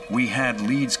 We had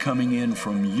leads coming in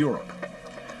from Europe,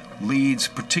 leads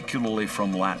particularly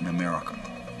from Latin America.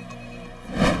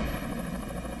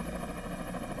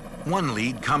 One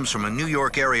lead comes from a New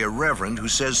York area reverend who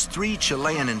says 3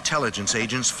 Chilean intelligence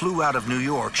agents flew out of New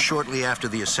York shortly after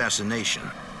the assassination.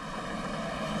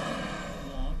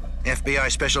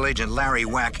 FBI Special Agent Larry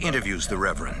Wack interviews the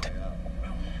reverend.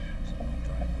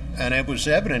 And it was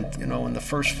evident, you know, in the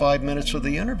first 5 minutes of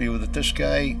the interview that this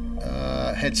guy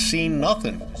had seen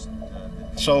nothing.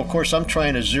 So, of course, I'm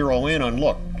trying to zero in on,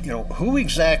 look, you know, who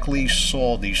exactly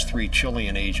saw these 3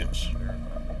 Chilean agents?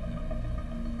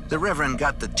 The reverend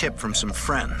got the tip from some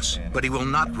friends, but he will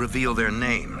not reveal their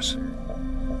names.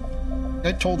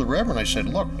 I told the reverend, I said,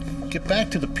 look, get back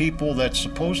to the people that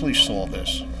supposedly saw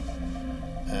this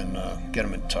and get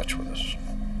them in touch with us.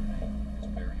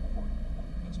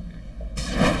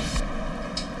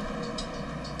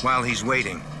 While he's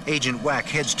waiting, Agent Wack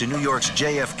heads to New York's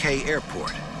JFK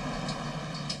Airport.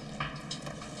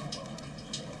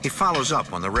 He follows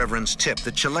up on the reverend's tip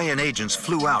that Chilean agents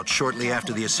flew out shortly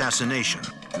after the assassination.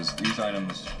 These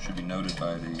items should be noted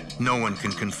by the... No one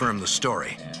can confirm the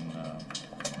story.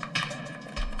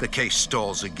 The case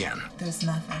stalls again. There's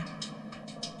nothing.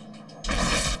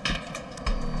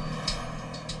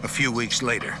 A few weeks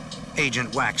later,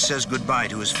 Agent Wack says goodbye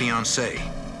to his fiancée,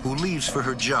 who leaves for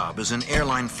her job as an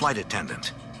airline flight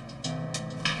attendant.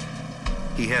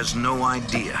 He has no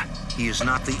idea he is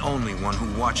not the only one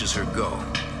who watches her go.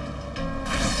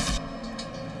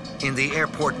 In the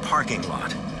airport parking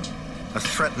lot, a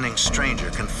threatening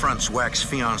stranger confronts Wack's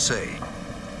fiancée.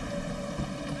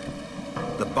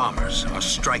 The bombers are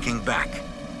striking back,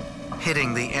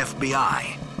 hitting the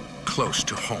FBI close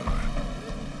to home.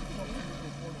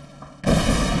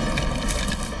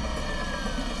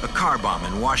 A car bomb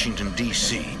in Washington,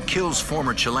 D.C. kills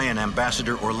former Chilean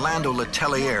ambassador Orlando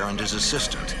Letelier and his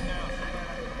assistant.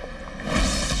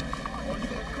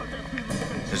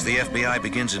 As the FBI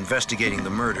begins investigating the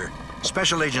murder,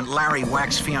 Special Agent Larry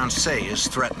Wack's fiancée is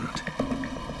threatened.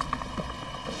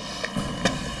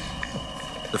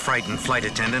 The frightened flight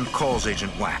attendant calls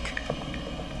Agent Wack.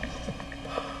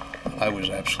 I was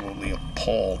absolutely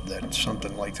appalled that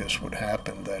something like this would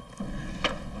happen, that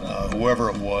whoever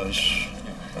it was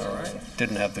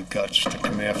didn't have the guts to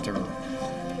come after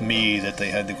me, that they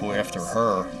had to go after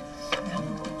her.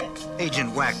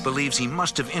 Agent Wack believes he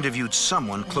must have interviewed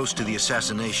someone close to the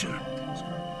assassination.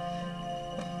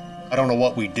 I don't know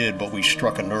what we did, but we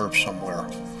struck a nerve somewhere.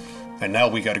 And now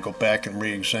we got to go back and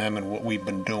re-examine what we've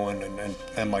been doing,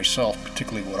 and myself,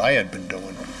 particularly what I had been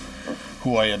doing,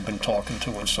 who I had been talking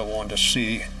to and so on, to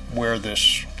see where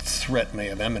this threat may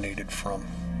have emanated from.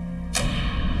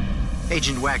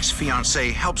 Agent Wack's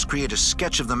fiancée helps create a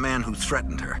sketch of the man who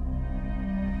threatened her.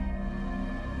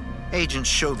 Agents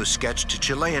show the sketch to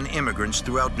Chilean immigrants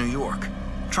throughout New York,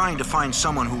 trying to find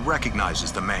someone who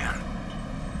recognizes the man.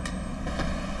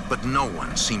 But no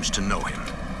one seems to know him.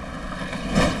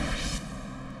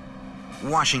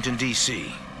 Washington, D.C.,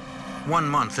 1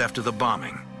 month after the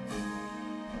bombing.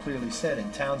 Clearly said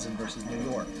in Townsend versus New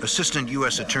York. Assistant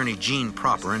U.S. Attorney Gene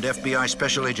Propper and FBI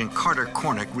Special Agent Carter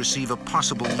Cornick receive a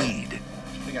possible lead.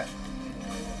 We got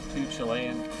 2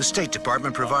 Chilean. The State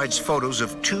Department provides photos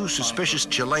of 2 suspicious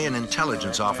Chilean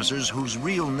intelligence officers whose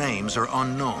real names are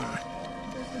unknown.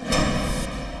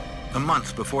 A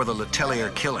month before the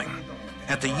Letelier killing,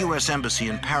 at the U.S. Embassy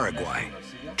in Paraguay,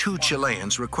 2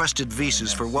 Chileans requested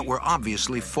visas for what were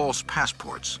obviously false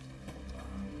passports.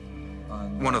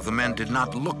 One of the men did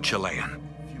not look Chilean,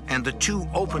 and the 2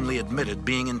 openly admitted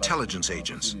being intelligence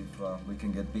agents.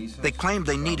 They claimed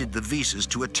they needed the visas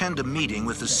to attend a meeting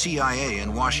with the CIA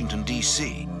in Washington,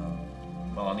 D.C.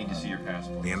 Well, I'll need to see your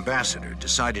passport. The ambassador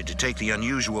decided to take the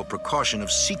unusual precaution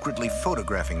of secretly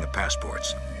photographing the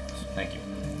passports. Thank you.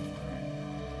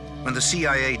 When the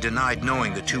CIA denied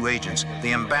knowing the two agents,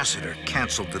 the ambassador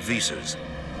canceled the visas.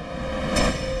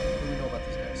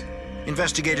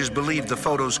 Investigators believed the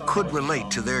photos could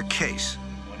relate to their case.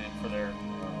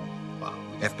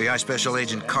 FBI Special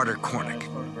Agent Carter Cornick.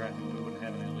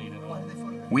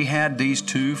 We had these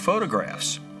two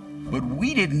photographs, but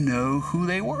we didn't know who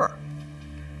they were.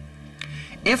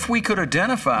 If we could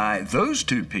identify those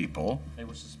two people,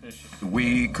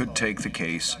 we could take the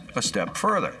case a step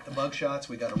further. The mug shots,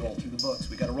 we got to roll through the books.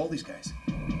 We got to roll these guys.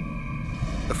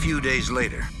 A few days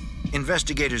later,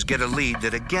 investigators get a lead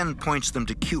that again points them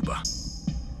to Cuba.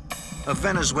 A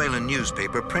Venezuelan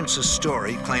newspaper prints a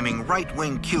story claiming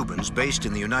right-wing Cubans based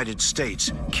in the United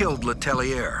States killed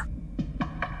Letelier.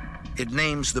 It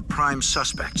names the prime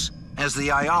suspects as the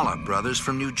Ayala brothers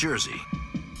from New Jersey.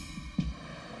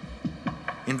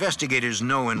 Investigators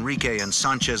know Enrique and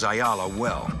Sanchez Ayala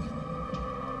well.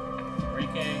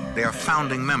 They are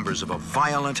founding members of a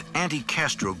violent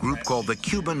anti-Castro group called the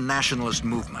Cuban Nationalist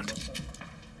Movement.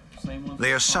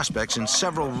 They are suspects in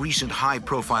several recent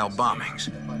high-profile bombings,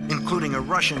 including a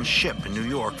Russian ship in New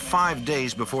York 5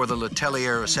 days before the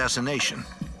Letelier assassination,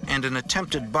 and an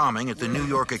attempted bombing at the New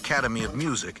York Academy of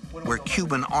Music, where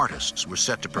Cuban artists were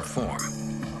set to perform.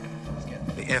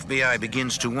 The FBI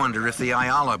begins to wonder if the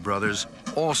Ayala brothers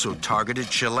also targeted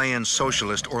Chilean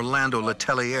socialist Orlando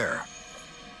Letelier.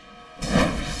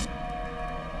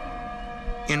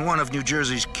 In one of New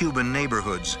Jersey's Cuban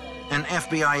neighborhoods, an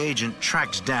FBI agent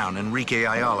tracks down Enrique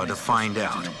Ayala to find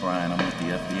out. Brian, I'm with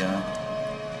the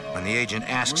FBI. When the agent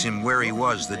asks him where he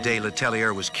was the day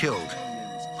Letelier was killed,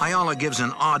 Ayala gives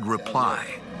an odd reply.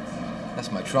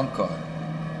 That's my trump card.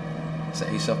 It's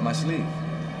an ace up my sleeve.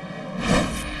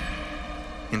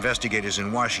 Investigators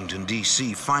in Washington,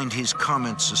 D.C. find his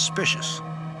comments suspicious.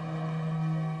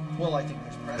 Well, I think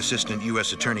Assistant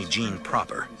U.S. Attorney Gene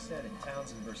Proper.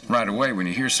 Right away, when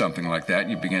you hear something like that,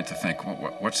 you begin to think,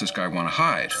 what's this guy want to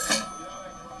hide?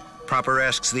 Proper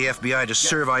asks the FBI to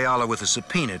serve Ayala with a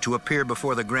subpoena to appear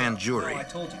before the grand jury.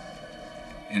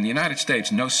 In the United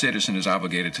States, no citizen is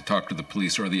obligated to talk to the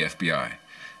police or the FBI.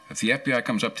 If the FBI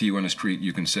comes up to you on the street,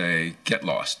 you can say, get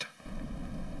lost.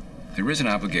 There is an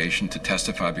obligation to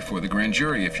testify before the grand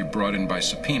jury if you're brought in by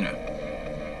subpoena.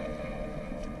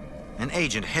 An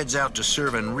agent heads out to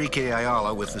serve Enrique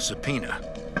Ayala with the subpoena.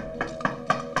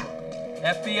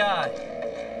 FBI.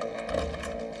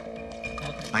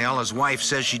 Ayala's wife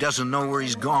says she doesn't know where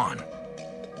he's gone.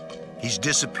 He's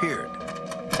disappeared.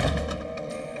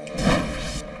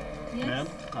 Ma'am?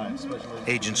 Hi.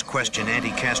 Agents question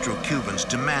anti-Castro Cubans,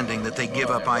 demanding that they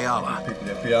give up Ayala.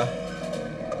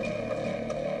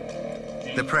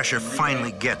 The pressure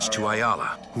finally gets to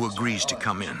Ayala, who agrees to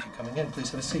come in. Coming in,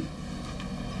 please have a seat.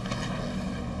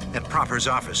 At Proper's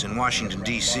office in Washington,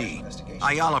 D.C.,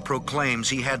 Ayala proclaims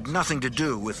he had nothing to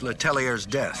do with Letelier's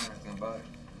death.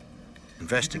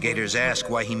 Investigators ask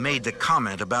why he made the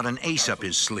comment about an ace up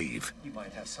his sleeve.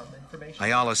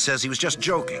 Ayala says he was just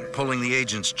joking, pulling the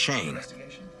agent's chain.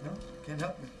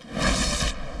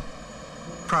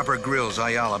 Proper grills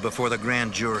Ayala before the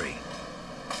grand jury.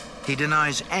 He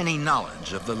denies any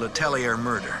knowledge of the Letelier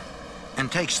murder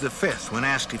and takes the fifth when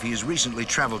asked if he's recently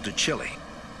traveled to Chile.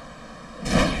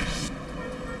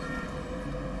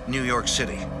 New York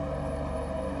City.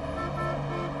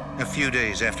 A few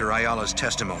days after Ayala's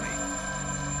testimony,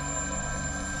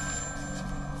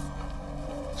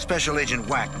 Special Agent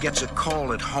Wack gets a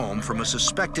call at home from a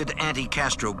suspected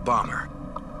anti-Castro bomber.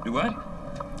 Do what?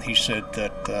 He said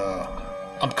that,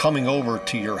 I'm coming over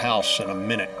to your house in a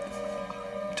minute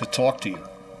to talk to you.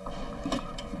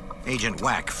 Agent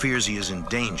Wack fears he is in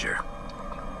danger.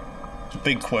 The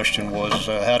big question was,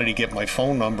 how did he get my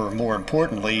phone number? And more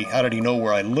importantly, how did he know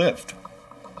where I lived?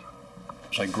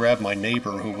 So I grabbed my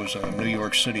neighbor, who was a New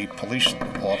York City police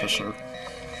officer,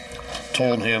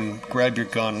 told him, grab your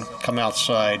gun, come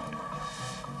outside,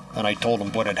 and I told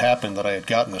him what had happened, that I had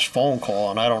gotten this phone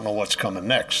call, and I don't know what's coming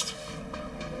next.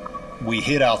 We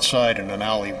hid outside in an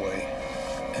alleyway,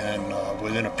 and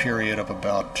within a period of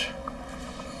about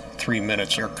 3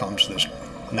 minutes, here comes this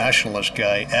nationalist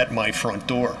guy at my front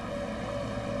door.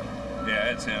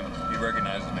 Yeah, it's him. He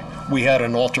recognizes me. We had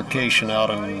an altercation out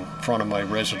in front of my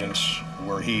residence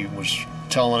where he was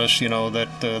telling us,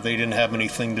 that they didn't have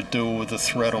anything to do with the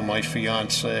threat on my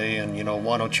fiance, and,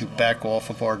 why don't you back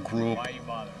off of our group?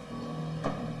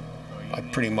 I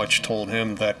pretty much told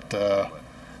him that the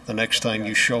next time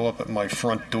you show up at my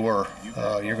front door,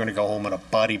 you're going to go home in a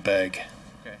body bag.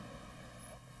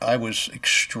 I was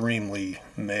extremely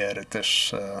mad at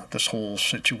this this whole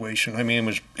situation. I mean,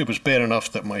 it was bad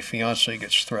enough that my fiance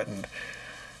gets threatened,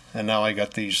 and now I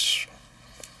got these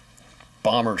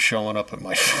bombers showing up at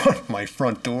my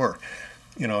front door,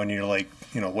 you know, and you're like,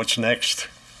 you know, what's next?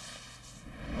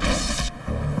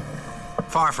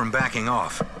 Far from backing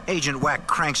off, Agent Wack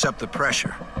cranks up the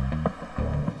pressure.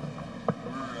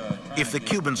 If the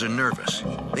Cubans are nervous,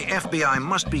 the FBI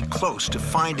must be close to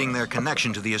finding their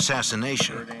connection to the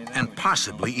assassination, and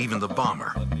possibly even the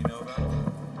bomber.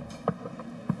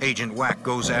 Agent Wack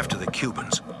goes after the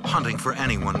Cubans, hunting for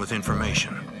anyone with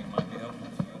information.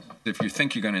 If you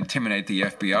think you're going to intimidate the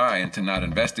FBI into not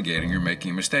investigating, you're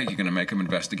making a mistake. You're going to make them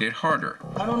investigate harder.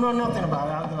 I don't know nothing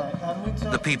about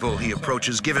it. The people he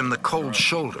approaches give him the cold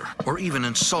shoulder or even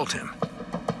insult him.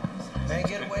 Hey,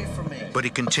 get away from me. But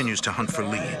he continues to hunt for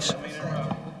leads.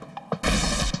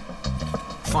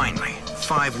 Finally,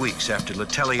 5 weeks after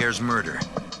Letelier's murder,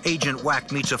 Agent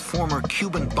Wack meets a former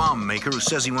Cuban bomb maker who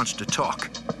says he wants to talk.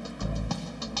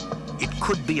 It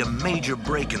could be a major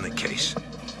break in the case.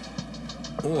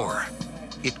 Or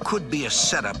it could be a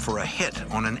setup for a hit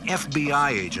on an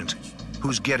FBI agent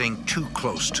who's getting too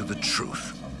close to the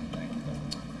truth.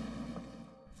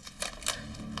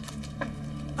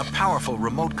 A powerful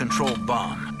remote-controlled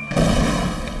bomb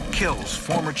kills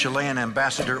former Chilean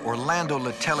ambassador Orlando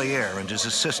Letelier and his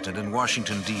assistant in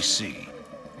Washington, D.C.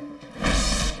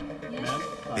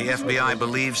 The FBI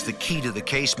believes the key to the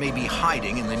case may be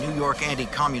hiding in the New York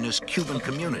anti-communist Cuban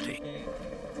community,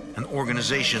 an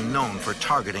organization known for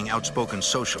targeting outspoken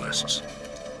socialists.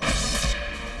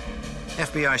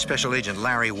 FBI Special Agent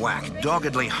Larry Wack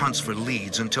doggedly hunts for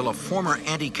leads until a former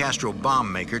anti-Castro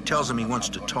bomb maker tells him he wants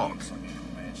to talk.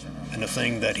 And the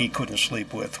thing that he couldn't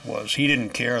sleep with was he didn't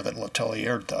care that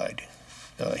Letelier died.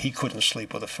 He couldn't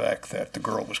sleep with the fact that the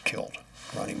girl was killed,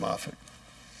 Ronnie Moffett.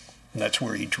 And that's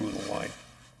where he drew the line.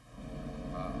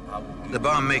 The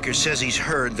bomb maker says he's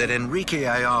heard that Enrique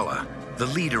Ayala, the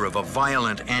leader of a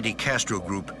violent anti-Castro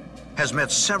group, has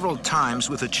met several times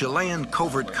with a Chilean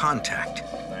covert contact.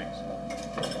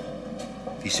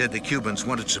 He said the Cubans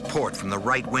wanted support from the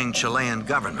right-wing Chilean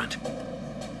government.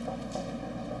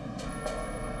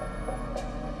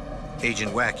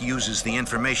 Agent Wack uses the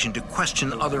information to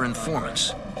question other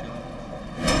informants.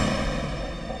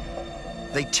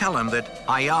 They tell him that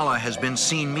Ayala has been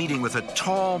seen meeting with a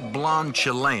tall, blonde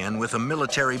Chilean with a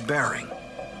military bearing.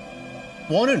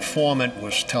 One informant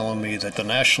was telling me that the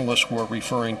nationalists were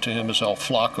referring to him as El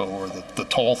Flaco, or the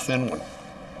tall, thin one.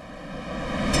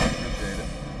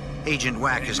 Agent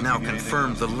Wack has now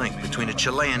confirmed the link between a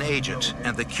Chilean agent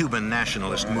and the Cuban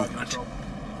nationalist movement.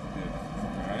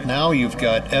 Now you've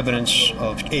got evidence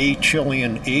of a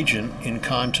Chilean agent in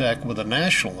contact with the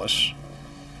nationalists,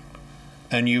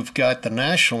 and you've got the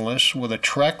nationalists with a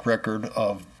track record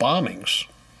of bombings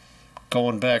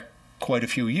going back quite a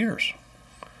few years.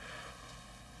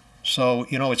 So,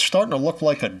 you know, it's starting to look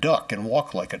like a duck and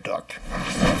walk like a duck.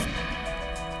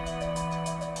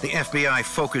 The FBI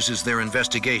focuses their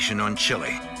investigation on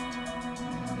Chile.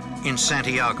 In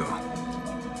Santiago,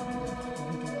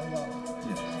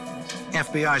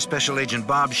 FBI Special Agent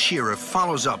Bob Shearer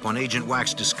follows up on Agent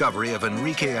Wack's discovery of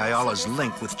Enrique Ayala's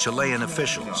link with Chilean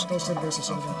officials.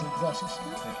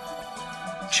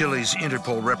 Chile's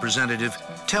Interpol representative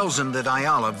tells him that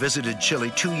Ayala visited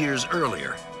Chile 2 years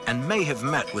earlier and may have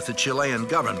met with the Chilean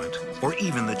government or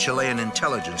even the Chilean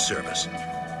intelligence service.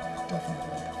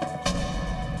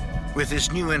 With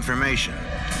this new information,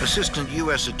 Assistant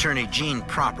U.S. Attorney Gene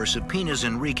Proper subpoenas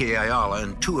Enrique Ayala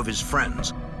and 2 of his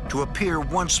friends to appear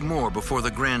once more before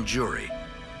the grand jury.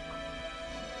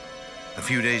 A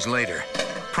few days later,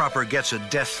 Proper gets a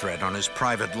death threat on his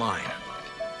private line.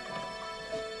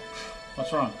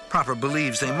 What's wrong? Proper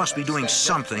believes they must be doing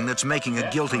something that's making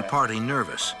a guilty party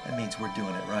nervous. That means we're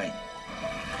doing it right.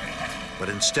 But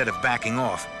instead of backing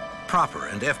off, Proper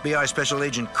and FBI Special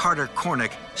Agent Carter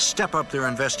Cornick step up their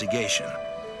investigation.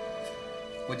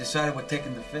 We decided we're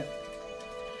taking the 5th.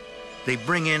 They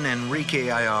bring in Enrique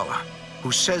Ayala,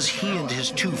 who says he and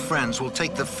his 2 friends will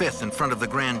take the 5th in front of the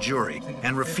grand jury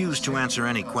and refuse to answer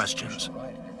any questions.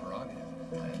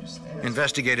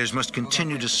 Investigators must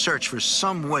continue to search for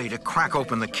some way to crack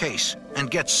open the case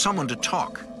and get someone to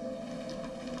talk.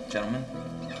 Gentlemen?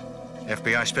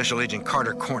 FBI Special Agent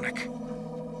Carter Cornick.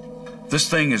 This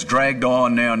thing is dragged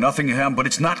on now, nothing happened, but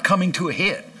it's not coming to a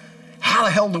head. How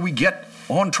the hell do we get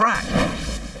on track?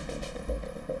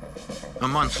 A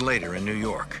month later in New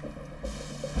York,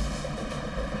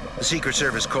 the Secret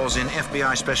Service calls in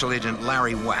FBI Special Agent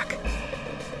Larry Wack.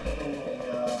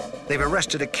 They've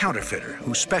arrested a counterfeiter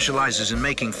who specializes in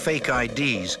making fake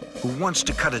IDs who wants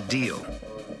to cut a deal.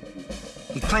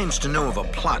 He claims to know of a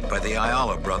plot by the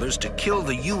Ayala brothers to kill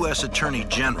the U.S. Attorney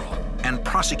General and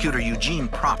prosecutor Eugene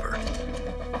Proper.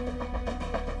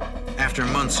 After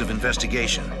months of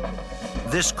investigation,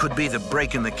 this could be the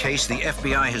break in the case the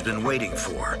FBI has been waiting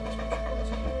for.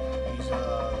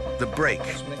 The break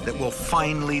that will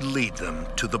finally lead them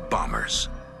to the bombers.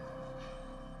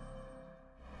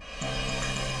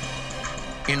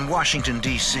 In Washington,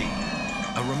 D.C.,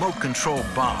 a remote-control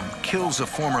bomb kills a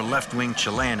former left-wing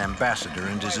Chilean ambassador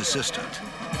and his assistant.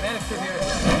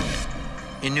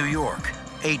 In New York,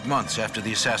 8 months after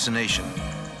the assassination,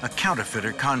 a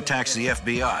counterfeiter contacts the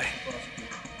FBI.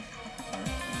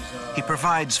 He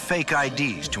provides fake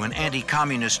IDs to an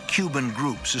anti-communist Cuban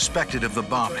group suspected of the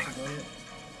bombing.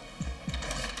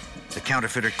 The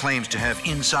counterfeiter claims to have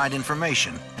inside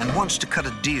information and wants to cut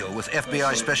a deal with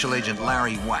FBI Special Agent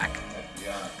Larry Wack.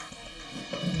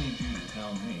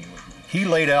 He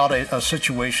laid out a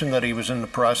situation that he was in the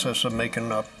process of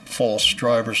making up false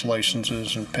driver's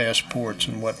licenses and passports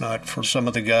and whatnot for some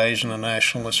of the guys in the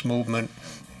nationalist movement.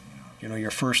 You know,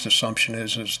 your first assumption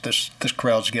is this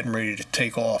crowd's getting ready to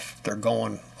take off. They're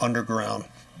going underground.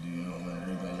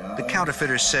 The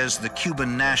counterfeiter says the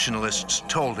Cuban nationalists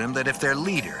told him that if their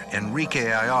leader, Enrique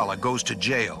Ayala, goes to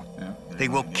jail, they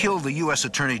will kill the U.S.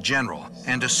 Attorney General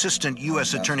and Assistant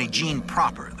U.S. Attorney Gene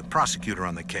Proper, the prosecutor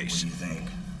on the case.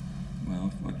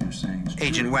 Well, what you're saying is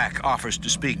Agent true. Wack offers to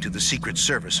speak to the Secret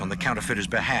Service on the counterfeiter's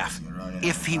behalf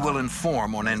if he will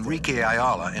inform on Enrique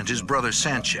Ayala and his brother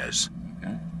Sanchez.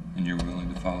 Okay. And you're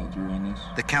willing to follow through on this?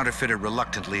 The counterfeiter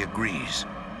reluctantly agrees.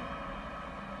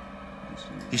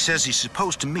 He says he's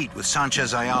supposed to meet with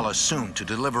Sanchez Ayala soon to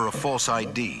deliver a false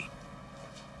ID.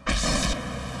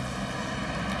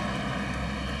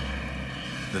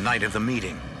 The night of the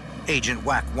meeting, Agent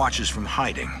Wack watches from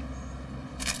hiding.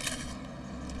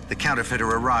 The counterfeiter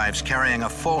arrives carrying a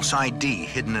false ID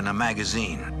hidden in a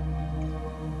magazine.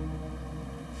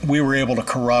 We were able to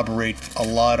corroborate a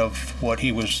lot of what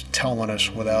he was telling us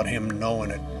without him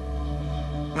knowing it.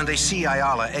 When they see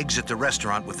Ayala exit the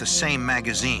restaurant with the same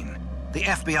magazine, the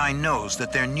FBI knows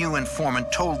that their new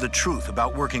informant told the truth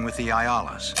about working with the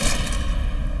Ayalas.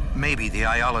 Maybe the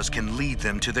Ayalas can lead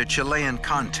them to their Chilean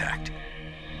contact.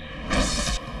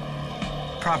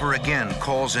 Proper again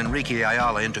calls Enrique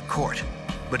Ayala into court,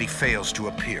 but he fails to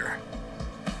appear.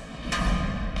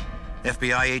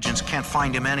 FBI agents can't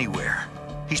find him anywhere.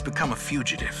 He's become a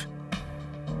fugitive.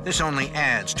 This only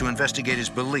adds to investigators'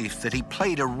 belief that he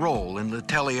played a role in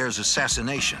Letelier's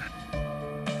assassination.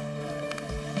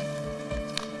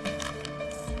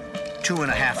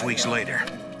 2.5 weeks later,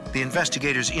 the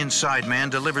investigators' inside man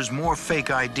delivers more fake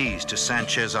IDs to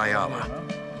Sanchez Ayala.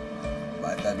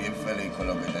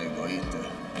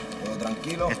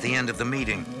 At the end of the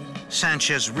meeting,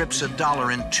 Sanchez rips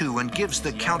 $1 in two and gives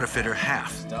the counterfeiter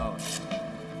half.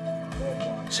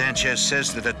 Sanchez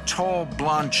says that a tall,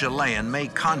 blonde Chilean may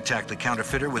contact the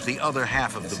counterfeiter with the other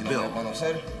half of the bill.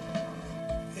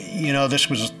 You know, this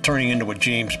was turning into a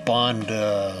James Bond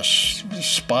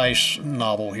spy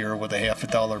novel here with the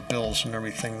 $50 bills and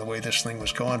everything, the way this thing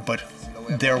was going. But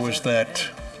there was that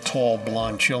tall,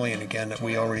 blonde Chilean again that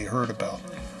we already heard about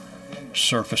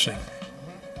surfacing.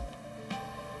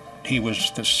 He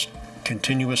was this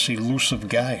continuous, elusive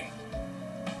guy.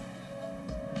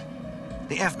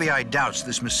 The FBI doubts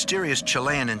this mysterious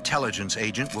Chilean intelligence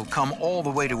agent will come all the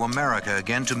way to America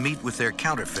again to meet with their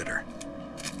counterfeiter.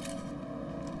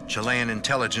 Chilean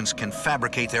intelligence can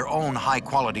fabricate their own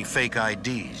high-quality fake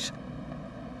IDs.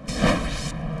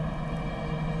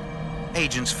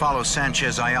 Agents follow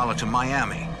Sanchez Ayala to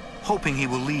Miami, hoping he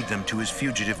will lead them to his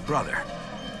fugitive brother.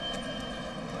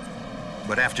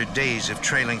 But after days of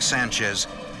trailing Sanchez,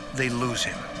 they lose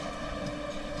him.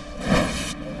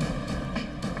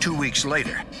 2 weeks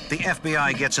later, the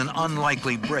FBI gets an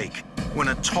unlikely break when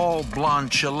a tall,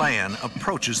 blonde Chilean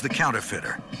approaches the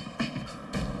counterfeiter.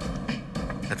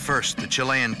 At first, the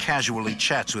Chilean casually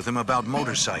chats with him about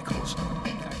motorcycles.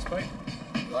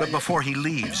 But before he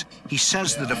leaves, he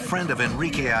says that a friend of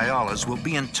Enrique Ayala's will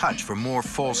be in touch for more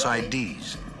false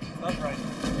IDs.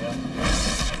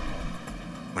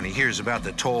 When he hears about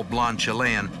the tall, blonde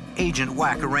Chilean, Agent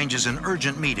Wack arranges an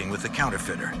urgent meeting with the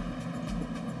counterfeiter.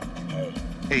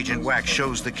 Agent Wack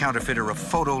shows the counterfeiter a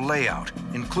photo layout,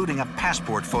 including a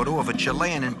passport photo of a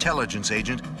Chilean intelligence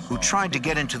agent who tried to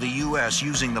get into the U.S.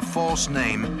 using the false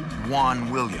name Juan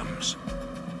Williams.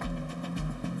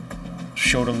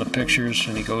 Showed him the pictures,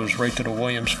 and he goes right to the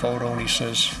Williams photo, and he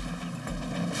says,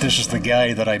 "This is the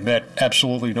guy that I met,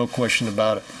 absolutely no question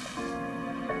about it."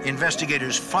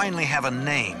 Investigators finally have a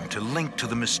name to link to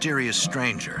the mysterious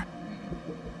stranger.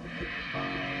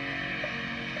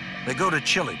 They go to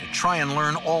Chile to try and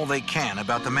learn all they can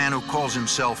about the man who calls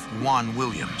himself Juan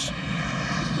Williams.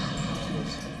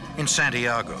 In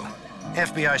Santiago,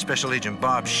 FBI Special Agent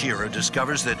Bob Shearer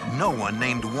discovers that no one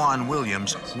named Juan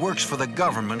Williams works for the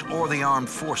government or the armed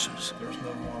forces.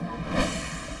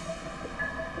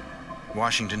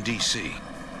 Washington, D.C.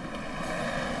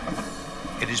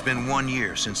 It has been 1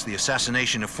 year since the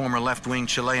assassination of former left-wing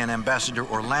Chilean Ambassador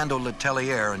Orlando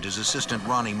Letelier and his assistant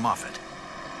Ronnie Moffett.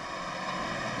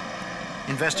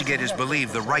 Investigators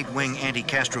believe the right-wing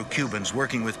anti-Castro Cubans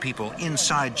working with people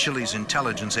inside Chile's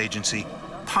intelligence agency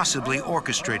possibly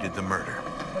orchestrated the murder.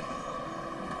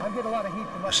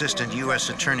 Assistant U.S.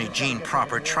 Attorney Gene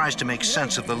Proper tries to make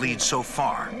sense of the lead so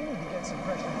far.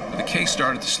 The case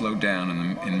started to slow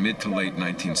down in mid to late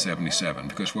 1977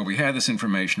 because while we had this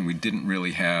information, we didn't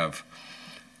really have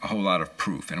a whole lot of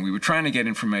proof. And we were trying to get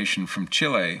information from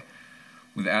Chile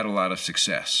without a lot of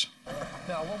success.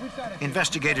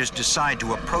 Investigators decide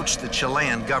to approach the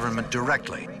Chilean government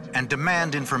directly and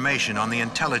demand information on the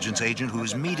intelligence agent who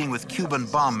is meeting with Cuban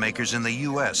bomb makers in the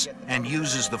U.S. and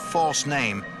uses the false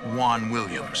name Juan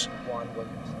Williams.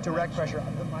 Direct pressure.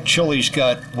 Chile's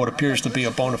got what appears to be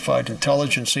a bona fide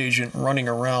intelligence agent running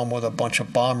around with a bunch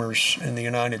of bombers in the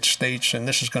United States, and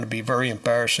this is going to be very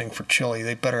embarrassing for Chile.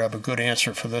 They better have a good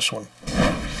answer for this one.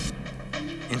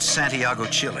 In Santiago,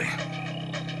 Chile.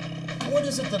 What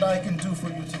is it that I can do for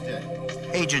you today?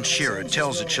 Agent Shearer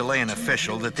tells a Chilean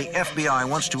official that the FBI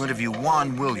wants to interview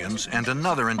Juan Williams and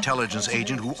another intelligence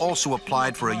agent who also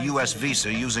applied for a U.S.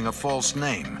 visa using a false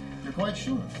name. You're quite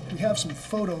sure? We have some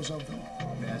photos of them.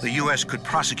 The U.S. could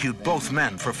prosecute both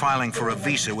men for filing for a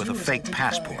visa with a fake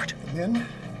passport.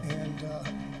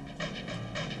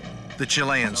 The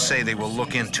Chileans say they will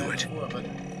look into it.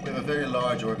 We have a very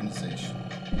large organization.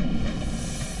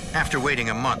 After waiting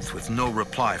a month with no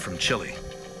reply from Chile,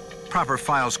 Proper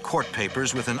files court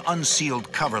papers with an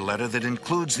unsealed cover letter that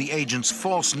includes the agents'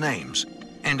 false names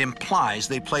and implies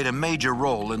they played a major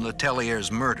role in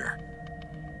Letelier's murder.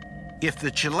 If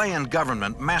the Chilean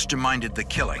government masterminded the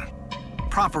killing,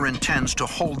 Proper intends to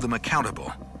hold them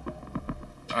accountable.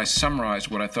 I summarized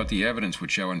what I thought the evidence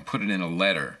would show and put it in a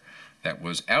letter that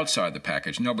was outside the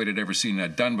package. Nobody had ever seen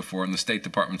that done before, and the State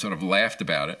Department sort of laughed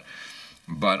about it.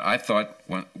 But I thought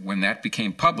when that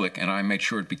became public, and I made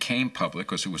sure it became public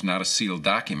because it was not a sealed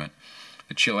document,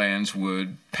 the Chileans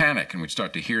would panic and would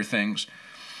start to hear things.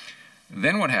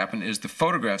 Then what happened is the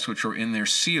photographs which were in there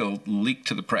sealed leaked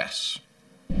to the press.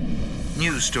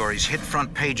 News stories hit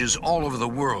front pages all over the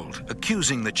world,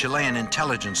 accusing the Chilean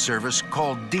intelligence service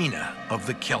called DINA of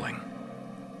the killing.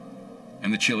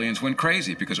 And the Chileans went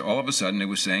crazy because all of a sudden it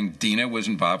was saying DINA was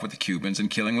involved with the Cubans in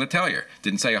killing Letelier.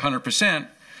 Didn't say 100%.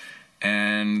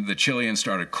 And the Chileans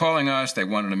started calling us. They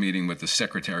wanted a meeting with the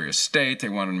Secretary of State. They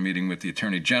wanted a meeting with the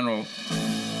Attorney General.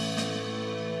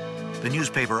 The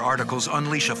newspaper articles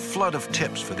unleash a flood of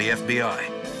tips for the FBI.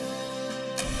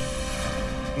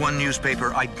 One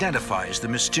newspaper identifies the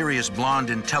mysterious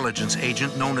blonde intelligence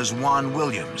agent known as Juan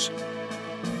Williams.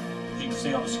 You can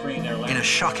see on the screen there. In a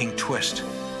shocking twist,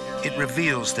 it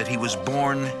reveals that he was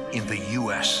born in the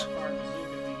U.S.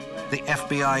 The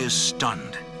FBI is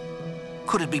stunned.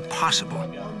 Could it be possible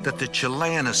that the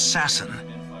Chilean assassin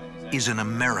is an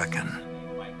American?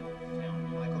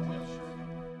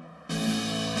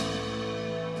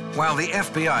 While the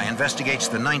FBI investigates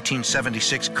the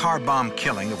 1976 car bomb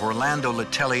killing of Orlando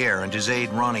Letelier and his aide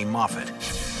Ronnie Moffett,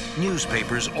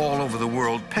 newspapers all over the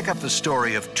world pick up the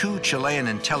story of two Chilean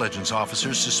intelligence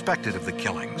officers suspected of the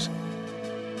killings.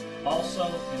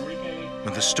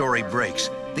 When the story breaks,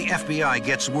 the FBI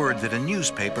gets word that a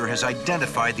newspaper has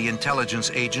identified the intelligence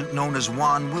agent known as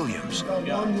Juan Williams.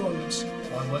 Juan Williams.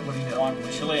 What do you know?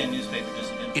 Chilean newspaper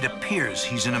just identified. It appears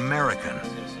he's an American.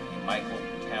 Michael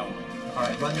Townley. All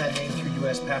right, run that name through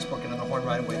U.S. passport, get on the horn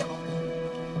right away.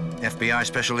 FBI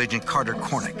Special Agent Carter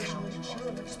Cornick.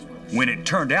 When it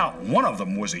turned out one of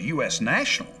them was a U.S.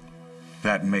 national,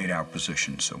 that made our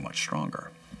position so much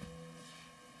stronger.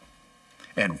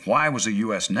 And why was a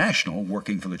U.S. national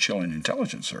working for the Chilean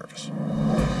intelligence service?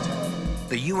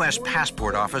 The U.S.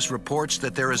 Passport Office reports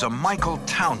that there is a Michael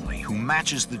Townley who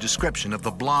matches the description of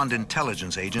the blonde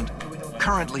intelligence agent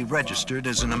currently registered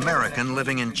as an American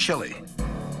living in Chile.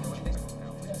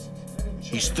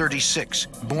 He's 36,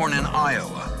 born in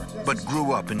Iowa, but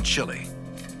grew up in Chile.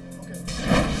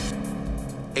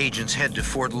 Agents head to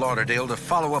Fort Lauderdale to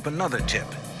follow up another tip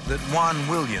that Juan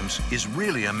Williams is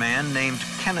really a man named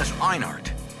Kenneth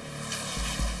Einart.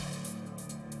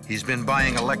 He's been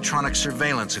buying electronic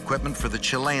surveillance equipment for the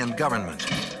Chilean government.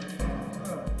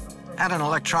 At an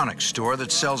electronics store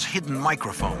that sells hidden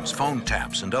microphones, phone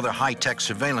taps, and other high-tech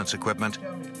surveillance equipment,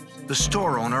 The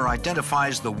store owner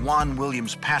identifies the Juan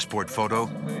Williams passport photo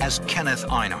as Kenneth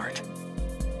Einart.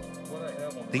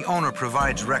 The owner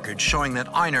provides records showing that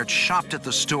Einart shopped at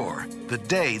the store the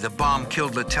day the bomb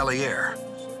killed Letelier.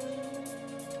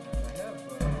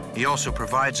 He also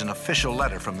provides an official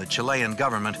letter from the Chilean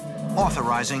government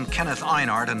authorizing Kenneth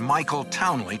Einart and Michael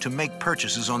Townley to make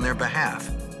purchases on their behalf.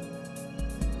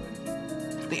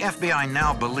 The FBI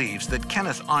now believes that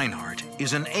Kenneth Einart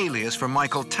is an alias for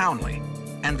Michael Townley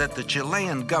and that the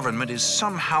Chilean government is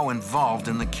somehow involved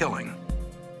in the killing.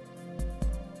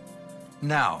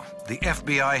 Now, the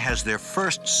FBI has their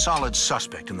first solid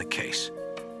suspect in the case.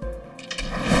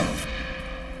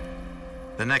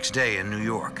 The next day in New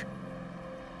York,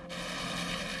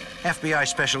 FBI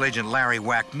Special Agent Larry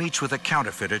Wack meets with a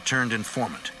counterfeiter turned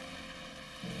informant.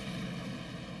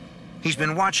 He's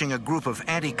been watching a group of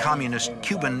anti-communist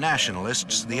Cuban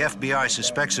nationalists the FBI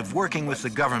suspects of working with the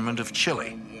government of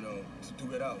Chile.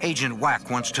 Agent Wack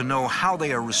wants to know how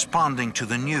they are responding to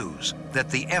the news that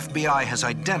the FBI has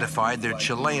identified their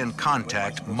Chilean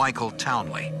contact, Michael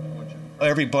Townley.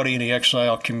 Everybody in the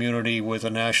exile community with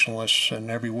the nationalists and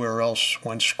everywhere else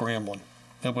went scrambling.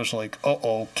 It was like,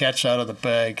 uh-oh, cat's out of the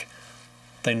bag.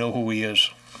 They know who he is.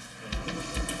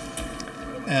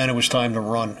 And it was time to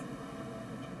run.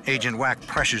 Agent Wack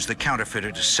pressures the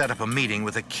counterfeiter to set up a meeting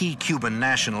with a key Cuban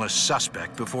nationalist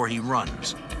suspect before he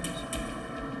runs.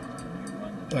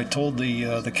 I told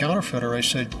the counterfeiter, I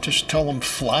said, just tell him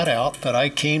flat out that I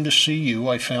came to see you.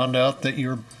 I found out that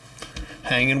you're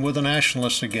hanging with the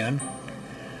nationalists again,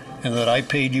 and that I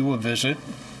paid you a visit,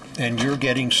 and you're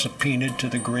getting subpoenaed to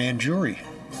the grand jury.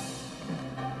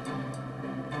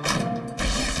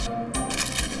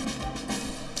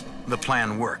 The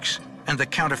plan works, and the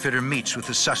counterfeiter meets with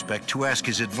the suspect to ask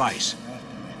his advice.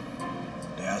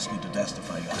 They ask you to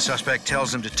testify. The suspect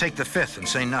tells him to take the fifth and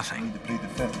say nothing.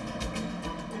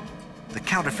 The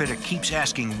counterfeiter keeps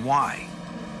asking why.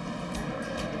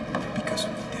 Because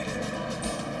we did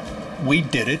it. We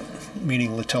did it,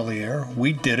 meaning Letelier.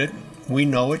 We did it. We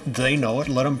know it. They know it.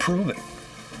 Let them prove it.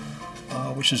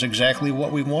 Which is exactly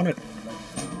what we wanted.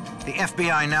 The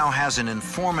FBI now has an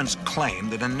informant's claim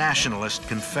that a nationalist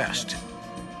confessed.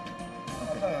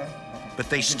 But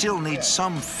they still need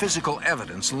some physical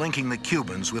evidence linking the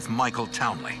Cubans with Michael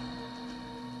Townley.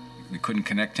 We couldn't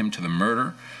connect him to the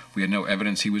murder. We had no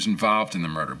evidence he was involved in the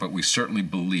murder, but we certainly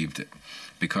believed it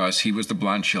because he was the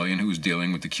blonde Chilean who was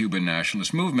dealing with the Cuban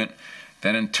nationalist movement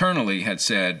that internally had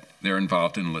said they're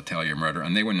involved in the Letelier murder,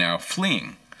 and they were now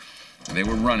fleeing. They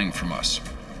were running from us.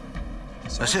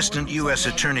 Assistant U.S.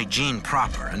 Attorney Gene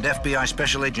Proper and FBI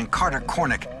Special Agent Carter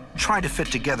Cornick tried to fit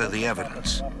together the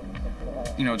evidence.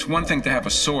 You know, it's one thing to have a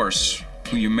source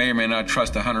who you may or may not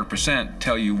trust 100%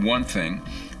 tell you one thing.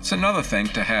 It's another thing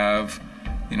to have,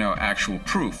 you know, actual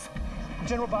proof.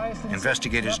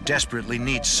 Investigators desperately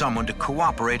need someone to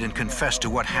cooperate and confess to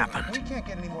what happened.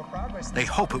 They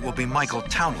hope it will be Michael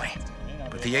Townley,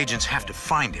 but the agents have to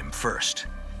find him first.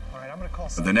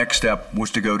 The next step was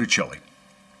to go to Chile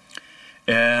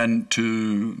and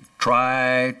to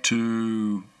try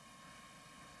to,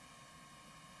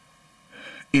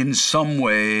 in some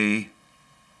way,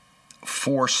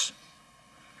 force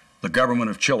the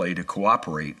government of Chile to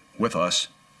cooperate with us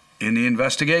in the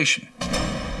investigation.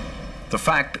 The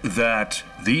fact that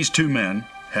these two men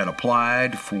had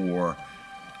applied for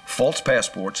false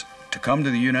passports to come to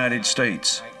the United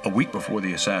States a week before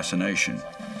the assassination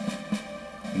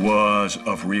was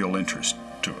of real interest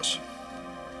to us.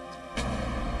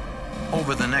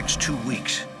 Over the next 2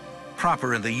 weeks,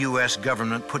 Proper and the U.S.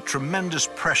 government put tremendous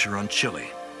pressure on Chile.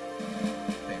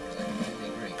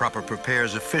 Proper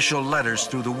prepares official letters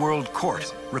through the World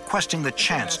Court requesting the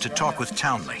chance to talk with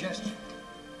Townley.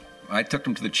 I took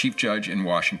him to the chief judge in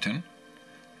Washington,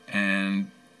 and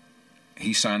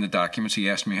he signed the documents. He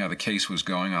asked me how the case was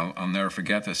going. I'll never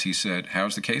forget this. He said,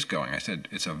 "How's the case going?" I said,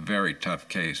 "It's a very tough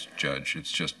case, Judge.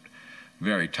 It's just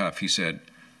very tough." He said,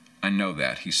 "I know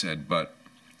that." He said, "But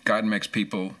God makes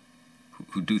people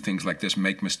who do things like this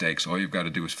make mistakes. All you've got to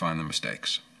do is find the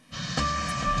mistakes."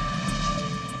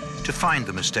 To find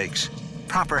the mistakes,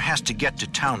 Proper has to get to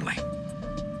Townley.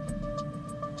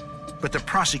 But the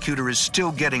prosecutor is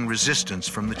still getting resistance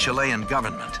from the Chilean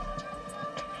government.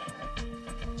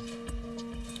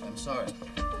 I'm sorry.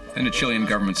 And the Chilean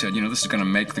government said, "You know, this is going to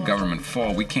make the government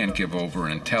fall. We can't give over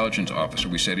an intelligence officer."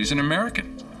 We said, "He's an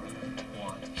American.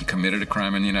 He committed a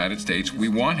crime in the United States. We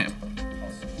want him."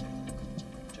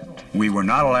 We were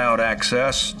not allowed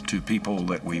access to people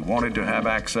that we wanted to have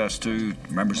access to,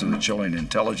 members of the Chilean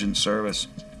intelligence service.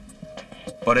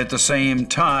 But at the same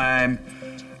time,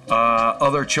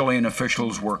 other Chilean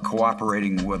officials were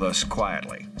cooperating with us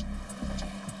quietly.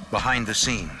 Behind the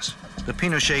scenes, the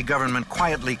Pinochet government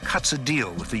quietly cuts a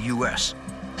deal with the U.S.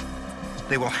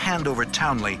 They will hand over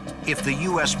Townley if the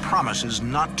U.S. promises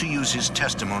not to use his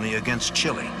testimony against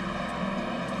Chile.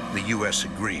 The U.S.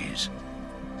 agrees.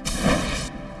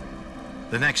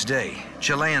 The next day,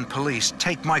 Chilean police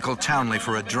take Michael Townley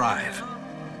for a drive.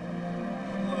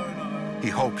 He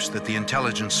hopes that the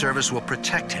intelligence service will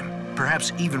protect him,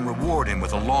 perhaps even reward him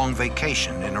with a long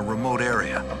vacation in a remote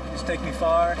area. Just take me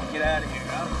far and get out of here.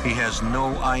 He has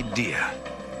no idea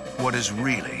what is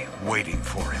really waiting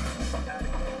for him.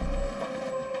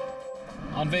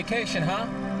 On vacation, huh?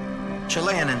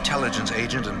 Chilean intelligence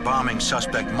agent and bombing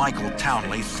suspect Michael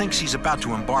Townley thinks he's about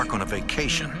to embark on a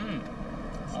vacation.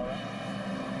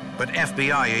 But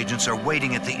FBI agents are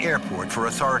waiting at the airport for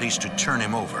authorities to turn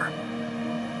him over.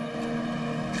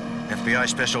 FBI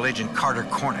Special Agent Carter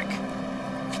Cornick.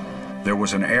 There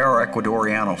was an Air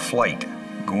Ecuadoriano flight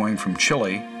going from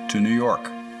Chile to New York.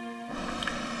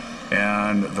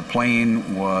 And the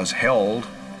plane was held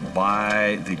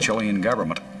by the Chilean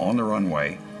government on the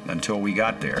runway until we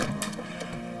got there.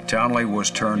 Townley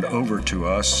was turned over to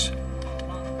us.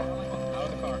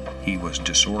 He was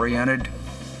disoriented.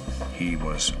 He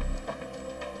was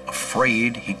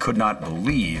afraid. He could not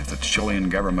believe that the Chilean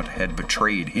government had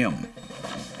betrayed him.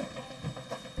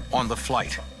 On the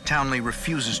flight, Townley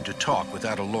refuses to talk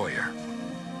without a lawyer.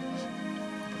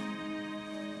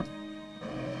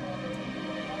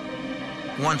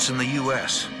 Once in the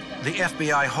U.S., the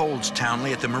FBI holds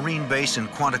Townley at the Marine base in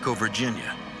Quantico,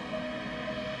 Virginia.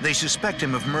 They suspect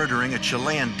him of murdering a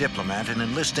Chilean diplomat and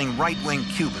enlisting right-wing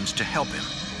Cubans to help him.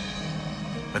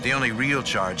 But the only real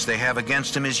charge they have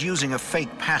against him is using a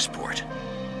fake passport.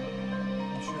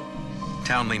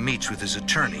 Townley meets with his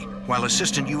attorney, while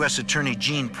Assistant U.S. Attorney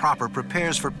Gene Proper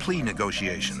prepares for plea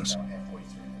negotiations.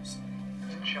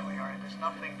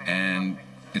 And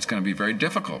it's going to be very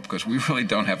difficult because we really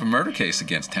don't have a murder case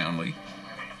against Townley.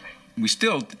 We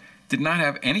still did not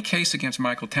have any case against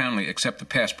Michael Townley except the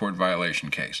passport violation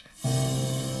case.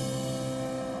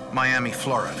 Miami,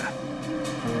 Florida.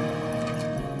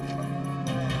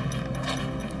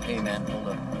 Hey man, hold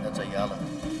up. That's Ayala.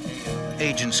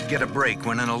 Agents get a break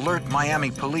when an alert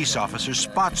Miami police officer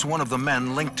spots one of the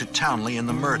men linked to Townley in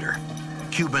the murder,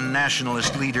 Cuban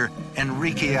nationalist leader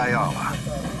Enrique Ayala.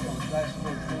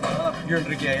 You're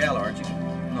Enrique Ayala, aren't you?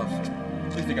 No, sir.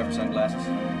 Please take off your sunglasses.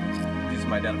 This is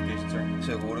my identification, sir.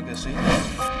 Seguro que sí.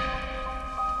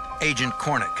 Agent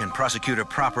Cornick and Prosecutor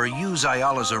Proper use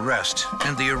Ayala's arrest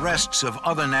and the arrests of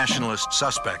other nationalist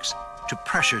suspects to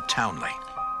pressure Townley.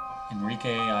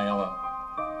 Enrique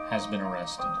Ayala has been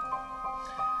arrested.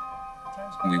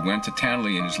 We went to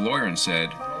Townley and his lawyer and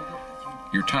said,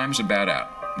 your time's about out.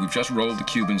 We've just rolled the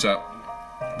Cubans up.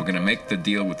 We're going to make the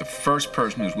deal with the first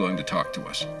person who's willing to talk to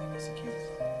us.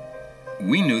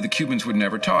 We knew the Cubans would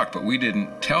never talk, but we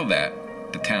didn't tell that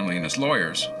to Townley and his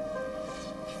lawyers.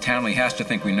 Townley has to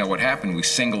think we know what happened. We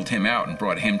singled him out and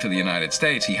brought him to the United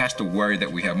States. He has to worry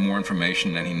that we have more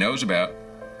information than he knows about.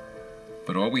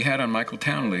 But all we had on Michael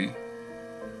Townley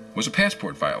was a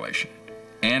passport violation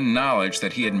and knowledge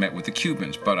that he had met with the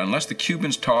Cubans. But unless the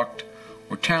Cubans talked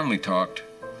or Townley talked,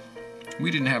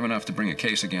 we didn't have enough to bring a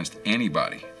case against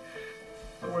anybody.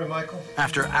 Don't worry, Michael.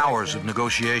 After hours of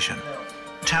negotiation,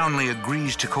 Townley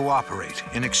agrees to cooperate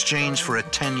in exchange for a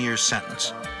 10-year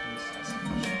sentence.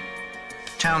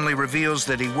 Townley reveals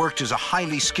that he worked as a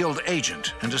highly skilled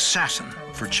agent and assassin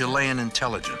for Chilean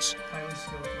intelligence.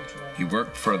 He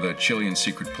worked for the Chilean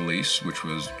secret police, which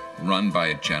was run by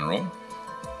a general,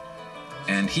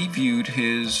 and he viewed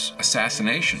his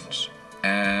assassinations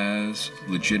as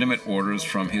legitimate orders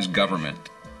from his government.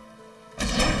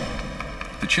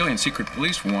 The Chilean secret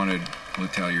police wanted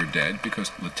Letelier dead because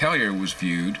Letelier was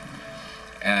viewed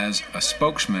as a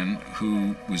spokesman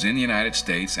who was in the United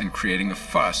States and creating a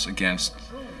fuss against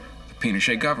the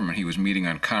Pinochet government. He was meeting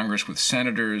on Congress with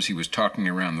senators, he was talking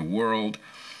around the world,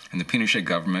 and the Pinochet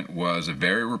government was a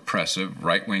very repressive,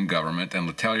 right-wing government, and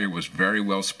Letelier was very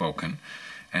well-spoken,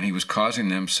 and he was causing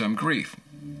them some grief.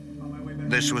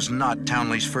 This was not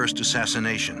Townley's first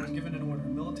assassination. Given an order,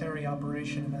 military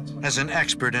operation, and that's what... As an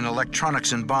expert in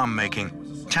electronics and bomb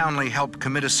making, Townley helped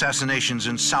commit assassinations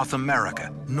in South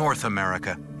America, North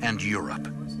America, and Europe.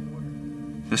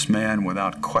 This man,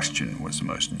 without question, was the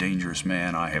most dangerous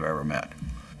man I have ever met.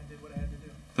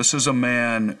 This is a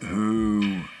man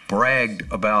who bragged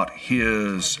about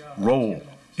his role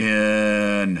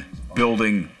in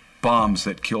building bombs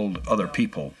that killed other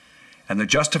people. And the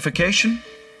justification?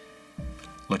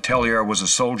 Letelier was a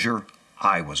soldier,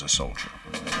 I was a soldier.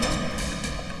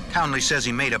 Townley says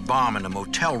he made a bomb in a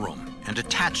motel room and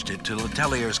attached it to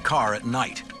Letelier's car at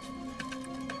night.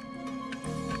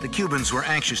 The Cubans were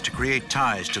anxious to create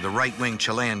ties to the right-wing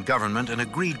Chilean government and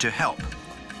agreed to help.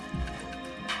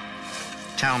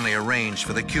 Townley arranged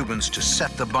for the Cubans to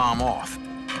set the bomb off.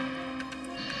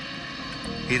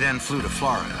 He then flew to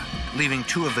Florida, leaving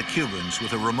 2 of the Cubans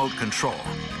with a remote control.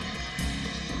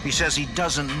 He says he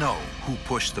doesn't know who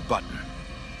pushed the button.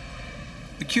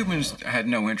 The Cubans had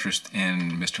no interest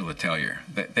in Mr. Letelier.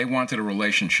 They wanted a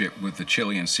relationship with the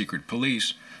Chilean secret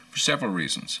police for several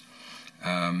reasons.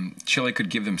 Chile could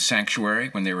give them sanctuary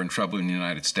when they were in trouble in the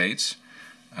United States.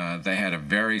 They had a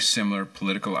very similar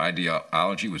political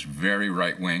ideology, was very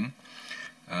right-wing.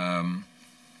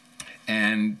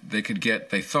 And they could get,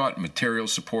 they thought, material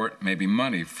support, maybe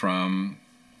money from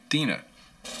Dina.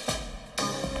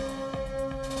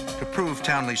 To prove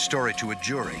Townley's story to a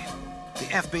jury, the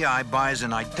FBI buys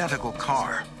an identical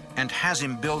car and has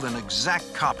him build an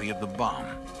exact copy of the bomb.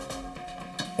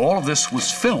 All of this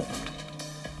was filmed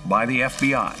by the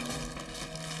FBI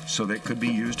so that it could be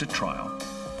used at trial,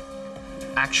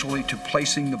 actually to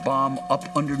placing the bomb up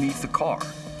underneath the car.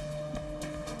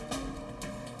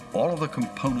 All of the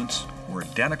components were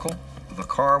identical, the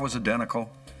car was identical,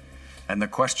 and the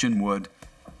question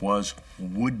was,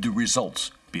 would the results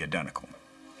be identical?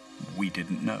 We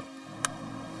didn't know.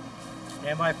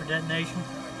 Stand by for detonation.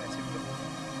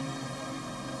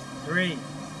 3,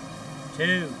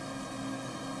 2,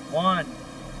 1.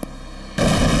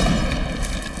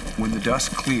 When the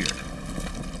dust cleared,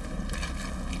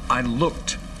 I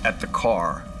looked at the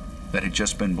car that had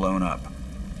just been blown up.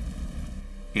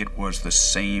 It was the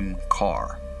same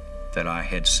car that I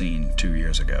had seen 2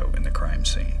 years ago in the crime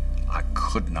scene. I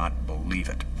could not believe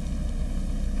it.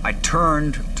 I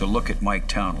turned to look at Mike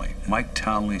Townley. Mike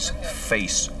Townley's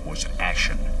face was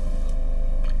ashen.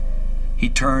 He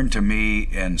turned to me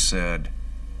and said,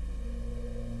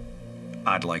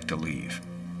 "I'd like to leave."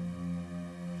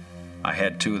 I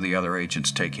had 2 of the other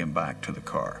agents take him back to the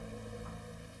car.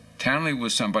 Townley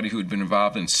was somebody who had been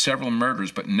involved in several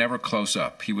murders, but never close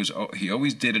up. He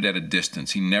always did it at a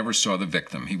distance. He never saw the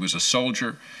victim. He was a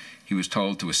soldier. He was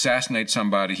told to assassinate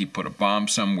somebody. He put a bomb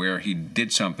somewhere. He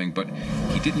did something, but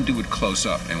he didn't do it close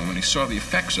up. And when he saw the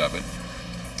effects of it,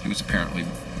 he was apparently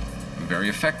very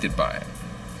affected by it.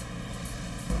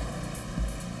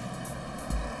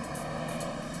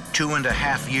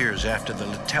 2.5 years after the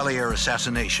Letelier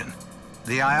assassination,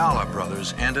 the Ayala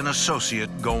brothers and an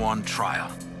associate go on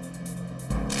trial.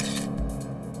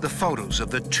 The photos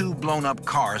of the 2 blown-up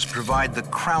cars provide the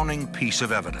crowning piece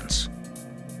of evidence.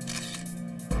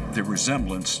 The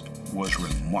resemblance was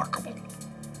remarkable.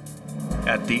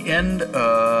 At the end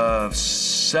of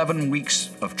 7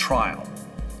 weeks of trial,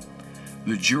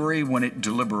 the jury, when it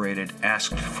deliberated,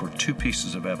 asked for 2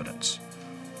 pieces of evidence.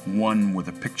 One were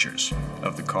the pictures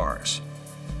of the cars.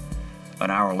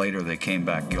 An hour later, they came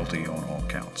back guilty on all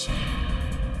counts.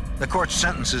 The court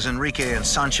sentences Enrique and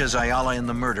Sanchez Ayala in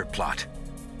the murder plot.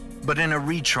 But in a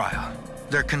retrial,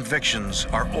 their convictions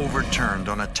are overturned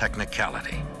on a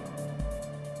technicality.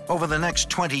 Over the next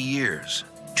 20 years,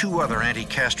 2 other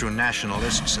anti-Castro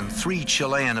nationalists and 3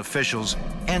 Chilean officials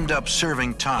end up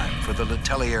serving time for the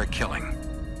Letelier killing.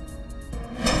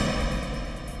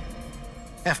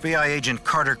 FBI agent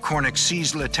Carter Cornick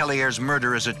sees Letelier's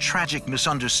murder as a tragic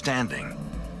misunderstanding.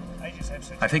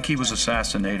 I think he was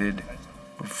assassinated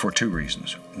for 2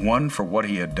 reasons. One, for what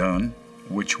he had done,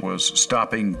 which was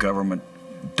stopping government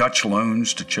Dutch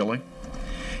loans to Chile.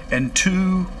 And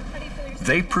 2,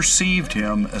 they perceived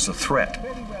him as a threat,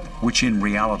 which in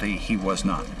reality he was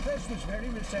not.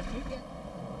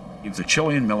 The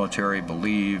Chilean military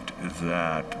believed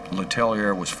that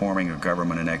Letelier was forming a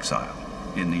government in exile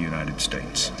in the United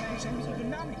States.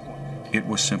 It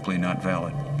was simply not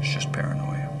valid. It's just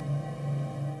paranoia.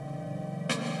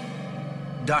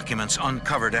 Documents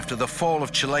uncovered after the fall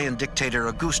of Chilean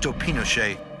dictator Augusto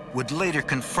Pinochet would later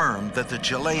confirm that the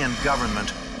Chilean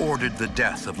government ordered the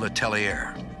death of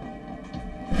Letelier.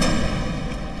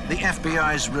 The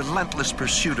FBI's relentless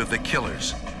pursuit of the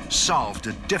killers solved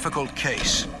a difficult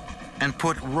case and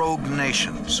put rogue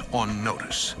nations on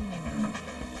notice.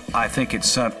 I think it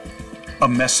sent a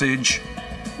message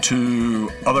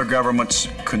to other governments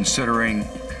considering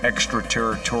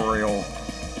extraterritorial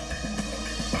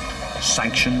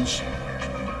sanctions,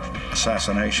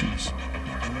 assassinations.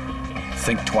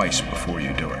 Think twice before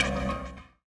you do it.